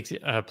point, I think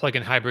the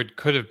plug-in hybrid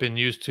could have been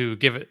used to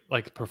give it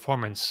like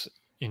performance,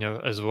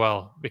 as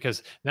well,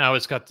 because now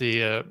it's got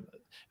the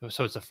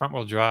so it's a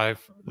front-wheel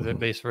drive, the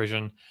base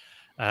version,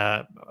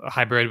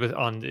 hybrid with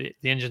the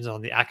engines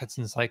on the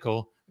Atkinson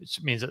cycle,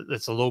 which means that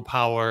it's a low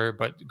power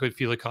but good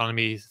fuel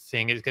economy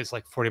thing. It gets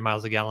like 40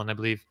 miles a gallon, I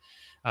believe.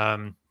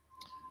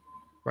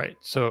 Right.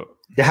 So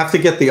you have to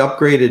get the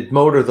upgraded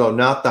motor, though,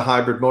 not the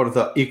hybrid motor,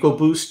 the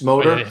EcoBoost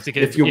motor.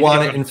 If you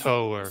want it in if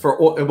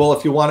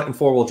you want it in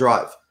 4-wheel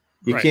drive,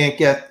 you can't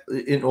get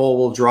in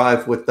all-wheel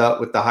drive with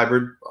the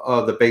hybrid,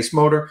 the base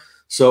motor.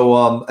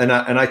 So and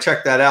I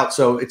checked that out.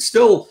 So it's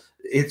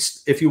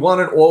if you want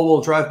an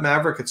all-wheel drive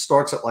Maverick, it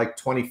starts at like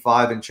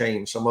 25 and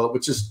change,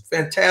 which is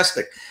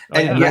fantastic.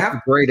 And you have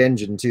a great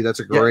engine too. That's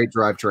a great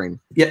drivetrain.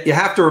 Yeah, you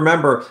have to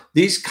remember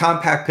these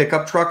compact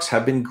pickup trucks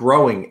have been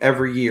growing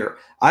every year.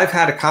 I've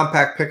had a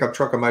compact pickup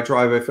truck on my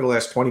driveway for the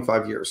last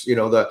 25 years. I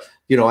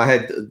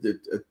had a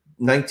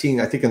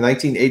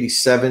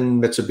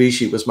 1987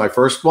 Mitsubishi was my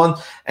first one,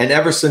 and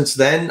ever since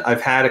then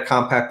I've had a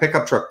compact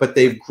pickup truck. But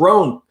they've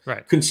grown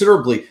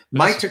considerably.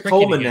 My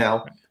Tacoma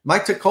now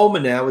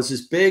is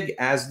as big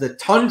as the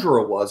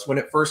Tundra was when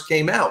it first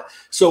came out.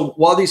 So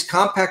while these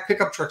compact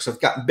pickup trucks have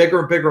gotten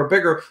bigger and bigger and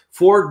bigger,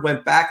 Ford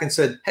went back and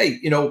said,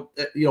 "Hey,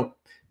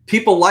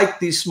 people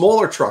like these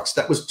smaller trucks."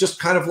 That was just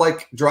kind of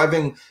like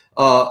driving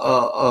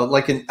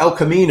like an El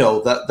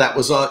Camino that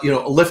was a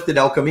lifted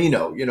El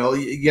Camino.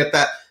 You get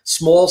that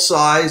small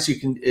size. You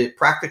can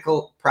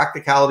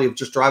practicality of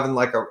just driving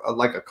like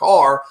a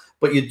car,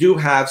 but you do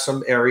have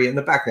some area in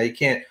the back. Now you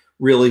can't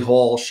really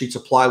haul sheets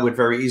of plywood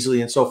very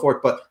easily and so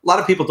forth, but a lot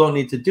of people don't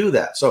need to do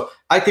that. So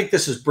I think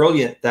this is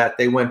brilliant that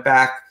they went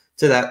back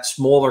to that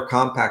smaller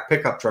compact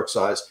pickup truck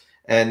size,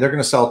 and they're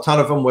going to sell a ton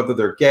of them, whether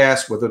they're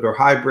gas, whether they're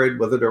hybrid,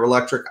 whether they're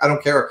electric. I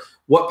don't care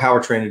what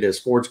powertrain it is.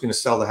 Ford's going to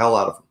sell the hell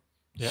out of them.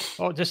 Yeah.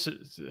 Oh, just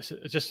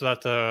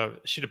that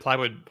sheet of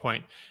plywood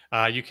point.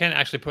 You can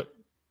actually put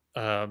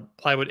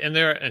plywood in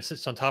there, and it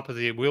sits on top of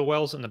the wheel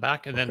wells in the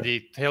back, and then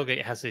the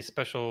tailgate has a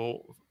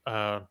special.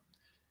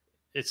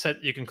 It's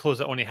set. You can close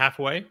it only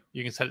halfway.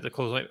 You can set it to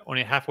close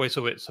only halfway,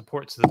 so it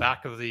supports the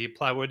back of the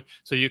plywood.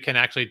 So you can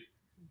actually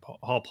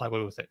haul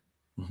plywood with it,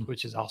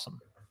 which is awesome.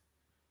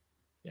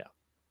 Yeah.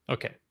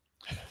 Okay.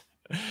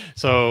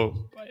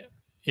 So,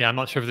 yeah, I'm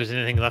not sure if there's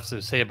anything left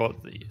to say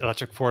about the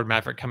electric Ford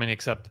Maverick coming,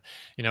 except,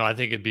 I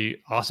think it'd be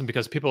awesome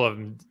because people have,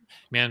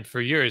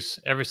 for years,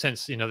 ever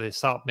since, they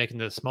stopped making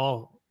the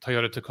small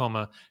Toyota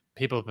Tacoma,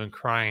 people have been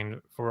crying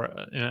for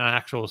an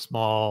actual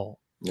small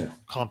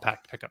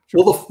compact pickup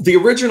truck. Well,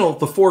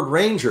 the Ford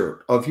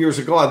Ranger of years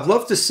ago, I'd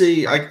love to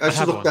see. I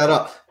should look that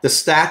up. The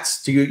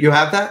stats. Do you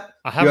have that?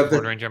 I have a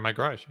Ford Ranger in my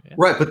garage. Yeah.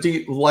 Right, but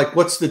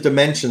what's the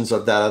dimensions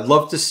of that? I'd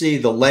love to see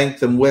the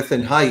length and width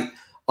and height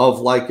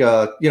of like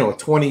a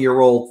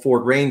 20-year-old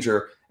Ford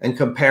Ranger and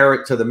compare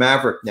it to the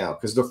Maverick now,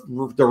 because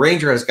the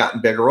Ranger has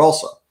gotten bigger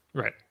also.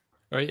 Right.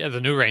 Yeah,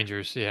 the new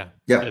Rangers. Yeah.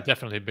 They're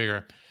definitely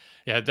bigger.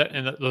 Yeah,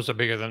 and those are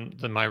bigger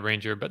than my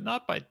Ranger, but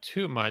not by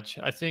too much.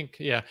 I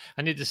think, I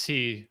need to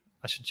see.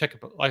 I should check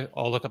it.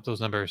 I'll look up those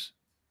numbers.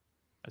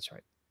 That's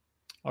right.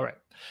 All right.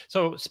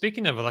 So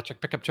speaking of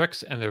electric pickup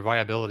trucks and their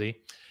viability,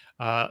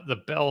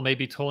 the bell may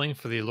be tolling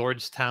for the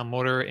Lordstown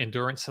Motor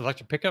Endurance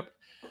electric pickup.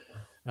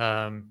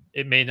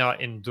 It may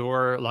not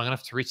endure long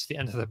enough to reach the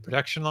end of the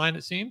production line,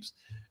 it seems.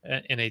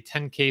 In a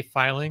 10K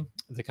filing,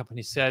 the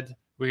company said,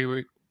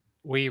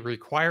 we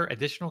require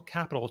additional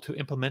capital to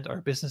implement our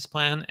business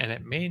plan, and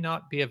it may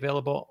not be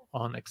available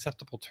on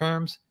acceptable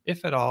terms,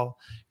 if at all,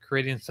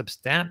 creating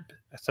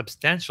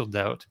substantial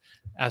doubt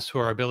as to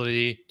our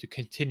ability to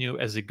continue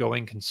as a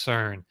going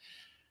concern.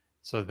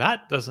 So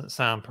that doesn't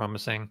sound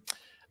promising.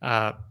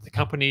 The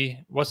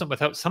company wasn't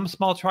without some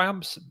small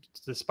triumphs.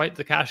 Despite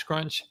the cash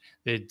crunch,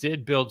 they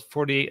did build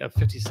 48 of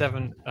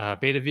 57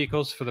 beta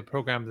vehicles for the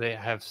program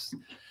that's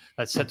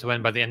set to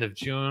end by the end of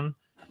June.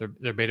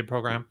 Their beta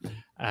program,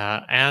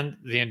 and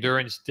the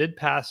Endurance did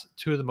pass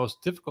two of the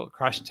most difficult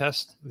crash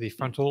tests: the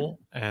frontal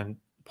and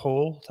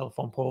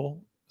telephone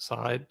pole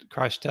side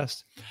crash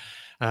test.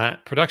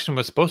 Production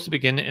was supposed to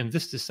begin in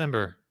this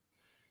December.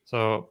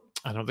 So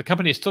I know the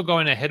company is still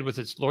going ahead with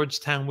its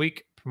Lordstown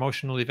Week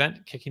promotional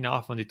event, kicking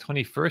off on the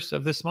 21st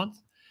of this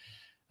month.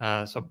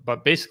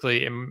 But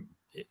basically,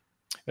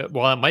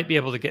 while it might be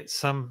able to get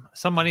some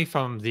money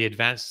from the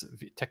Advanced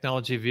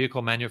Technology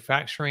Vehicle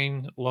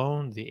Manufacturing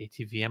loan, the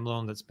ATVM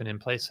loan that's been in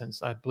place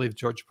since, I believe,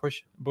 George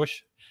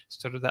Bush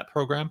started that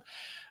program,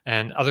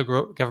 and other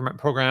government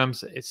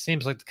programs, it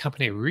seems like the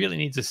company really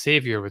needs a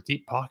savior with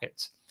deep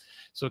pockets.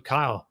 So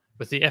Kyle,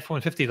 with the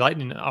F-150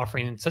 Lightning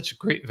offering such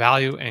great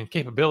value and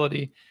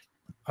capability,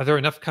 Are there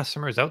enough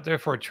customers out there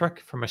for a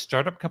truck from a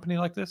startup company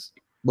like this?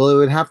 Well, it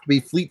would have to be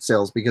fleet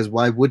sales, because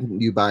why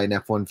wouldn't you buy an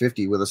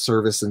F-150 with a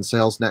service and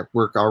sales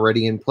network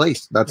already in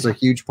place? That's a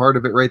huge part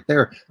of it right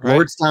there. Right.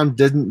 Lordstown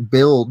didn't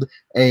build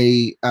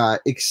a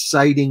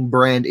exciting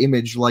brand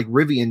image like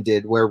Rivian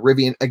did, where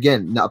Rivian,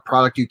 again, a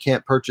product you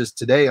can't purchase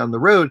today on the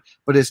road,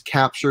 but has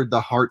captured the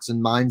hearts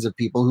and minds of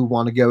people who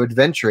want to go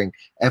adventuring.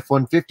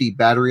 F-150,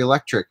 battery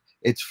electric.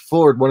 It's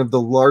Ford, one of the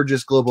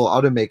largest global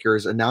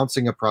automakers,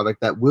 announcing a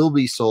product that will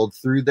be sold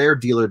through their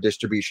dealer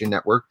distribution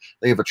network.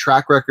 They have a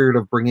track record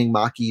of bringing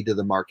Mach-E to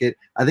the market.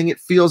 I think it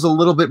feels a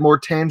little bit more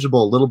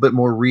tangible, a little bit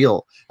more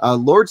real.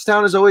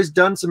 Lordstown has always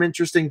done some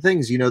interesting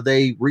things. You know,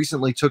 they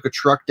recently took a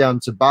truck down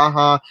to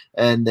Baja,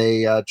 and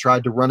they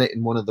tried to run it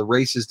in one of the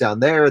races down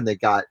there, and they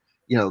got,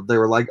 you know, they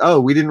were like, oh,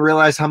 we didn't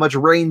realize how much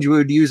range we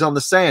would use on the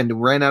sand and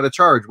ran out of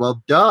charge.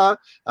 Well, duh.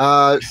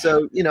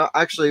 So, you know,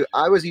 actually,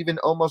 I was even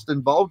almost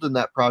involved in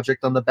that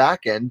project on the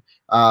back end.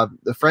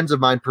 The friends of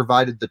mine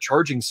provided the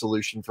charging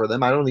solution for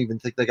them. I don't even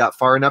think they got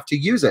far enough to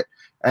use it.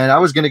 And I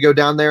was going to go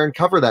down there and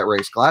cover that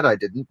race. Glad I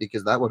didn't,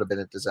 because that would have been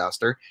a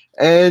disaster.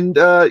 And,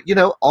 you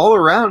know, all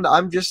around,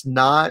 I'm just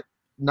not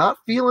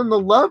feeling the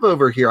love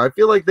over here. I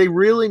feel like they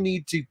really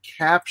need to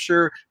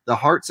capture the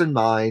hearts and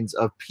minds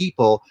of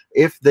people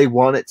if they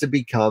want it to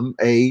become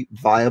a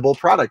viable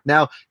product.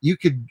 Now, you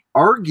could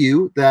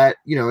argue that,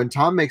 you know, and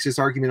Tom makes this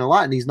argument a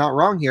lot, and he's not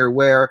wrong here,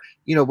 where,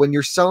 you know, when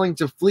you're selling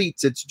to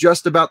fleets, it's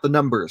just about the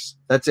numbers.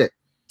 That's it.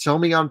 Tell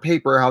me on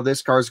paper how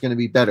this car is going to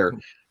be better.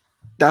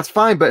 That's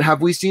fine, but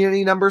have we seen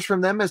any numbers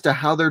from them as to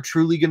how they're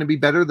truly going to be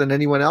better than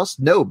anyone else?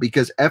 No,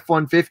 because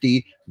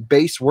F-150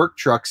 base work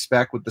truck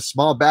spec with the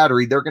small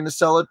battery, they're going to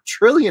sell 1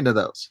 trillion of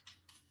those.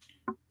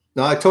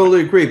 No, I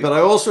totally agree, but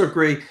I also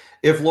agree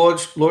if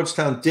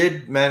Lordstown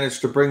did manage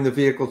to bring the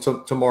vehicle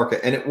to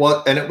market, and it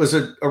was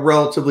a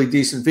relatively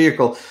decent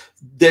vehicle,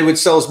 they would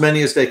sell as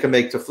many as they can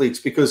make to fleets,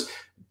 because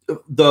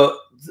the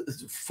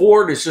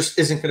Ford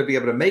isn't going to be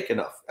able to make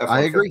enough F-150s.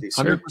 I agree,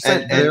 100%.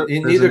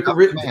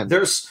 And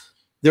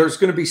there's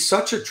going to be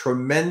such a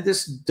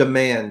tremendous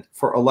demand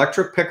for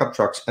electric pickup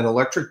trucks and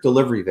electric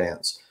delivery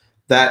vans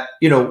that,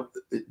 you know,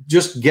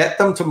 just get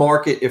them to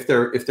market. If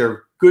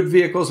they're good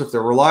vehicles, if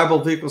they're reliable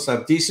vehicles,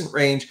 have decent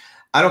range,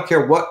 I don't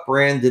care what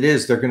brand it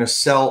is, they're going to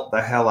sell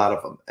the hell out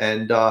of them.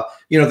 And,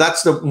 you know,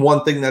 that's the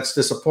one thing that's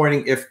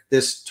disappointing if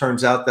this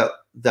turns out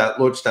that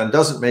Lordstown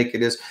doesn't make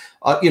it, is,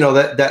 you know,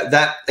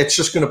 that it's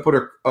just going to put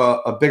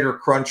a bigger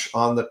crunch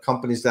on the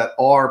companies that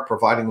are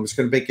providing them. It's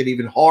going to make it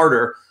even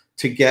harder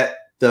to get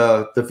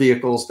the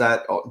vehicles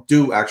that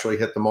do actually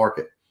hit the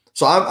market.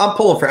 So I'm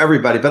pulling for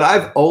everybody, but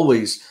I've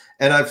always,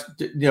 and I've,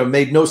 you know,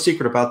 made no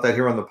secret about that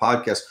here on the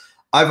podcast,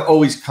 I've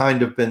always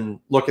kind of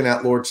been looking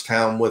at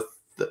Lordstown with,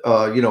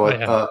 you know,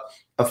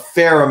 a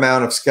fair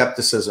amount of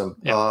skepticism,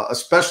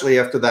 especially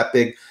after that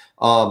big,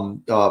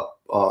 what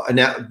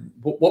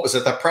was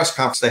it, that press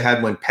conference they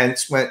had when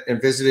Pence went and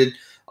visited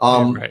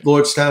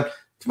Lordstown.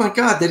 My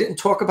God, they didn't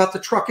talk about the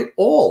truck at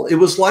all. It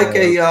was like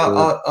you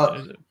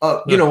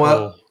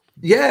know,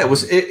 yeah, it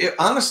was.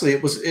 Honestly,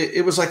 it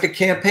was like a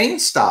campaign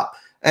stop,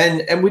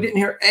 and we didn't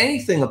hear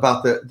anything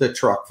about the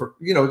truck. For,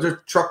 you know, the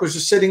truck was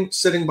just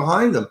sitting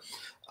behind them.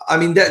 I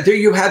mean, there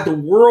you had the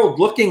world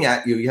looking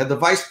at you. You had the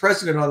vice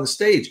president on the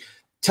stage.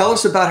 Tell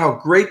us about how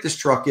great this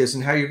truck is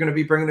and how you're going to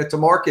be bringing it to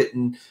market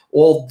and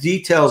all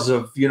details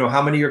of, you know,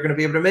 how many you're going to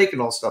be able to make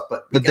and all stuff.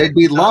 But they'd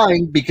be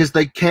lying because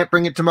they can't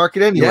bring it to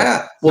market anyway.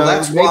 Yeah, well, so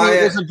that's maybe why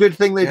it was a good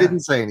thing they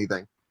didn't say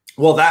anything.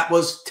 Well, that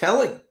was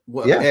telling.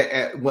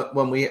 Yeah.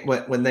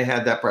 When they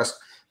had that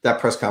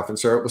press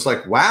conference, or it was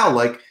like, wow,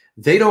 like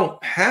they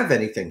don't have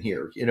anything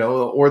here, you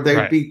know, or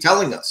they'd be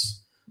telling us.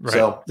 Right.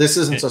 So this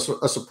isn't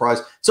a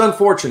surprise. It's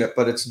unfortunate,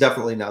 but it's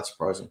definitely not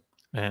surprising.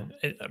 Man,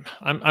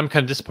 I'm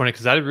kind of disappointed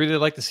because I'd really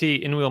like to see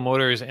in-wheel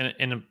motors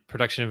in a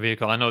production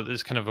vehicle. I know this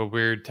is kind of a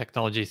weird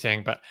technology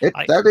thing, but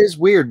that is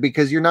weird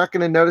because you're not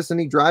going to notice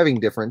any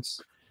driving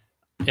difference.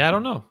 Yeah, I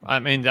don't know. I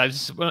mean,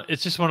 it's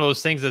just one of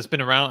those things that's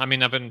been around. I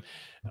mean,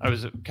 I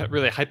was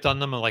really hyped on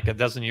them like a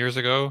dozen years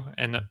ago,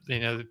 and you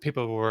know,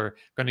 people were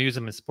going to use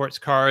them in sports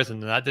cars,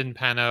 and that didn't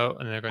pan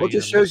out. And they're going. Well, it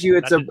just shows you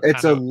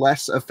it's a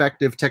less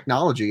effective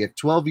technology. If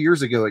 12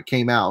 years ago it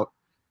came out,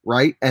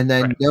 right, and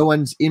then no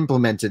one's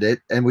implemented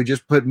it, and we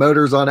just put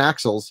motors on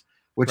axles,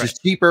 which is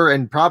cheaper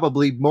and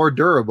probably more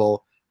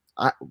durable.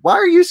 Why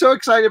are you so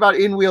excited about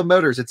in-wheel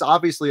motors? It's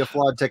obviously a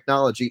flawed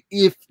technology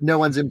if no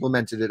one's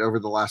implemented it over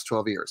the last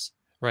 12 years.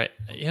 Right.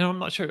 You know, I'm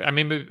not sure. I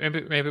mean,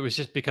 maybe it was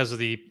just because of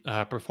the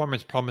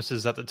performance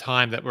promises at the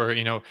time that were,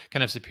 you know,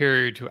 kind of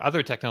superior to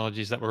other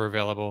technologies that were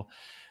available.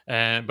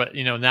 But,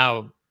 you know,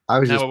 now I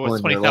was just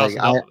 20,000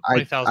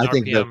 I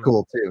think they're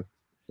cool too.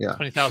 Yeah.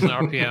 20,000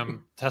 RPM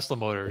Tesla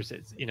motors.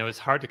 It's, you know, it's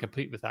hard to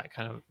compete with that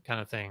kind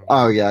of thing.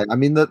 Oh yeah. I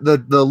mean,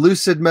 the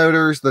Lucid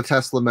motors, the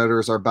Tesla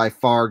motors are by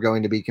far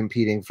going to be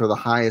competing for the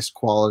highest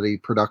quality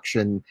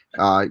production,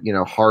 you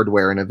know,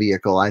 hardware in a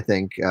vehicle, I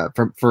think,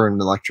 for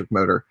an electric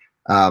motor.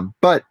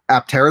 But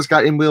Aptera's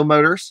got in-wheel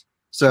motors,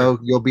 so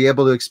you'll be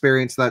able to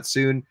experience that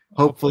soon.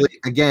 Hopefully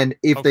again,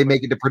 if they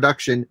make it to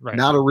production,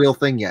 not a real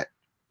thing yet.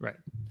 Right.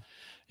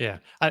 Yeah,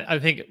 I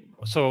think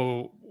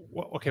so.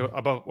 Okay,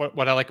 about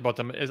what I like about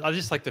them is I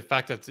just like the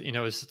fact that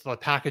it's the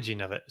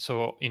packaging of it.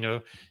 So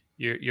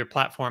your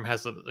platform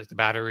has like the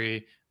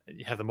battery,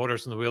 you have the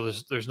motors on the wheel.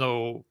 There's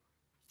no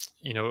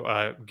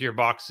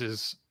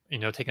gearboxes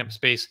taking up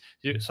space.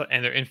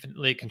 And they're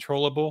infinitely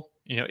controllable.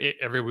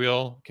 Every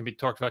wheel can be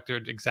torque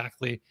vectored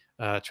exactly.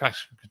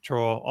 Traction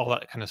control, all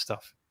that kind of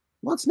stuff.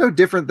 Well, it's no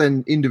different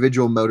than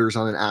individual motors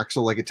on an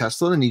axle like a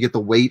Tesla, and you get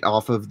the weight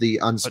off of the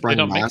But they unsprung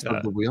don't make mass of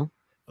that. the wheel.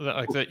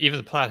 Like even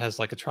the Plaid has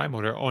like a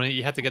tri-motor. Only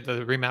you had to get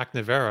the Rimac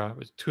Navara,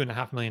 was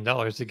 $2.5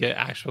 million to get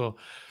actual,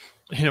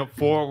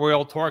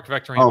 four-wheel torque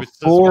vectoring. Oh, Which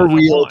does one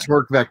four-wheel online.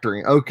 torque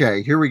vectoring.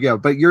 Okay, here we go.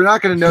 But you're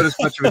not going to notice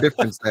much of a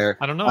difference there.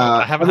 I don't know.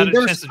 I haven't had a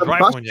there's chance to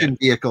drive one yet. combustion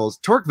vehicles.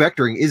 Torque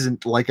vectoring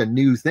isn't like a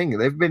new thing.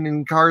 They've been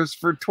in cars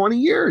for 20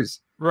 years.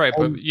 Right,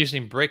 but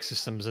using brake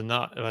systems and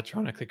not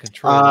electronically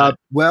controlled.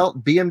 Well,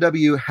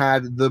 BMW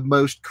had the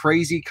most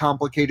crazy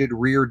complicated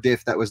rear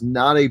diff that was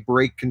not a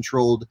brake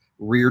controlled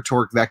rear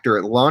torque vector.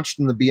 It launched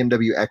in the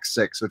BMW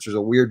X6, which was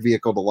a weird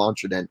vehicle to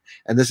launch it in.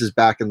 And this is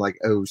back in like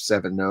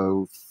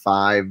 07,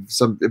 05,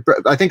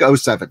 I think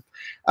 07.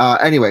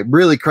 Anyway,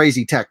 really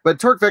crazy tech.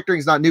 But torque vectoring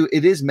is not new.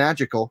 It is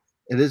magical.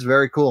 It is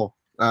very cool.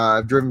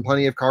 I've driven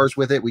plenty of cars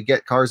with it. We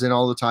get cars in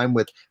all the time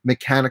with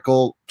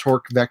mechanical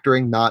torque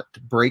vectoring, not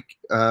brake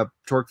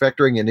torque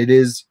vectoring, and it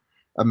is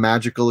a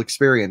magical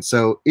experience.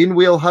 So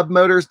in-wheel hub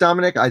motors,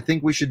 Dominic, I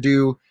think we should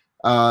do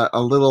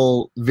a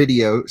little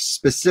video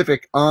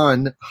specific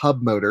on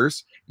hub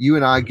motors. You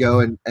and I go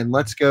and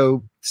let's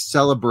go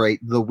celebrate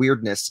the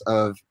weirdness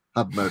of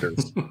hub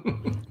motors.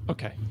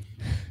 Okay.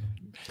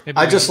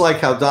 I just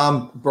like how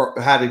Dom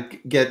had to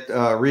get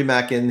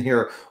Rimac in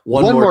here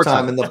one more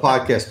time in the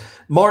podcast.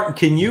 Martin,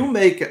 can you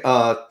make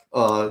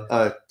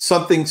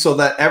something so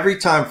that every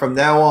time from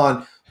now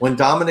on, when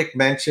Dominic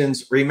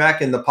mentions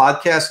Rimac in the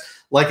podcast,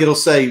 like it'll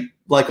say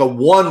like a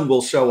 1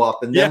 will show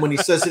up, and then when he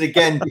says it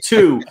again,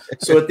 2.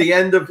 So at the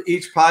end of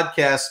each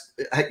podcast,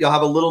 you'll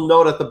have a little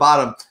note at the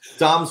bottom.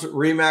 Dom's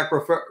Rimac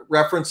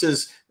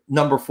references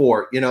number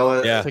 4.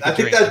 I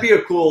think that'd be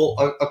a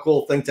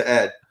cool thing to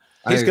add.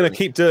 He's going to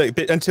keep doing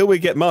it until we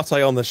get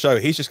Mate on the show.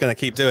 He's just going to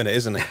keep doing it,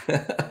 isn't he?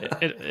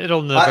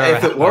 It'll never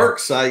if it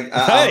works, I'm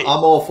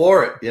all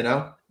for it.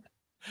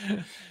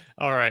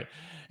 All right.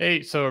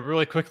 Hey, so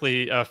really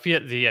quickly,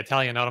 Fiat, the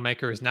Italian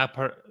automaker, is now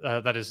part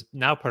of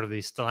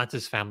the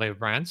Stellantis family of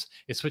brands.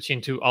 It's switching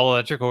to all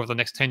electric over the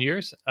next 10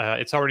 years.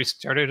 It's already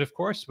started, of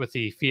course, with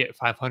the Fiat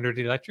 500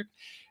 electric,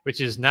 which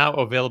is now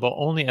available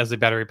only as a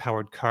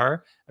battery-powered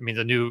car. I mean,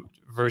 the new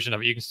version of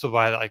it, you can still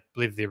buy, I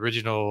believe, the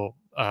original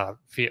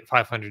Fiat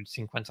 500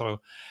 Cinquecento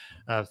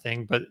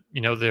thing, but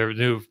their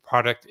new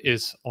product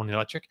is only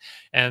electric,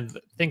 and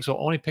things will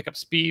only pick up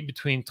speed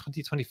between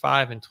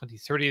 2025 and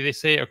 2030, they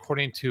say,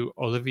 according to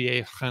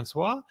Olivier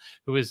Francois,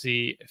 who is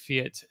the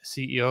Fiat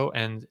CEO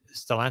and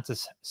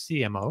Stellantis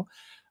CMO.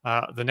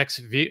 The next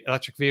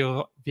electric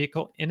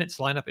vehicle in its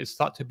lineup is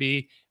thought to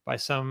be by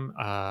some,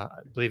 I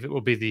believe it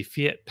will be the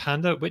Fiat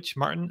Panda, which,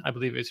 Martin, I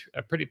believe is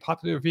a pretty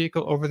popular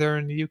vehicle over there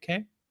in the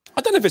UK. I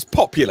don't know if it's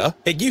popular.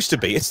 It used to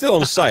be. It's still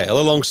on sale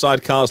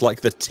alongside cars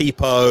like the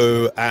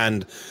Tipo,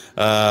 and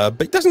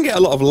but it doesn't get a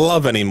lot of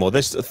love anymore.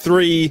 There's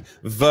 3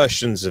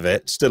 versions of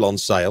it still on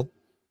sale.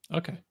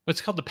 Okay,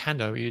 it's called the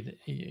Panda.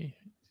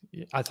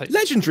 I thought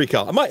legendary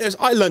car.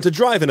 I learned to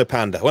drive in a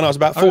Panda when I was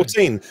about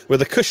 14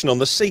 with a cushion on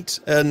the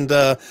seat, and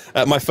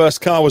my first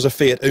car was a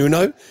Fiat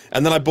Uno,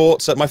 and then I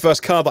bought my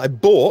first car that I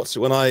bought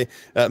when I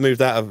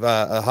moved out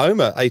of home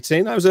at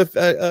 18. I was a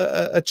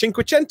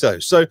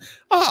Cinquecento. So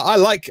I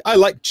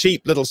like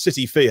cheap little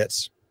city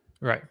Fiats.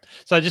 Right.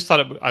 So I just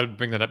thought I would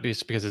bring that up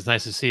just because it's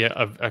nice to see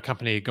a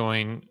company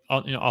going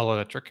all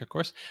electric, of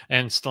course,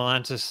 and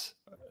Stellantis,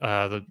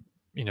 the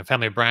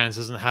family of brands,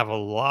 doesn't have a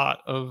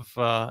lot of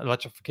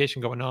electrification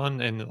going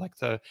on in like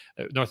the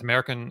North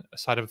American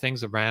side of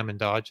things, the Ram and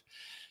Dodge.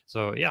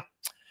 So yeah.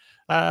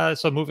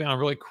 So moving on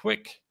really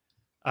quick,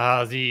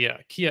 the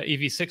Kia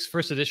EV6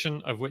 first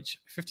edition, of which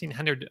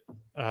 1,500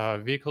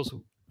 vehicles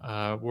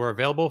were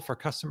available for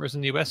customers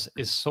in the US,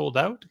 is sold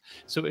out.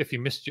 So if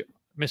you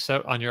miss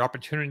out on your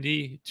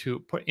opportunity to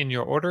put in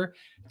your order,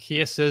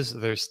 Kia says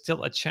there's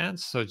still a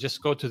chance. So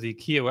just go to the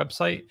Kia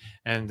website,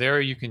 and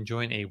there you can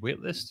join a wait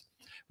list.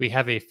 We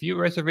have a few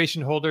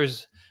reservation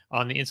holders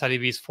on the Inside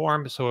EVs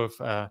forum, so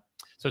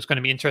it's going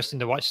to be interesting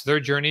to watch their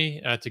journey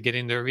to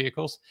getting their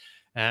vehicles.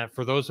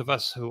 For those of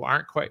us who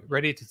aren't quite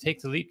ready to take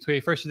the leap to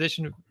a first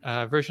edition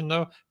version,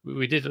 though,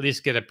 we did at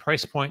least get a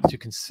price point to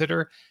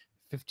consider: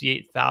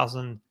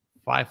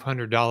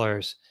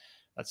 $58,500.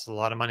 That's a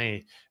lot of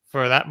money.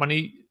 For that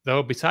money,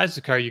 though, besides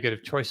the car, you get a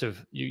choice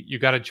of you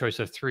got a choice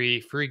of 3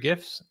 free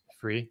gifts,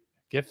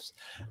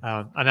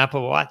 an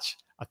Apple Watch,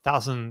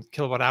 1,000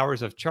 kilowatt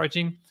hours of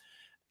charging,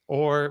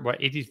 or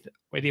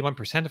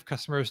 81% of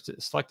customers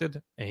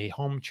selected a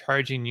home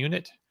charging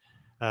unit.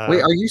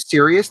 Wait, are you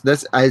serious?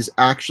 This is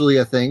actually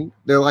a thing?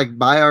 They're like,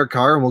 buy our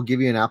car and we'll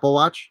give you an Apple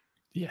Watch?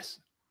 Yes.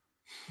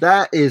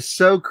 That is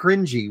so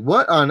cringy.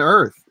 What on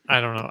earth? I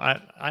don't know.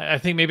 I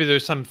think maybe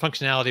there's some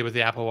functionality with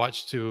the Apple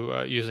Watch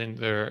to using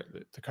the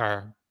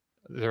car.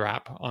 their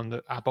app on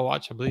the Apple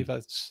Watch. I believe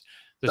there's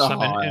some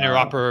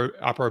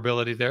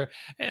interoperability there.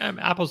 And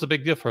Apple's a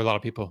big deal for a lot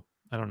of people.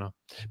 I don't know,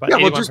 but yeah,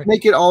 well, just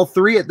make it all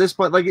three at this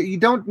point. Like, you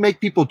don't make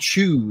people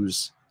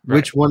choose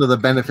which one of the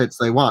benefits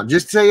they want.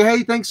 Just say,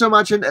 hey, thanks so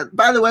much, and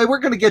by the way, we're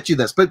going to get you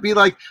this. But be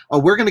like, oh,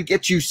 we're going to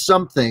get you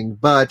something,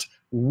 but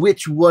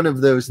which one of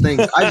those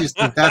things? I just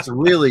think that's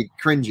really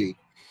cringy.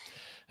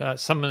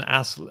 Someone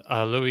asked,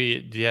 Louis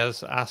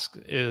Diaz asks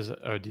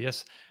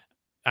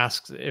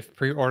if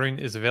pre-ordering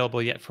is available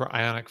yet for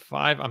Ioniq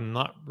 5. I'm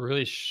not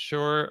really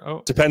sure.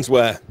 Oh, depends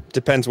where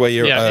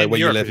you're where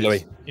you live,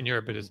 Louis. In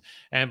Europe it is,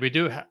 and we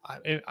do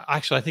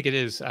actually. I think it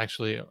is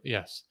actually,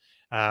 yes.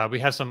 We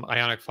have some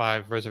Ioniq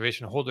 5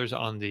 reservation holders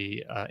on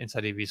the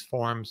Inside EVs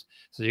forums,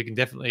 so you can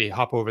definitely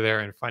hop over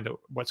there and find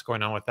out what's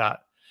going on with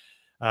that.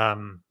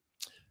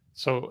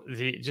 So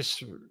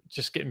just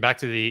getting back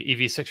to the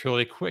EV6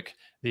 really quick.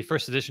 The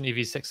first edition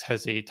EV6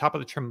 has a top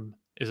of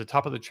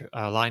the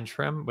line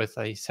trim with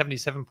a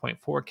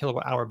 77.4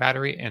 kilowatt hour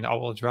battery and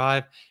all-wheel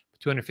drive,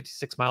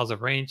 256 miles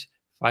of range,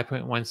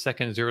 5.1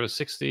 seconds 0 to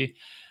 60.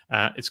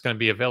 It's going to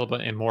be available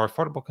in more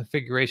affordable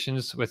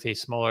configurations with a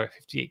smaller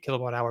 58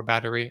 kilowatt hour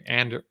battery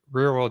and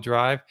rear-wheel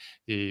drive.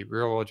 The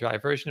rear-wheel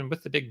drive version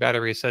with the big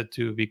battery is said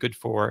to be good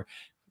for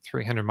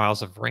 300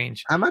 miles of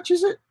range. How much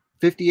is it?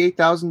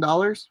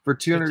 $58,000 for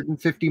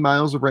 250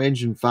 miles of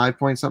range and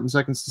 5-point-something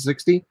seconds to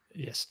 60?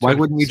 Yes. Why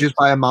wouldn't you just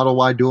buy a Model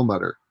Y dual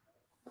motor?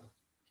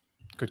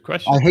 Good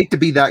question. I hate to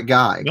be that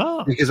guy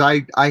because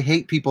I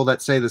hate people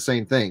that say the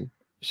same thing.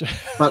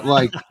 But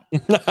like,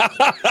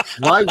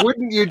 why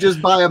wouldn't you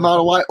just buy a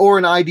Model Y or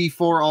an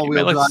ID4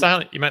 all-wheel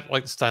drive? You might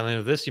like the styling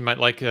of this. You might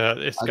like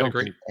it's got a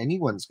great. Think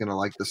anyone's gonna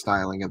like the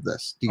styling of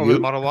this. Do you? The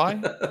Model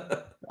Y?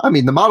 I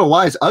mean, the Model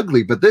Y is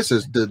ugly, but this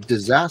is the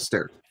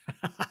disaster.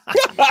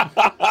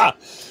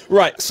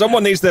 Right,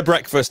 someone needs their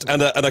breakfast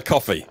and a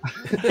coffee.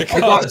 I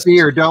got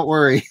beer, don't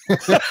worry.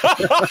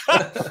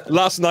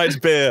 Last night's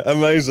beer,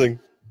 amazing.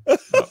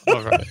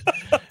 All right.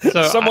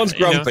 So someone's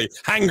grumpy,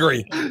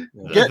 hangry.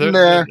 Getting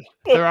there.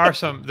 There are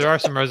some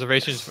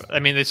reservations. I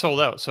mean, they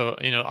sold out, so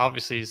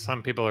obviously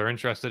some people are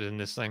interested in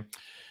this thing.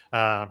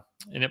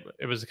 And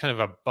it was kind of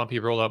a bumpy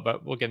rollout,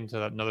 but we'll get into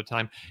that another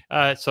time.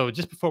 So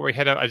just before we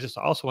head out, I just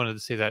also wanted to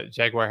say that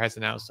Jaguar has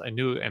announced a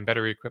new and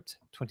better equipped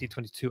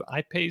 2022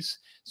 I-Pace.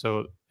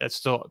 So that's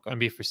still going to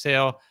be for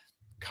sale.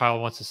 Kyle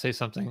wants to say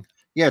something.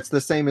 Yeah, it's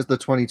the same as the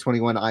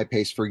 2021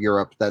 I-Pace for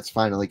Europe. That's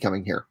finally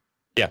coming here.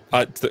 Yeah,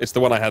 it's the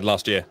one I had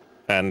last year,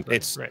 and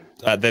it's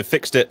they've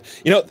fixed it.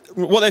 You know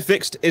what they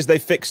fixed is they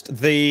fixed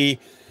the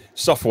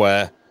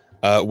software.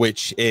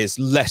 Which is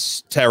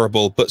less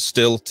terrible, but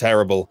still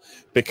terrible,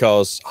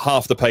 because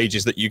half the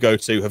pages that you go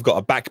to have got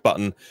a back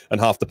button, and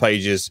half the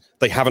pages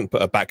they haven't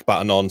put a back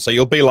button on. So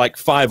you'll be like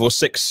 5 or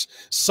 6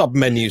 sub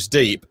menus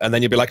deep, and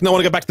then you'll be like, no, I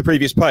want to go back to the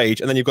previous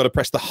page, and then you've got to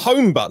press the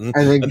home button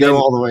and then go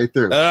all the way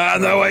through.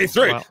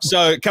 Wow.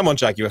 So come on,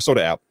 Jaguar, sort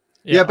it out.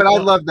 Yeah, but I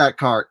love that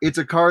car. It's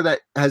a car that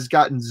has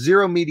gotten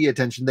zero media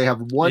attention. They have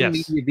one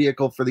media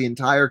vehicle for the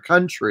entire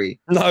country.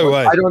 No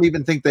way. I don't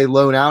even think they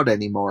loan out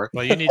anymore.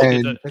 Well, you need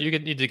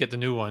to get the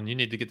new one. You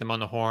need to get them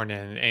on the horn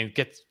and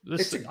get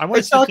this.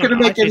 It's not going to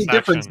make any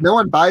difference. No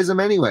one buys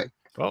them anyway.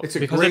 Well, it's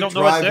a great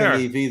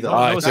driving EV,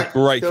 though. It's a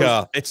great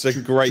car. It's a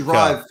great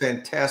car. Drive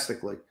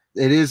fantastically.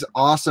 It is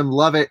awesome.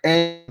 Love it.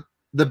 And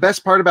the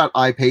best part about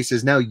I-Pace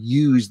is now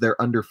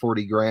they're under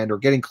 40 grand or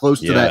getting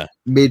close to that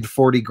mid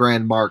 40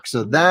 grand mark.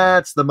 So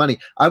that's the money.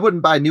 I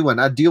wouldn't buy a new one.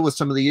 I'd deal with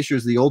some of the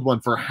issues of the old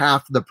one for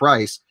half the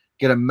price,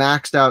 get a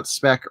maxed out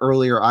spec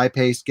earlier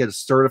I-Pace, get a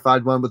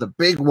certified one with a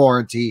big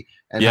warranty,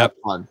 and have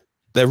fun.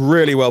 They're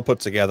really well put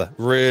together.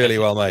 Really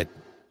well made.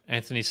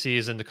 Anthony C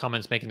is in the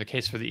comments making the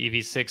case for the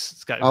EV6.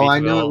 It's got I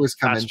knew it was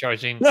coming. Fast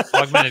charging,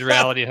 augmented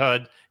reality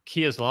HUD.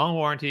 Kia's long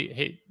warranty.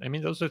 Hey, I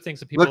mean, those are things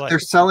that people look. They're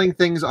selling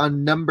things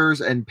on numbers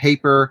and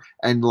paper,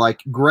 and like,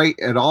 great,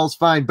 it all's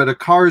fine. But a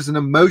car is an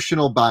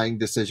emotional buying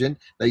decision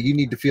that you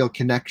need to feel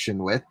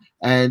connection with,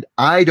 and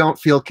I don't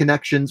feel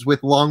connections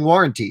with long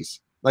warranties.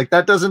 Like,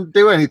 that doesn't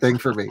do anything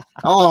for me.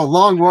 Oh,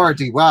 long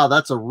warranty! Wow,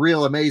 that's a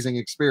real amazing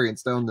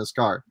experience to own this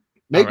car.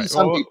 Maybe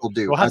some people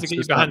do. We'll have to get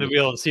you behind the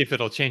wheel and see if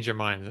it'll change your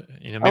mind.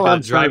 Maybe I'm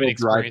the driving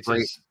experience.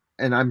 Great.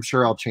 And I'm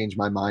sure I'll change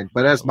my mind.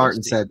 But as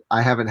Martin said,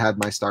 I haven't had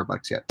my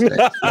Starbucks yet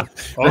today.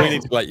 We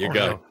need to let you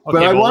go. Okay,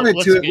 but I wanted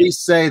to at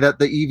least say that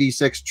the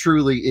EV6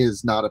 truly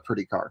is not a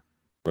pretty car.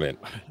 Brilliant.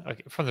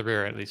 Okay, from the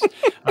rear, at least.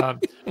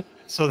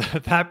 So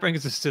that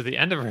brings us to the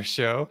end of our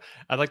show.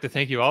 I'd like to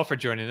thank you all for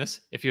joining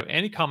us. If you have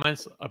any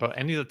comments about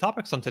any of the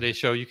topics on today's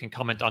show, you can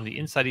comment on the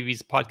Inside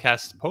EVs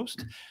podcast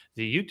post,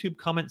 the YouTube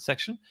comment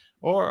section,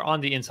 or on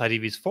the Inside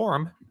EVs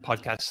forum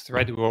podcast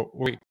thread where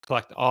we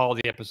collect all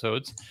the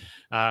episodes.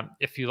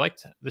 If you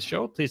liked the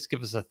show, please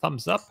give us a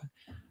thumbs up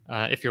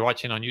if you're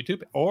watching on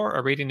YouTube, or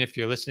a rating if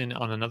you're listening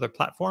on another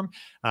platform.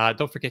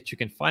 Don't forget you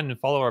can find and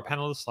follow our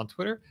panelists on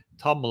Twitter.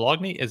 Tom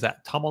Malogney is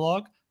at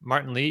Tomolog.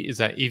 Martin Lee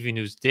is at EV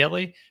News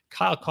Daily.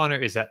 Kyle Connor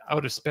is at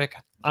Out of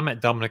Spec. I'm at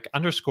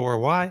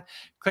Dominic_Y.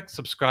 Click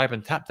subscribe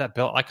and tap that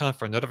bell icon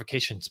for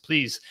notifications,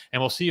 please.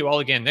 And we'll see you all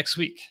again next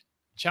week.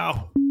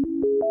 Ciao.